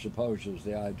it presupposes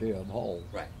the idea of whole.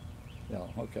 Right. Yeah,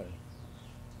 okay.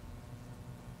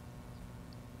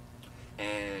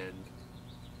 And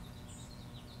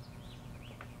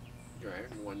you're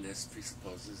right, oneness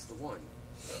presupposes the one.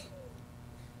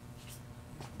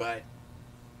 But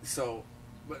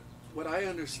what I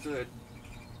understood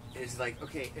is like,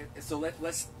 okay, so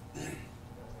let's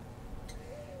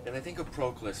and I think of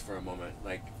Proclus for a moment,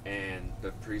 like, and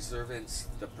the preservance,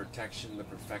 the protection, the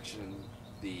perfection,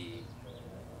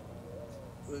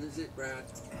 what is it, Brad?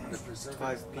 The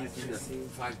preservance. 5 P's and the C.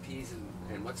 5 P's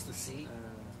and what's the C?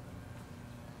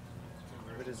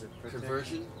 What is it?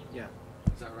 Conversion? Yeah.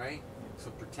 Is that right? So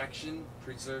protection,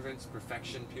 preservance,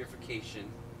 perfection,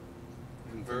 purification,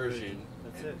 conversion.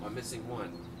 That's it. I'm missing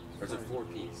one. Or is it 4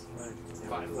 P's?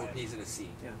 Right. 4 P's and a C.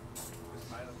 Yeah.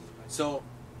 So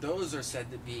those are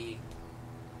said to be.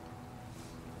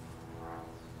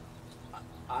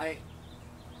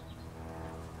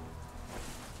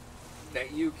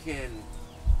 That you can.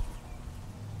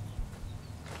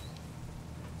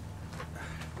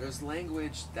 There's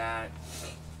language that.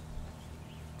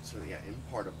 So yeah,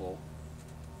 impartible.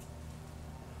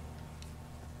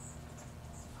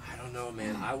 I don't know,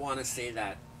 man. I want to say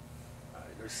that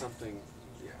there's something.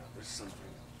 Yeah, there's something.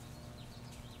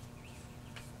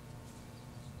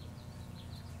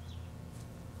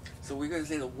 So we're going to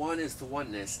say the one is to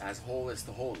oneness as whole is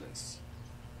to wholeness.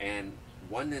 And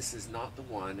oneness is not the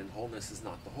one and wholeness is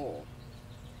not the whole.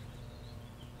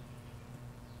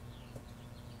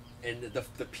 And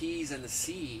the P's and the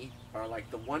C are like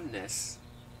the oneness.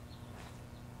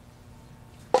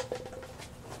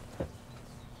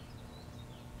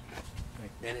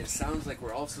 And it sounds like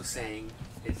we're also saying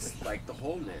it's like the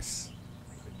wholeness.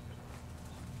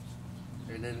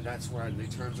 And then that's where the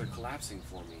terms are collapsing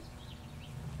for me.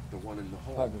 The one and the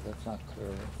whole. Pardon, that's not clear,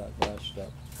 that last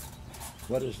step.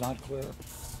 What is not clear?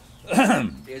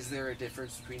 Is there a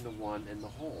difference between the one and the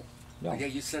whole? No. Yeah,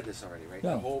 you said this already, right?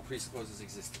 No. The whole presupposes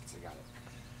existence. I got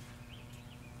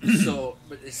it. So,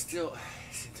 but it's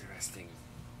interesting.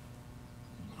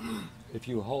 If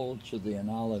you hold to the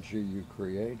analogy you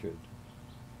created,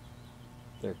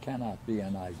 there cannot be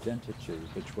an identity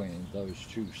between those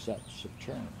two sets of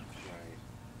terms. Right.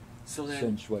 So then,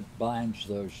 Since what binds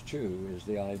those two is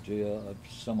the idea of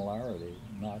similarity,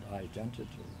 not identity.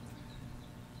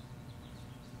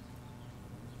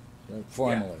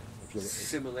 Formally, if you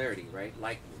similarity, right?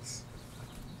 Likeness.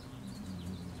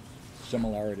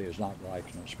 similarity is not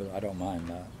likeness, but I don't mind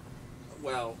that.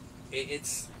 Well,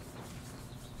 it's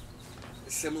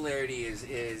similarity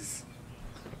is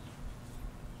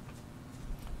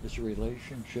It's a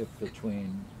relationship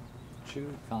between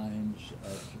two kinds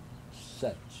of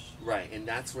sets. right, and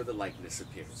that's where the likeness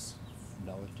appears.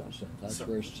 No, it doesn't. That's So-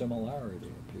 where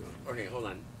similarity appears. Okay, hold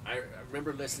on. I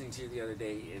remember listening to you the other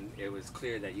day, and it was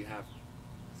clear that you have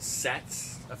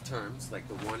sets of terms, like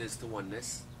the one is to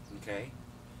oneness, okay?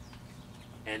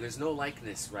 And there's no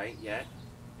likeness, right, yet?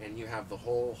 And you have the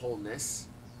wholeness,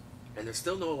 and there's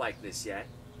still no likeness yet,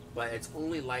 but it's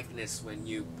only likeness when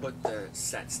you put the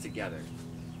sets together.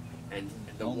 And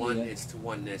the Only one that- is to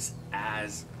oneness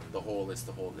as the whole is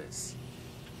to wholeness.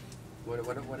 What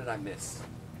did I miss?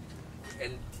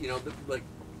 And, you know, like,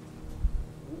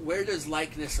 where does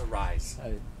likeness arise?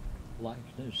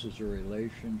 Likeness is a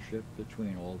relationship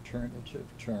between alternative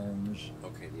terms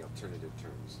Okay, the alternative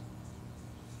terms.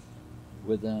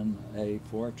 within a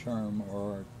four-term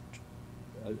or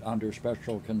under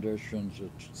special conditions,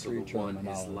 it's So the three-term one is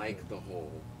analogy. like the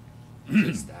whole,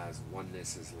 just as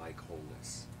oneness is like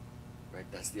wholeness. Right?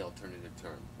 That's the alternative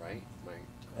term, right? Am I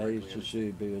A is correctly to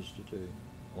C, B is to D.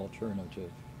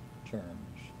 Alternative terms.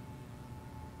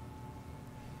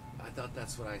 I thought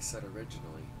that's what I said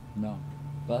originally. No,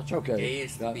 that's okay. A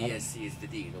is to I- B I- as C is to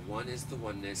D. The one is to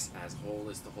oneness as whole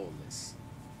is to wholeness.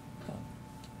 Oh.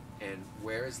 And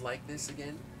where is likeness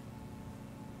again?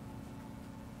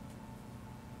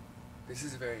 This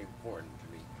is very important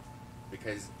to me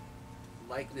because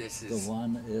likeness is The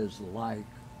one is like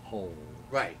whole.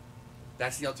 right.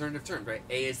 That's the alternative term, right?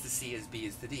 A is to C as B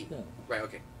is to D. Yeah. Right.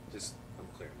 Okay. Just I'm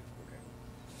clear now. Okay.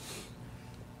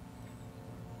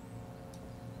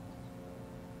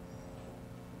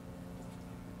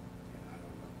 Yeah, I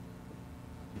don't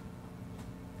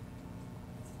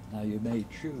know. Now you may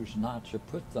choose not to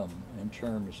put them in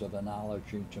terms of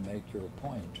analogy to make your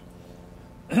point.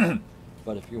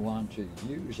 But if you want to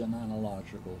use an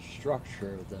analogical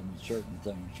structure, then certain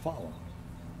things follow.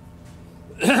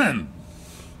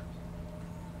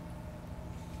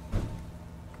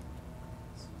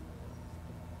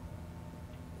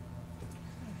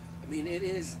 I mean, it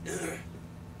is.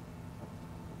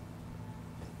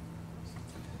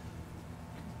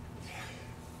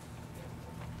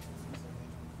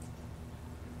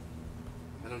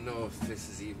 I don't know if this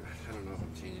is even. I don't know if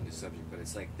I'm changing the subject, but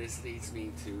it's like this leads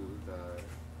me to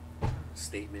the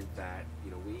statement that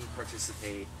we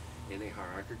participate in a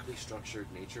hierarchically structured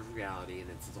nature of reality, and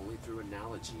it's only through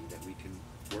analogy that we can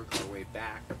work our way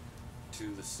back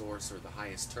to the source or the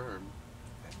highest term,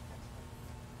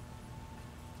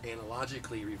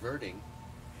 analogically reverting.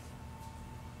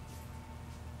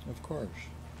 Of course.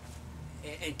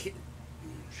 And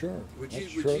Sure. would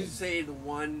that's you true. say the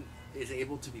one is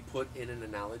able to be put in an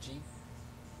analogy?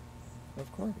 Of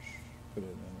course. Put it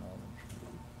in analogy.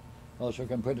 Also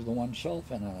can put it to oneself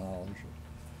in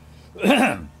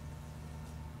analogy.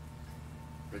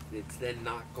 But it's then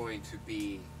not going to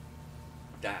be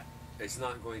that it's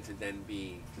not going to then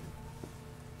be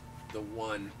the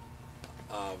one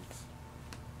of,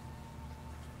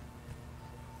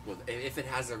 well, if it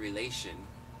has a relation,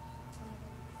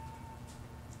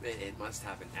 it must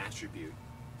have an attribute,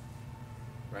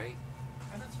 right?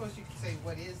 I don't suppose you could say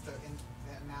what is the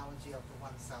analogy of the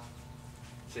oneself,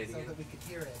 Say it so again. that we could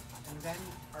hear it and then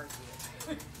argue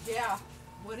it. Yeah.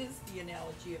 What is the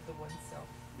analogy of the oneself?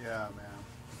 Yeah, man.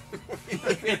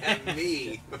 Looking at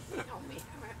me. Tell me.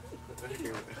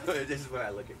 This is when I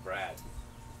look at Brad.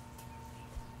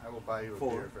 I will buy you a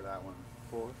 4. beer for that one.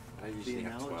 4. I The usually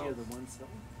have analogy 12. of the oneself.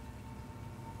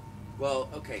 Well,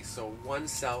 okay, so one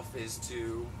self is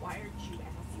to Why aren't you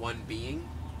asking? one being.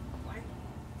 Why?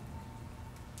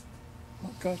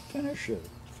 Okay, finish it.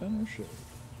 Finish it.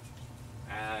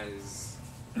 As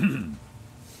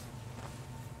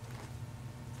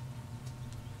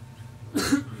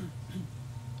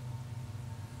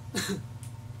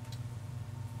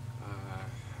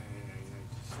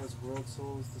As world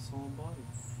soul is the soul and body.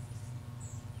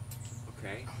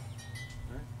 okay,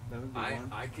 Right? That would be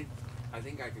one. I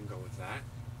think I can go with that.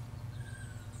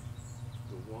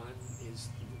 The one is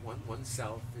one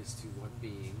self is to one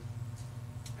being,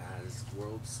 as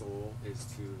world soul is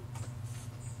to,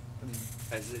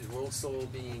 as the world soul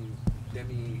being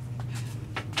demi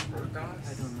ergos.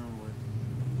 I don't know what.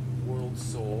 World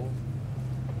soul.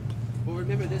 Well,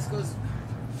 remember this goes.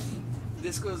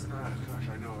 Gosh,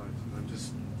 I know. I'm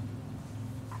just.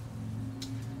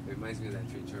 It reminds me of that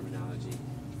tree terminology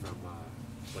from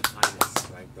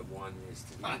Plotinus, right? The one is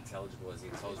to be intelligible as the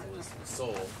intelligible is the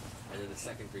soul, and then the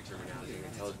second tree terminology, the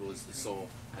intelligible is the soul,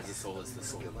 as the soul is the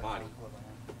soul and body.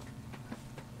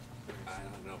 I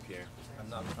don't know, Pierre. I'm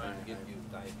not trying to give you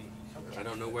diabetes. I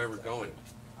don't know where we're going.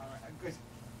 All right, good.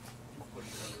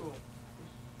 Cool.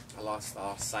 I lost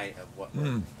sight of what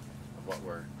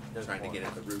we're trying to get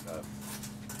at the root of.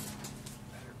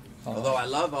 Although I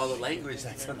love all the language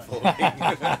that's unfolding.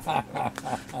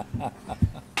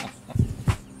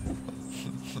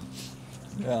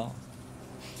 Yeah.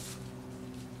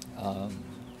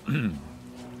 And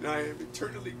I am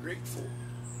eternally grateful.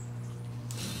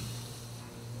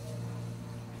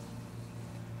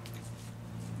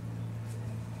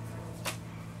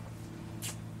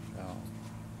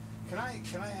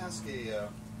 Can I ask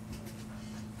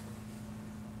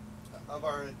of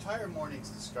our entire morning's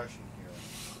discussion here?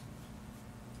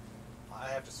 I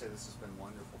have to say this has been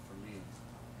wonderful for me,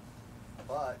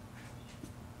 but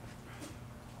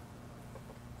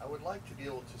I would like to be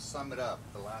able to sum it up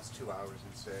the last 2 hours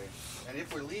and say, and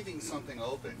if we're leaving something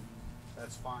open,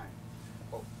 that's fine.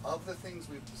 But of the things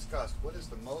we've discussed, what is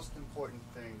the most important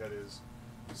thing that is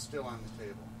still on the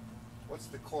table? What's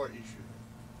the core issue?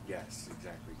 Yes,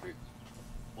 exactly. Good.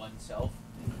 Oneself.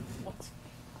 What?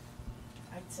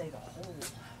 I'd say the whole.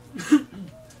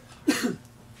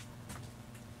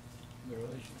 The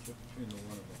relationship between the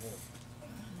one and the whole.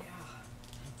 Yeah.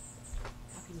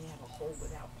 How can you have a whole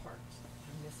without parts?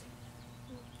 I'm missing.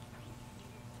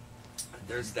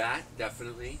 There's that,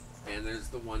 definitely, and there's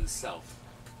the one self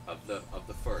of the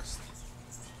first.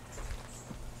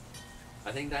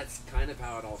 I think that's kind of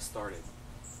how it all started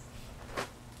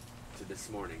to this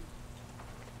morning.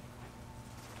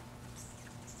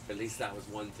 At least that was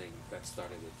one thing that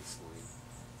started it this morning.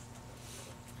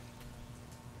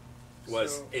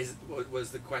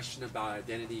 Was the question about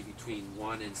identity between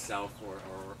one and self,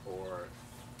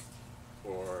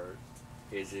 or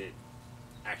is it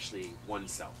actually one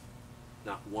self,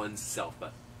 not one self,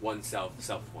 but one self,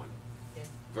 self one, Yeah.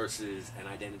 versus an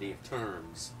identity of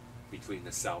terms between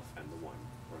the self and the one,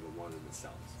 or the one and the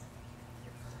self.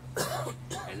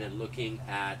 And then looking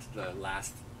at the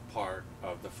last part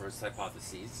of the first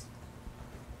hypotheses.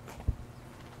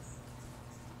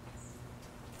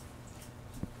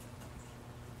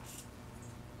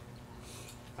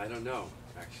 I don't know,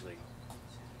 actually.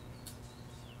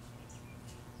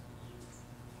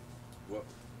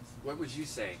 What would you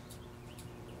say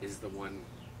is the one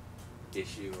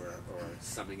issue, or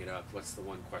summing it up, what's the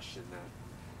one question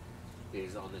that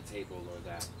is on the table, or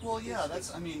that? Well, yeah,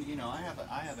 that's. I mean, you know, I have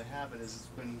a habit, as it's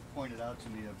been pointed out to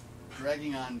me, of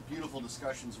dragging on beautiful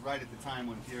discussions right at the time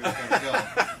when Pierre's got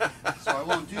to go. So I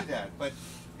won't do that. But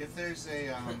if there's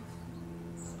a,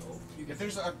 it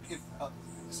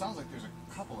sounds like there's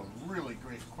a couple of really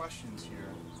great questions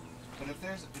here. But if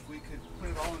we could put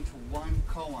it all into one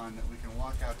koan that we can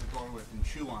walk out the door with and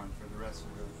chew on for the rest of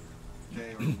the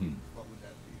day or the week, what would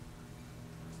that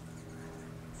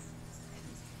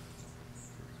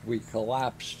be? We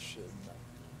collapsed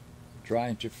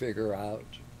trying to figure out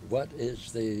what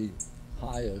is the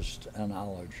highest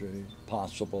analogy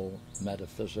possible,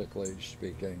 metaphysically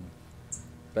speaking,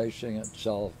 basing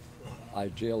itself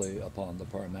ideally upon the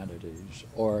Parmenides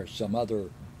or some other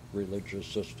religious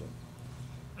system.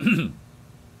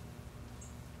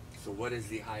 So what is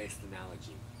the highest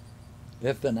analogy?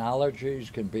 If analogies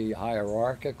can be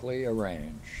hierarchically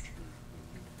arranged,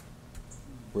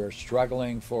 we're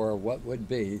struggling for what would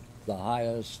be the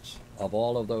highest of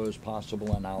all of those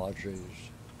possible analogies.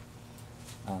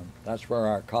 That's where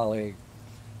our colleague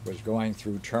was going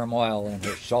through turmoil in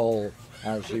his soul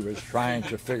as he was trying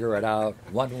to figure it out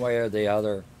one way or the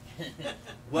other.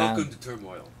 Welcome to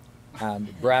turmoil.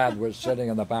 And Brad was sitting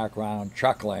in the background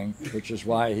chuckling, which is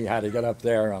why he had to get up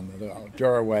there on the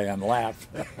doorway and laugh.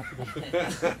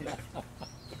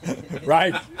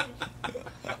 Right?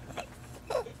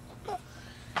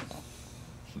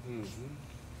 Mm-hmm.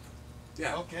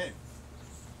 Yeah. Okay.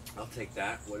 I'll take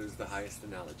that. What is the highest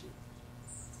analogy?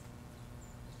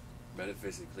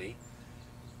 Metaphysically,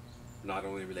 not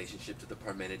only in relationship to the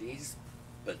Parmenides,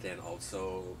 but then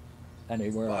also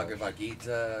Anywhere Bhagavad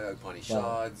Gita,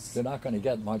 Upanishads. You're not going to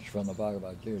get much from the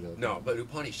Bhagavad Gita. No, but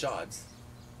Upanishads.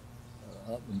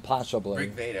 Possibly.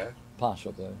 Rig Veda.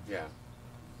 Possibly. Yeah.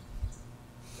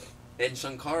 And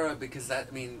Shankara, because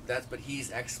but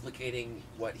he's explicating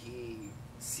what he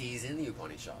sees in the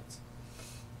Upanishads.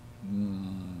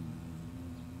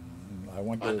 I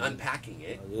want to unpacking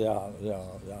it. Yeah.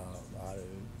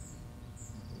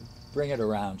 Bring it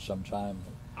around sometime.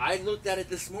 I looked at it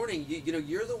this morning.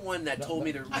 You're the one that told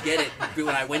me to get it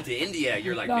when I went to India.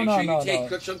 You're like, make sure you take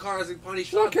Shankara's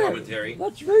Upanishad commentary.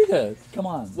 Let's read it. Come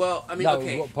on. Well,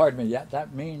 okay. Pardon me. Yeah,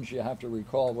 that means you have to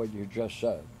recall what you just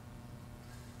said.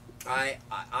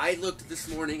 I looked this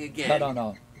morning again.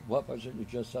 No. What was it you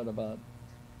just said about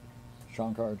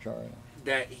Shankaracharya?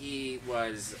 That he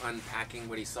was unpacking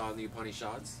what he saw in the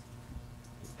Upanishads.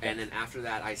 And then after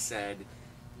that I said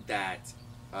that...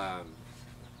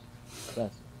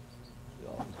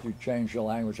 if you change your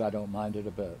language, I don't mind it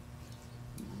a bit.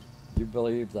 You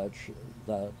believe that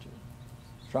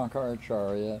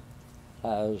Shankaracharya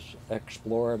has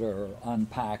explored or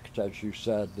unpacked, as you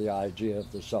said, the idea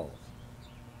of the self.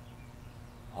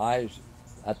 I,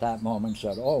 at that moment,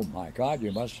 said, oh my God,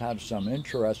 you must have some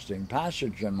interesting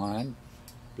passage in mind,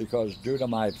 because due to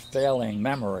my failing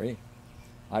memory,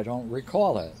 I don't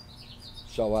recall it.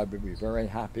 So I would be very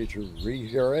happy to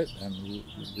rehear it and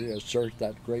reassert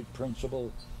that great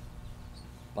principle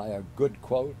by a good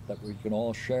quote that we can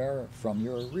all share from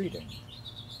your reading.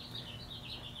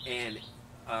 And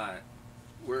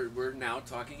we're now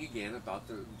talking again about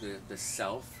the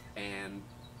self and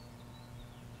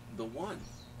the one.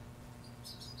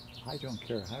 I don't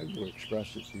care how you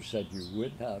express it. You said you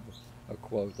would have a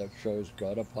quote that shows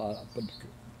Gaudapada,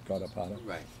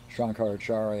 right.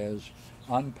 Shankaracharya's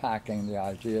unpacking the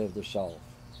idea of the self.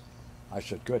 I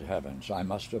said, good heavens, I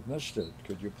must have missed it.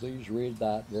 Could you please read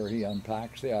that where he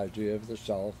unpacks the idea of the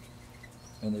self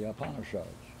in the Upanishads?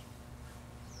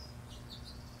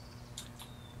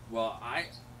 Well, I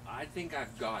think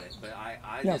I've got it, but I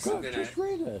yeah, just good. gonna Just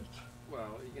read it.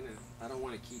 Well, I don't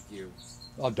want to keep you.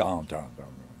 Oh, don't.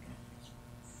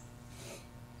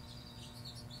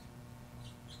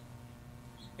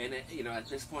 And at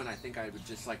this point, I think I would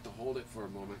just like to hold it for a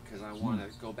moment, because I want to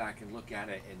go back and look at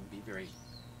it and be very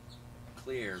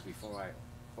clear before I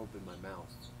open my mouth.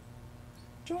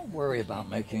 Don't worry about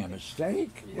making a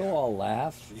mistake. Yeah. We'll all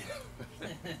laugh. Yeah.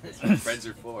 That's what friends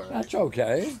are for. Right? That's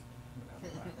okay.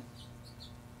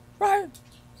 Right?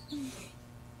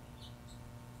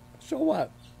 So what?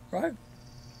 Right?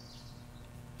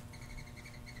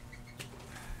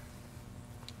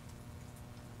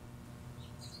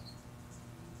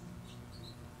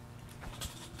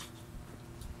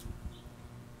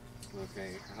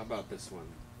 Okay, how about this one?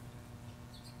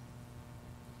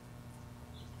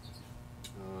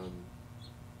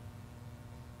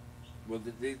 Well,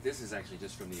 this is actually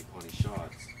just from the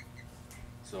Upanishads.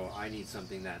 So I need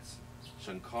something that's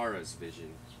Shankara's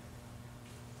vision.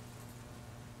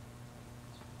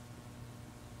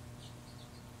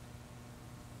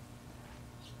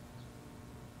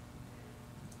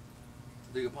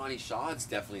 The Upanishads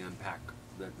definitely unpack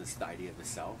this idea of the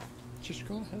self. Just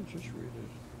go ahead, just read it.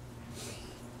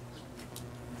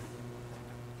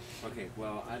 Okay,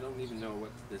 well, I don't even know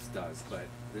what this does, but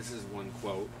this is one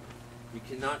quote. You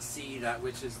cannot see that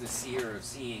which is the seer of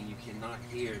seeing. You cannot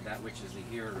hear that which is the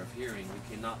hearer of hearing.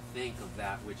 You cannot think of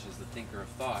that which is the thinker of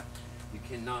thought. You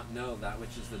cannot know that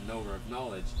which is the knower of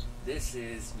knowledge. This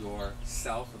is your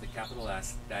self with a capital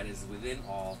S that is within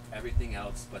all. Everything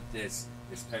else but this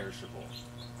is perishable.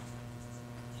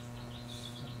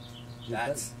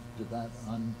 Did that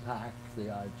unpack the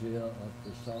idea of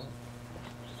the self?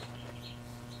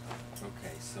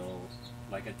 Okay, so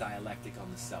like a dialectic on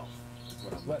the self. Is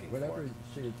what I'm What, looking whatever,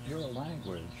 for. see, it's your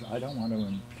language. I don't want to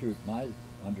impute my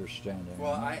understanding.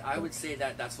 Well, on that, I but- would say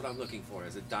that that's what I'm looking for,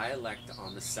 is a dialect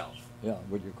on the self. Yeah,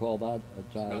 would you call that a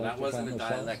dialectic? No, that wasn't on a the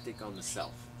self? dialectic on the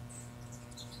self.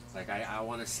 Like, I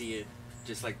want to see it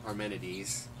just like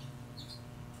Parmenides,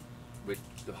 with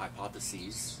the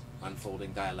hypotheses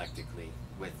unfolding dialectically,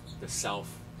 with the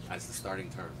self as the starting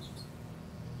term.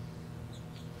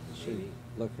 See,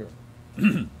 look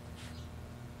here.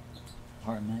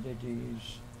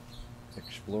 Parmenides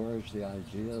explores the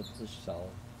idea of the self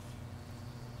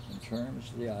in terms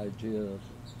of the idea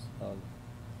of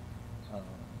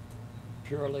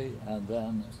purely and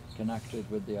then connected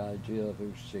with the idea of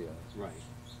ousia. Right.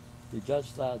 He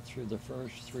does that through the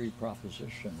first three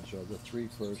propositions or the three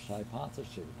first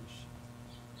hypotheses.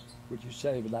 Would you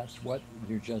say that's what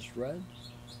you just read?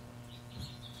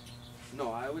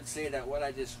 No, I would say that what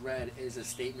I just read is a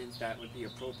statement that would be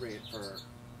appropriate for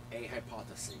a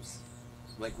hypothesis.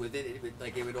 Like within it,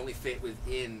 it would only fit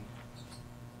within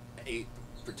a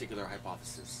particular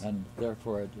hypothesis. And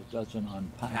therefore it doesn't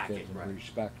unpack Pack it it, in right.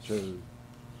 respect to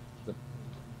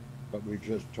what we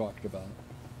just talked about.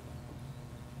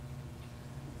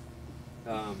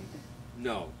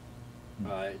 No,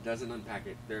 it doesn't unpack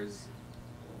it. There's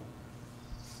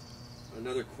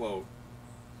another quote.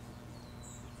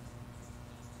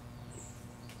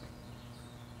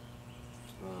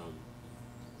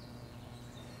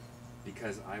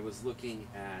 Because I was looking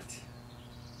at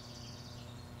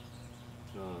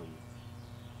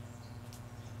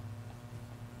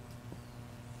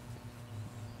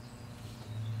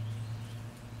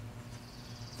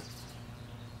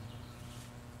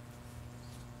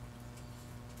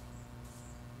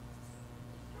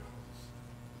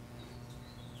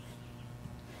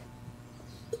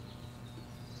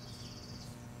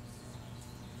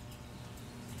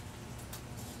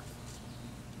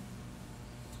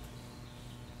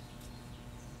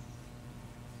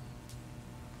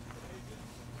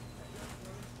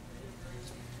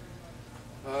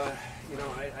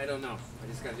I don't know. I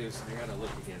just gotta I gotta look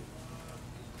again.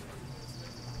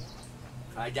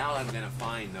 I doubt I'm gonna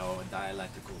find though a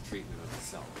dialectical treatment of the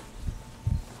self,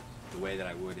 the way that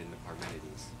I would in the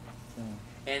Parmenides.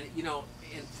 Yeah. And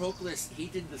in Proclus, he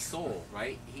did the soul,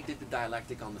 right? He did the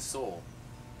dialectic on the soul.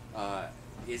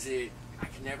 Is it? I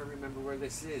can never remember where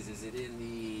this is. Is it in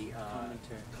the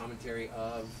commentary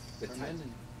of the Parmenides.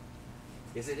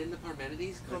 Is it in the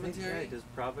Parmenides commentary? Does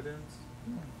Providence?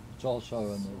 It's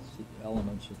also in the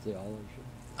elements of theology.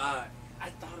 I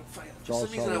thought for It's some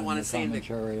also reason I in want the to say in the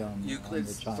commentary on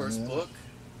Euclid's the first Timaeus.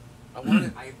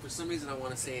 book. For some reason I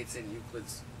want to say it's in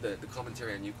Euclid's the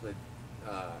commentary on Euclid,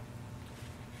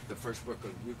 the first book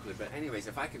of Euclid. But anyways,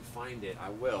 if I can find it, I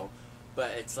will.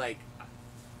 But it's like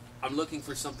I'm looking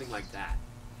for something like that.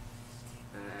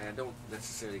 I don't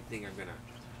necessarily think I'm gonna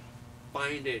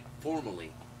find it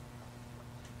formally.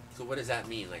 So what does that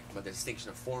mean? Like, the distinction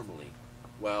of formally?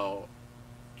 Well,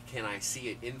 can I see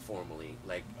it informally?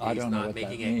 Like, I he's don't know not what that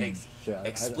making it means. Yeah,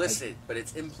 explicit, but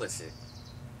it's implicit.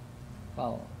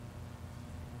 Well,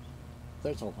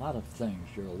 there's a lot of things.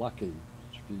 You're lucky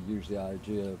if you use the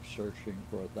idea of searching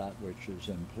for that which is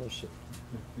implicit.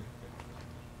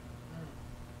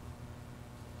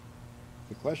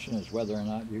 The question is whether or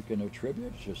not you can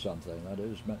attribute to something, that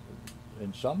is,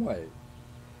 in some way,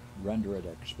 render it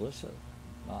explicit,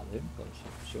 not implicit.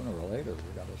 Sooner or later,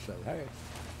 we've got to say, hey,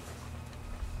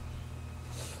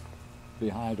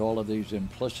 behind all of these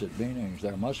implicit meanings,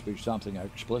 there must be something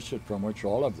explicit from which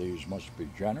all of these must be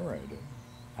generated.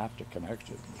 Have to connect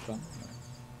it in some way.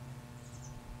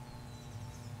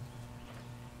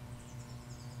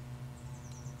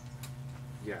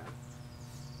 Yeah.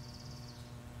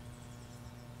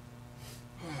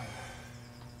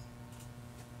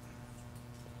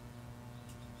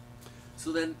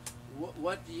 So then,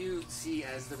 what do you see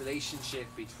as the relationship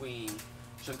between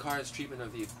Shankara's treatment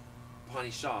of the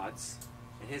Upanishads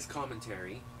and his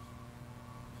commentary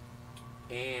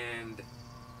and,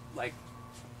 like,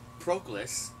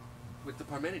 Proclus with the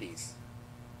Parmenides?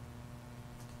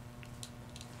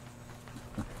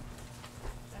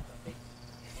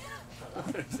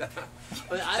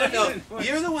 I don't know.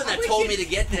 You're the one that told me to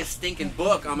get this stinking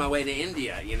book on my way to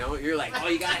India. You're like, oh,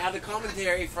 you gotta have the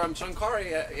commentary from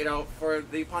Shankara, for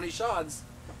the Upanishads.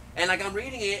 And like I'm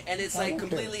reading it, and it's like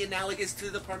completely analogous to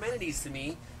the Parmenides to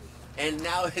me. And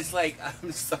now it's like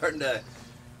I'm starting to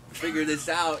figure this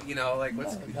out. Like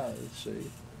what's. No, see.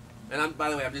 And by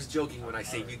the way, I'm just joking when I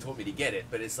say you told me to get it,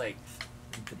 but it's like.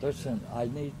 But listen, that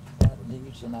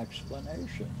needs an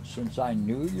explanation. Since I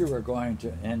knew you were going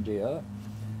to India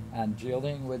and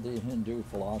dealing with the Hindu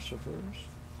philosophers,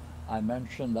 I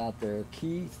mentioned that their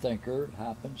key thinker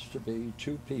happens to be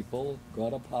two people,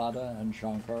 Gaudapada and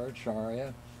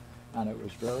Shankaracharya, and it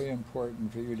was very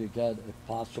important for you to get, if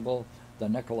possible, the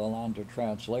Nicolalanda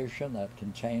translation that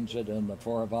contains it in the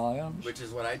 4 volumes. Which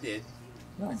is what I did.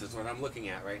 Yeah. This is what I'm looking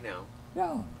at right now.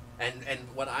 Yeah. And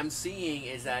what I'm seeing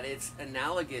is that it's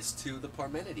analogous to the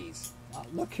Parmenides.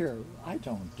 Look here, I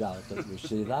don't doubt that you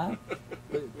see that,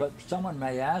 but someone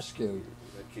may ask you,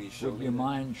 Can you show would me you that?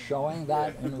 mind showing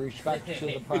that in respect to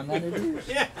the Parmenides?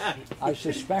 I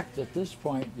suspect at this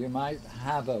point you might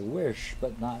have a wish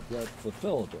but not yet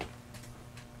fulfilled it.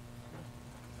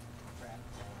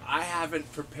 I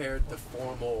haven't prepared the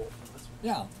formal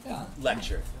Yeah,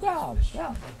 lecture. yeah,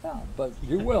 but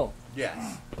you will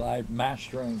Yes. by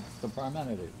mastering the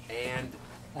Parmenides. And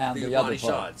And the the other part.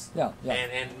 Upanishads. Yeah.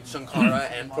 And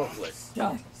Shankara and Proclus.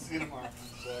 Yeah, See you tomorrow.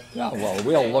 yeah, well,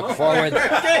 we'll look forward. You're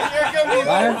gonna be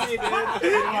Right? busy,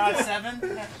 dude. Tomorrow at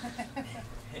 7?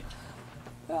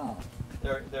 Yeah,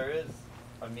 There is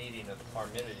a meeting of the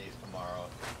Parmenides tomorrow.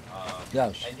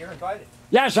 Yes. And you're invited.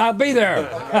 yes, I'll be there.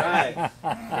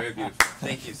 Very beautiful.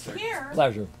 Thank you, sir. Here,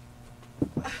 Pleasure.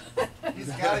 He's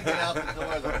got to get out the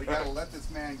door, though. We got to let this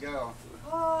man go.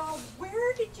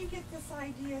 where did you get this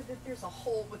idea that there's a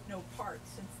whole with no parts?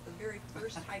 Since the very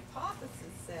first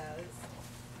hypothesis says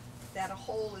that a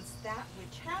whole is that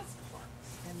which has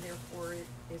parts, and therefore it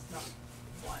is not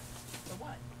one, the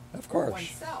one. Of or course.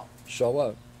 oneself. So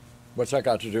what? What's that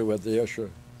got to do with the issue?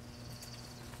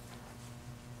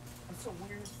 And so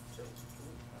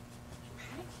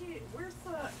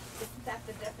isn't that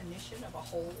the definition of a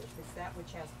whole? Is that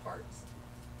which has parts?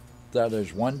 That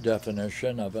is one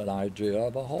definition of an idea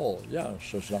of a whole.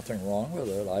 Yes, there's nothing wrong with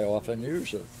it. I often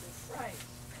use it. Right.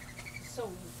 So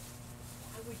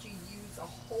why would you use a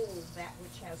whole, that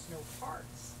which has no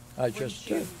parts? I just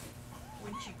did.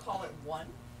 Wouldn't you call it one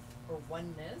or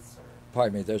oneness or?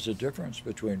 Pardon me, there's a difference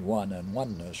between one and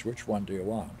oneness. Which one do you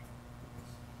want?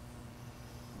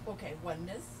 Okay,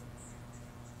 oneness.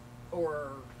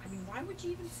 Or, I mean, why would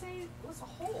you even say it was a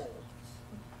whole?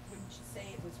 Wouldn't you say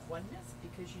it was oneness?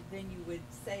 Because then you would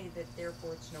say that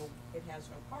therefore it has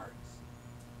no parts.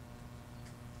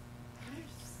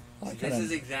 This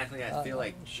is exactly, I feel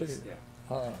like, see,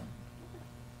 yeah.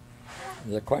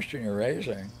 the question you're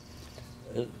raising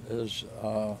is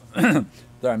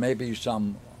there may be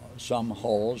some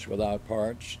wholes without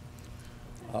parts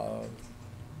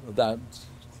that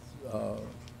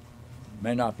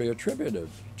may not be attributed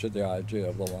to the idea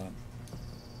of the one.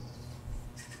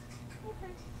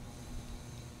 Okay.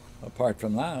 Apart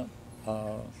from that,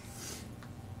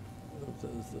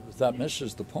 that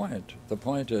misses the point. The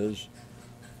point is,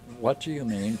 what do you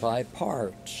mean by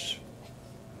parts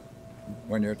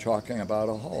when you're talking about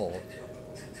a whole?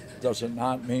 Does it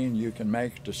not mean you can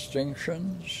make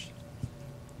distinctions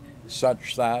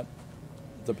such that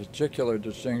the particular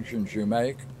distinctions you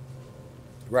make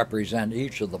represent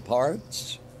each of the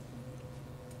parts,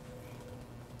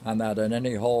 and that in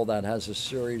any whole that has a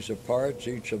series of parts,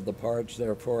 each of the parts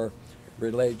therefore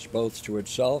relates both to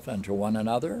itself and to one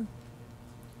another?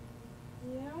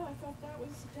 Yeah, I thought that was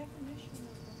the definition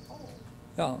of the whole.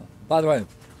 Yeah. By the way,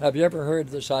 have you ever heard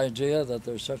this idea that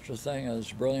there's such a thing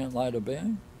as brilliant light of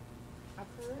being?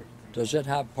 I've heard. Does it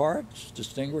have parts,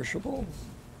 distinguishable,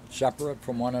 separate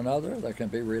from one another, that can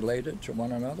be related to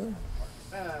one another?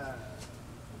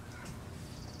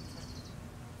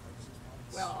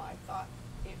 Well, I thought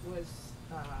it was,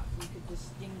 we could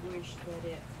distinguish that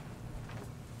it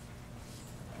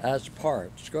As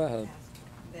parts. Go ahead.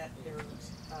 that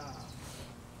there's,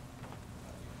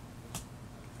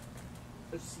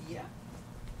 Osea,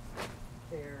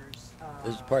 there's,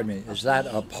 Pardon me, is that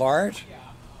a part?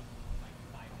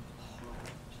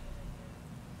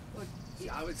 would- See,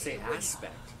 I would say it would-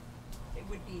 aspect. It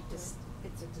would be, it's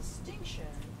a distinction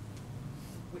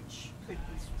which could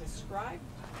be described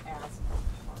as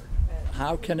a part. but-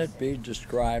 How can it be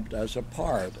described as a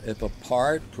part if a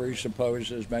part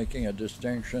presupposes making a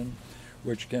distinction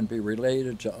which can be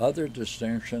related to other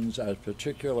distinctions as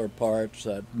particular parts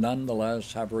that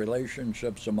nonetheless have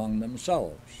relationships among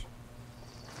themselves?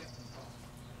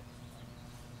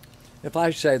 If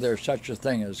I say there's such a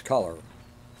thing as color,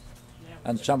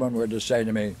 and someone were to say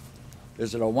to me,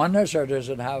 is it a oneness or does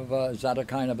it have, is that a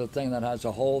kind of a thing that has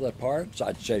a whole that parts?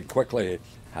 I'd say quickly, it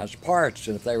has parts.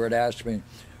 And if they were to ask me,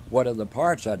 what are the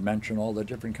parts? I'd mention all the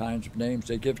different kinds of names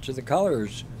they give to the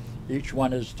colors. Each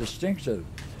one is distinctive.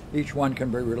 Each one can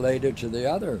be related to the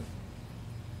other.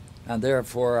 And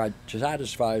therefore, it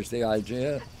satisfies the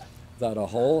idea that a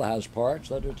whole has parts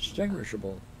that are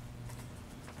distinguishable.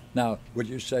 Now, would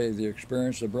you say the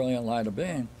experience of brilliant light of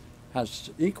being has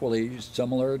equally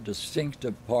similar,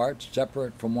 distinctive parts,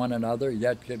 separate from one another,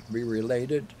 yet can be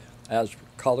related as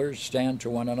colors stand to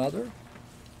one another?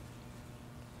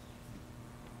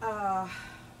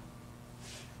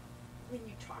 When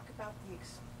you talk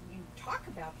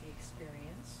about the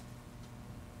experience,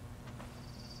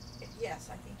 yes,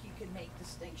 I think you can make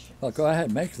distinctions. Well, go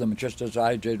ahead, make them just as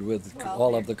I did with Well,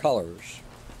 all of the colors.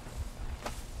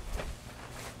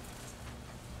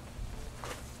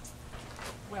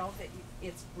 Well, that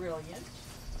it's brilliant,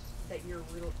 that you're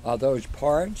real. Are those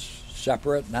parts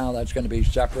separate now? That's going to be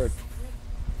separate.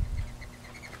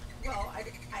 Well,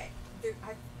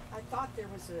 I thought there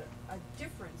was a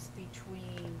difference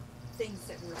between things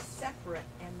that were separate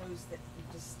and those that you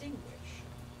distinguish.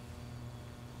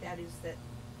 That is that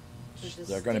the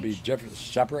They're going to be distinction- different,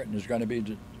 separate, and is going to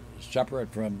be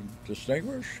separate from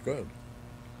distinguished? Good.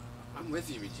 I'm with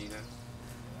you, Regina.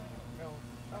 No.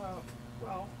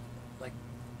 Well,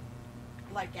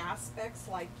 like aspects,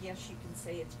 like yes, you can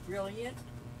say it's brilliant.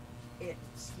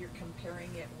 You're comparing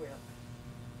it with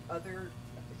other.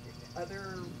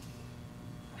 You're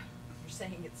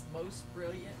saying it's most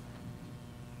brilliant.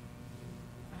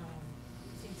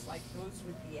 Seems like those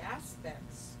would be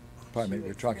aspects. Pardon me, to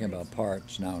we're talking experience. about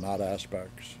parts now, not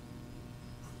aspects.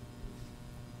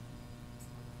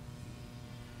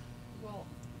 Well,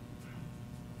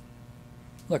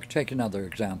 Look, take another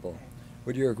example.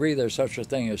 Would you agree there's such a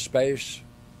thing as space?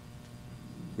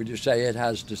 Would you say it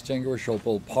has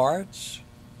distinguishable parts?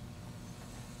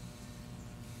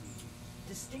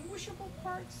 distinguishable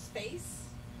parts, space.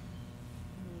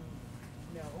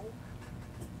 No.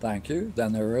 Thank you.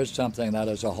 Then there is something that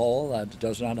is a whole that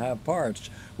does not have parts.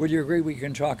 Would you agree we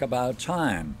can talk about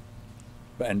time?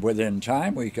 And within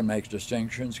time we can make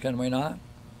distinctions, can we not?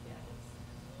 Yes.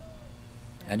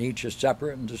 And each is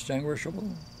separate and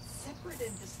distinguishable? Separate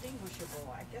and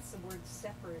distinguishable. I guess the word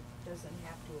separate doesn't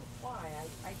have to apply.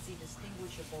 I see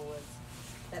distinguishable as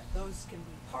that those can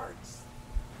be parts.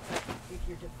 But if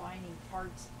you're defining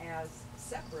parts as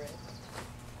separate,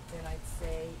 then I'd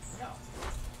say no.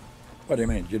 What do you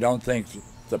mean? You don't think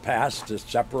the past is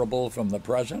separable from the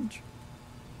present?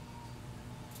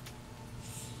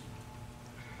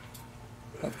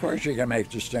 Of course you can make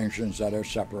distinctions that are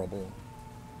separable.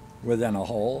 Within a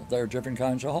whole, there are different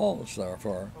kinds of wholes,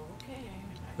 therefore. Okay.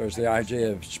 There's the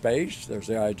idea of space, there's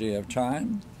the idea of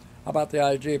time. How about the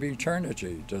idea of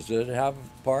eternity? Does it have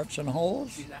parts and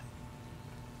wholes? See that?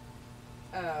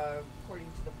 According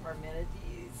to the Parmenides,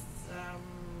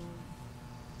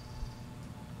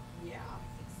 yeah.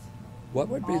 What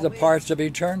would be the Always. parts of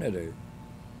eternity?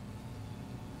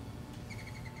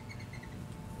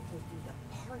 Would be the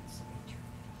parts of eternity.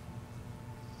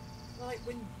 Well, it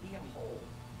wouldn't be a whole.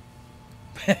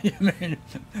 You mean,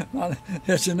 well,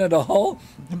 isn't it a whole?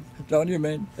 Don't you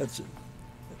mean it's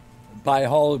by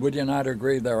whole? Would you not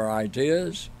agree there are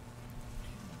ideas?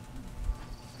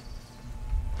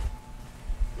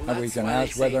 Well, And we that's can why they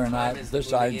ask say whether or time not is the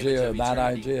this moving image idea of or that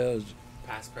eternity. idea is.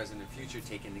 Past, present, and future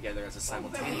taken together as a When we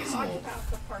simultaneous talk whole.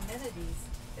 about the Parmenides,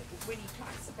 when he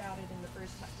talks about it in the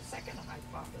second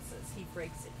hypothesis, he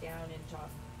breaks it down into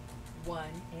one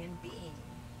and being,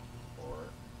 or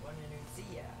one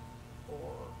inertia,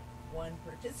 or one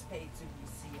participates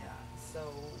inertia. So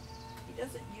he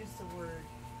doesn't use the word,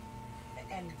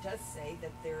 and he does say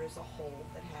that there is a whole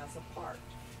that has a part.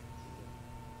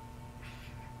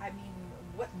 I mean,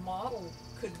 what model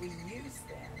could we use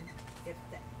then if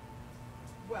that,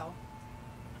 well,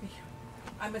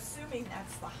 I'm assuming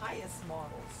that's the highest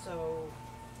model, so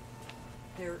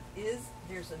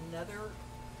there's another,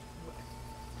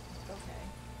 okay,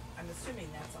 I'm assuming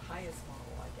that's the highest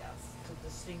model, I guess, to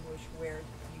distinguish where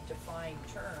you define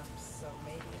terms, so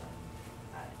maybe,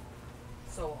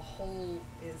 so a whole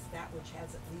is that which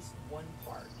has at least one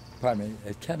part. Pardon me,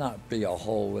 it cannot be a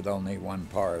whole with only one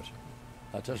part.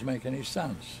 That doesn't make any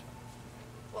sense.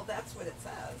 Well, that's what it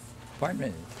says. Pardon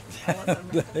me. Unless I'm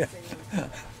mistaken.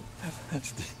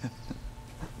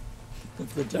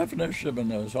 The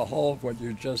definition as a whole of what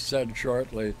you just said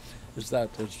shortly is that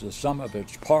it's the sum of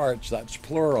its parts, that's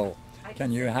plural.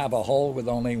 Can you have a whole with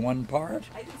only one part?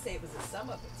 I didn't say it was the sum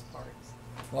of its parts.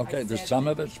 Okay, I the said sum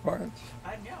that- of its parts?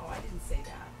 I didn't say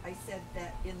that. I said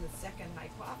that in the second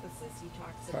hypothesis, he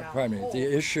talks about Pardon me, whole. the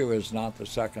issue is not the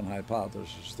second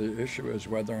hypothesis. The issue is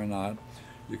whether or not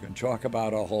you can talk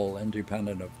about a whole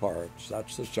independent of parts.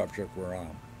 That's the subject we're on.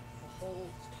 A whole,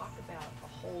 talk about a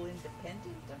whole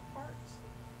independent of parts.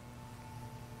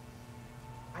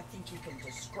 I think you can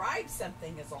describe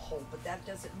something as a whole, but that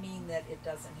doesn't mean that it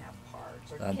doesn't have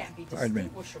parts, or it can't be Pardon me.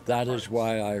 distinguishable That parts. is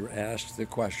why I asked the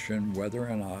question whether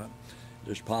or not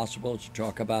it is possible to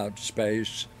talk about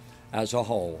space as a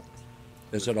whole.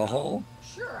 Is it a whole?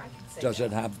 Sure, I can say Does that.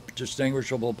 it have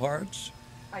distinguishable parts?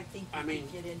 I think you I mean-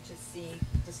 could get into seeing,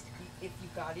 just, if you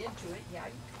got into it, yeah,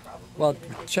 you could probably Well,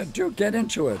 get into do get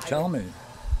into it. Tell me.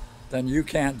 Then you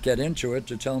can't get into it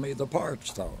to tell me the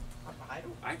parts, though. I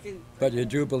don't, I can. But you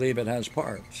do believe it has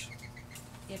parts.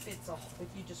 if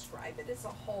you describe it as a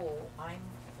whole, I'm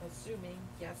assuming,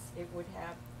 yes, it would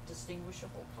have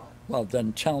distinguishable parts. Well,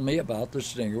 then tell me about the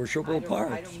distinguishable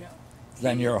parts. I don't know.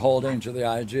 Then you're holding to the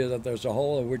idea that there's a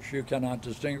whole of which you cannot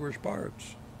distinguish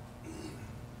parts.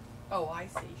 Oh, I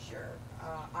see, sure.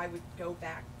 I would go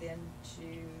back then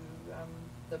to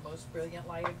the most brilliant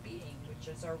light of being, which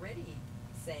is already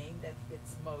saying that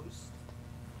it's most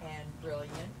and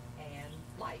brilliant and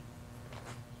light.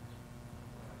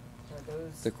 Are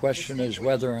those The question is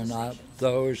whether or not distinctions?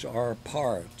 those are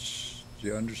parts. Do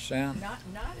you understand? Not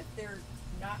if they're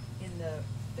not in the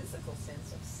physical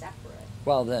sense of separate.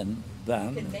 Well, then,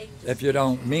 can make if you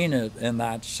don't mean it in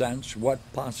that sense, what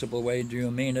possible way do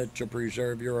you mean it to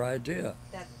preserve your idea?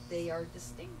 That they are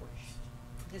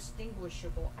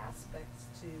distinguishable aspects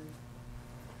to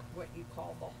what you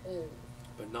call the whole,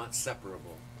 But not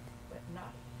separable. but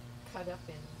not cut up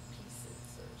in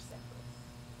pieces or separate.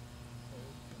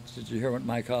 Did you hear what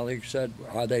my colleague said?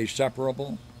 Are they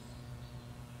separable?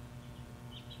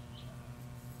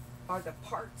 Are the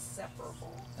parts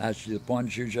separable? As the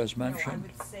ones you just No, I mentioned?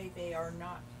 would say they are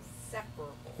not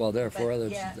separable. Well, therefore, But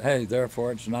it's, yet- hey,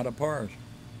 therefore it's not a part.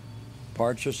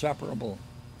 Parts are separable.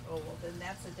 Oh, well, then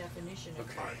that's a definition of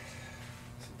Okay. parts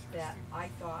that I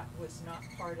thought was not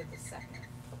part of the second.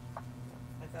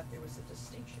 I thought there was a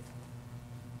distinction.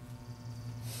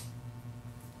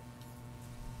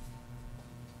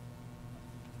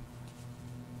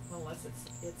 Unless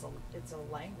it's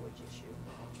a language issue.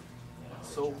 You know,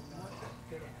 So- which I'm not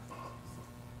good at.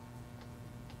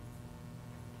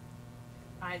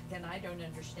 Then I don't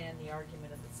understand the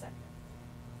argument of the second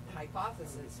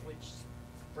hypothesis, which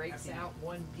breaks out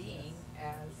one being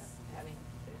as having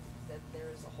that there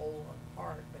is a whole and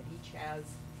part, but each has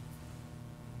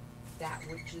that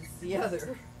which is the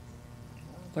other.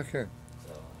 Look here.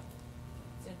 So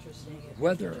it's interesting. It's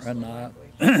Whether just or a not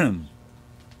language.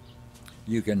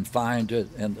 you can find it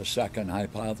in the second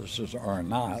hypothesis or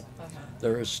not, Uh-huh.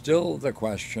 there is still the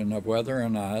question of whether or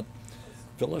not,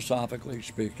 philosophically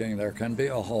speaking, there can be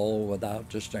a whole without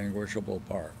distinguishable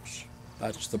parts.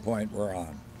 That's the point we're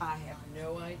on. I have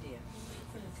no idea.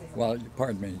 Well,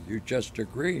 pardon me, you just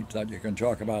agreed that you can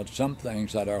talk about some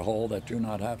things that are whole that do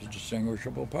not have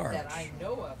distinguishable parts. That I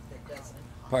know of that doesn't.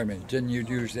 Pardon me, didn't you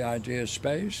use the idea of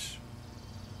space?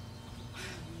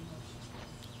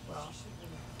 Well,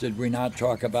 Did we not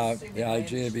talk about assuming the I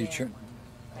idea of each? understand.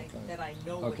 That I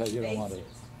know what Okay, you don't space want to. is.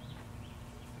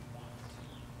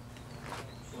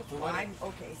 Well, I'm,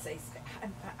 okay, say,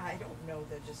 I don't know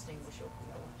the distinguishable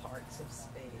parts of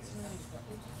space.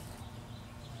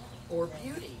 Or beauty.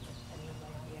 I mean,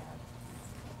 like, yeah.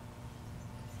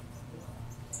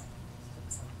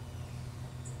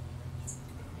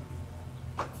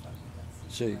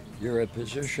 See, you're in a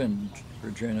position,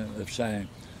 Regina, of saying,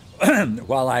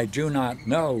 while I do not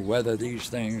know whether these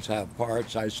things have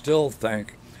parts, I still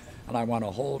think, and I want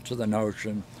to hold to the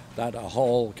notion that a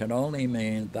whole can only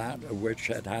mean that of which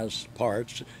it has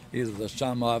parts, either the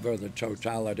sum of or the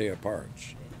totality of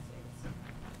parts.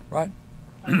 Right?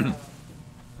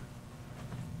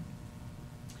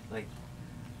 Like,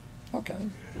 Okay,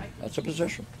 that's a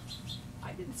position.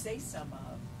 I didn't say some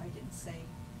of, I didn't say,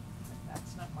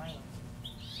 that's not my language.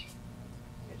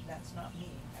 That's not me.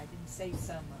 I didn't say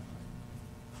some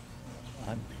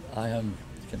of. I am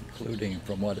concluding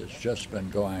from what has just been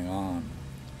going on,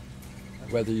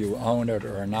 whether you own it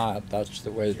or not, that's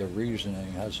the way the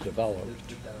reasoning has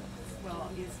developed. Well,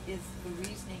 is the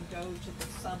reasoning go to the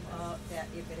sum of, that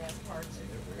if it has parts,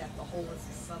 that the whole is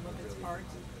the sum of its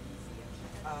parts?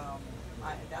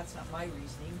 That's not my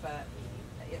reasoning, but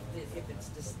if it's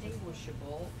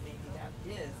distinguishable, maybe that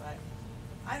is.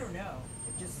 I don't know.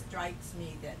 It just strikes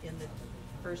me that in the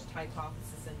first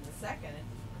hypothesis and the second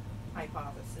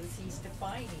hypothesis, he's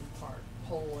defining part,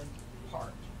 whole and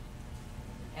part.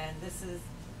 And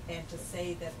and to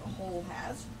say that the whole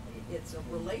it's a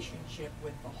relationship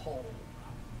with the whole.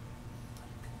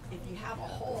 If you have a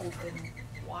whole, then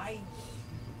why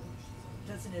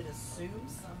doesn't it assume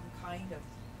some kind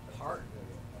of part?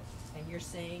 And you're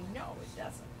saying, no, it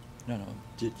doesn't. No.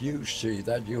 Did you see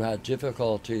that you had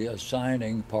difficulty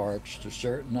assigning parts to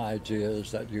certain ideas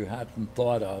that you hadn't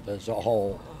thought of as a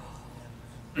whole?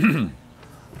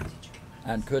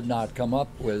 And could not come up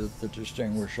with the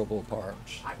distinguishable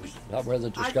parts? Is that where the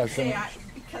discussion is?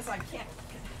 Because I can't,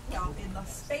 Yeah, in the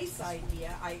space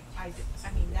idea, I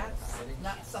mean, that's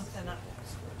not something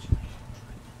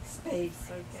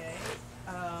space, okay.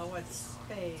 What's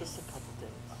space? Just a couple days.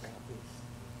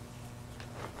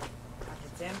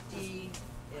 It's empty,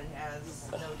 it has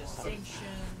no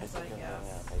distinctions, I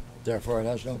guess. Therefore, it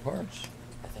has no parts.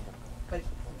 But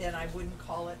then I wouldn't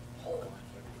call it whole.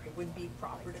 It wouldn't be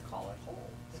proper to call it whole.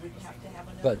 It wouldn't have to have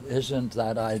another. But isn't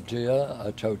that idea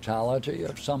a totality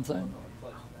of something?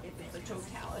 If it's a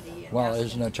totality, it Well, has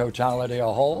isn't to, a totality a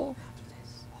whole?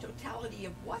 totality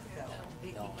of what though?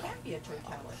 It can't be a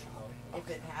totality if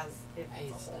it has, if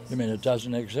it's a whole. You mean it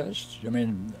doesn't exist? You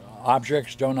mean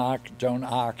objects don't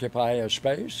occupy a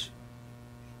space?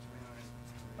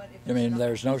 But if You it's mean not-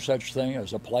 there's no such thing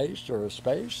as a place or a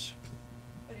space?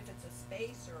 But if it's a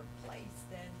space or a place,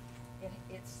 then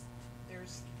it's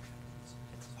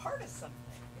part of something.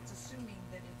 It's assuming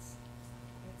that it's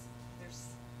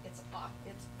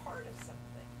part of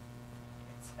something.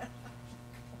 It's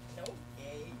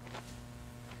okay.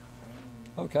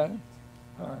 Okay.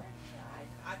 All right.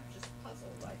 I'm just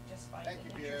puzzled. I just find Thank it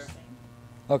you, Pierre. interesting.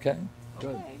 Okay.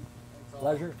 Good. Okay.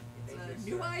 Pleasure. It's a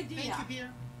new idea. Thank you,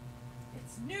 Pierre.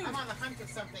 It's new. I'm on the hunt of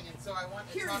something, and so I want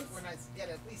to Curious. talk when I get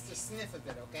at least a sniff of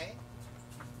it, okay?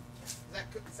 Is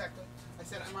that good? Is that good? I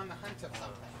said I'm on the hunt of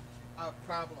something, a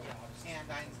problem, and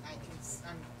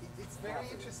it's very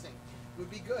interesting. Would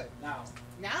be good.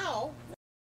 Now.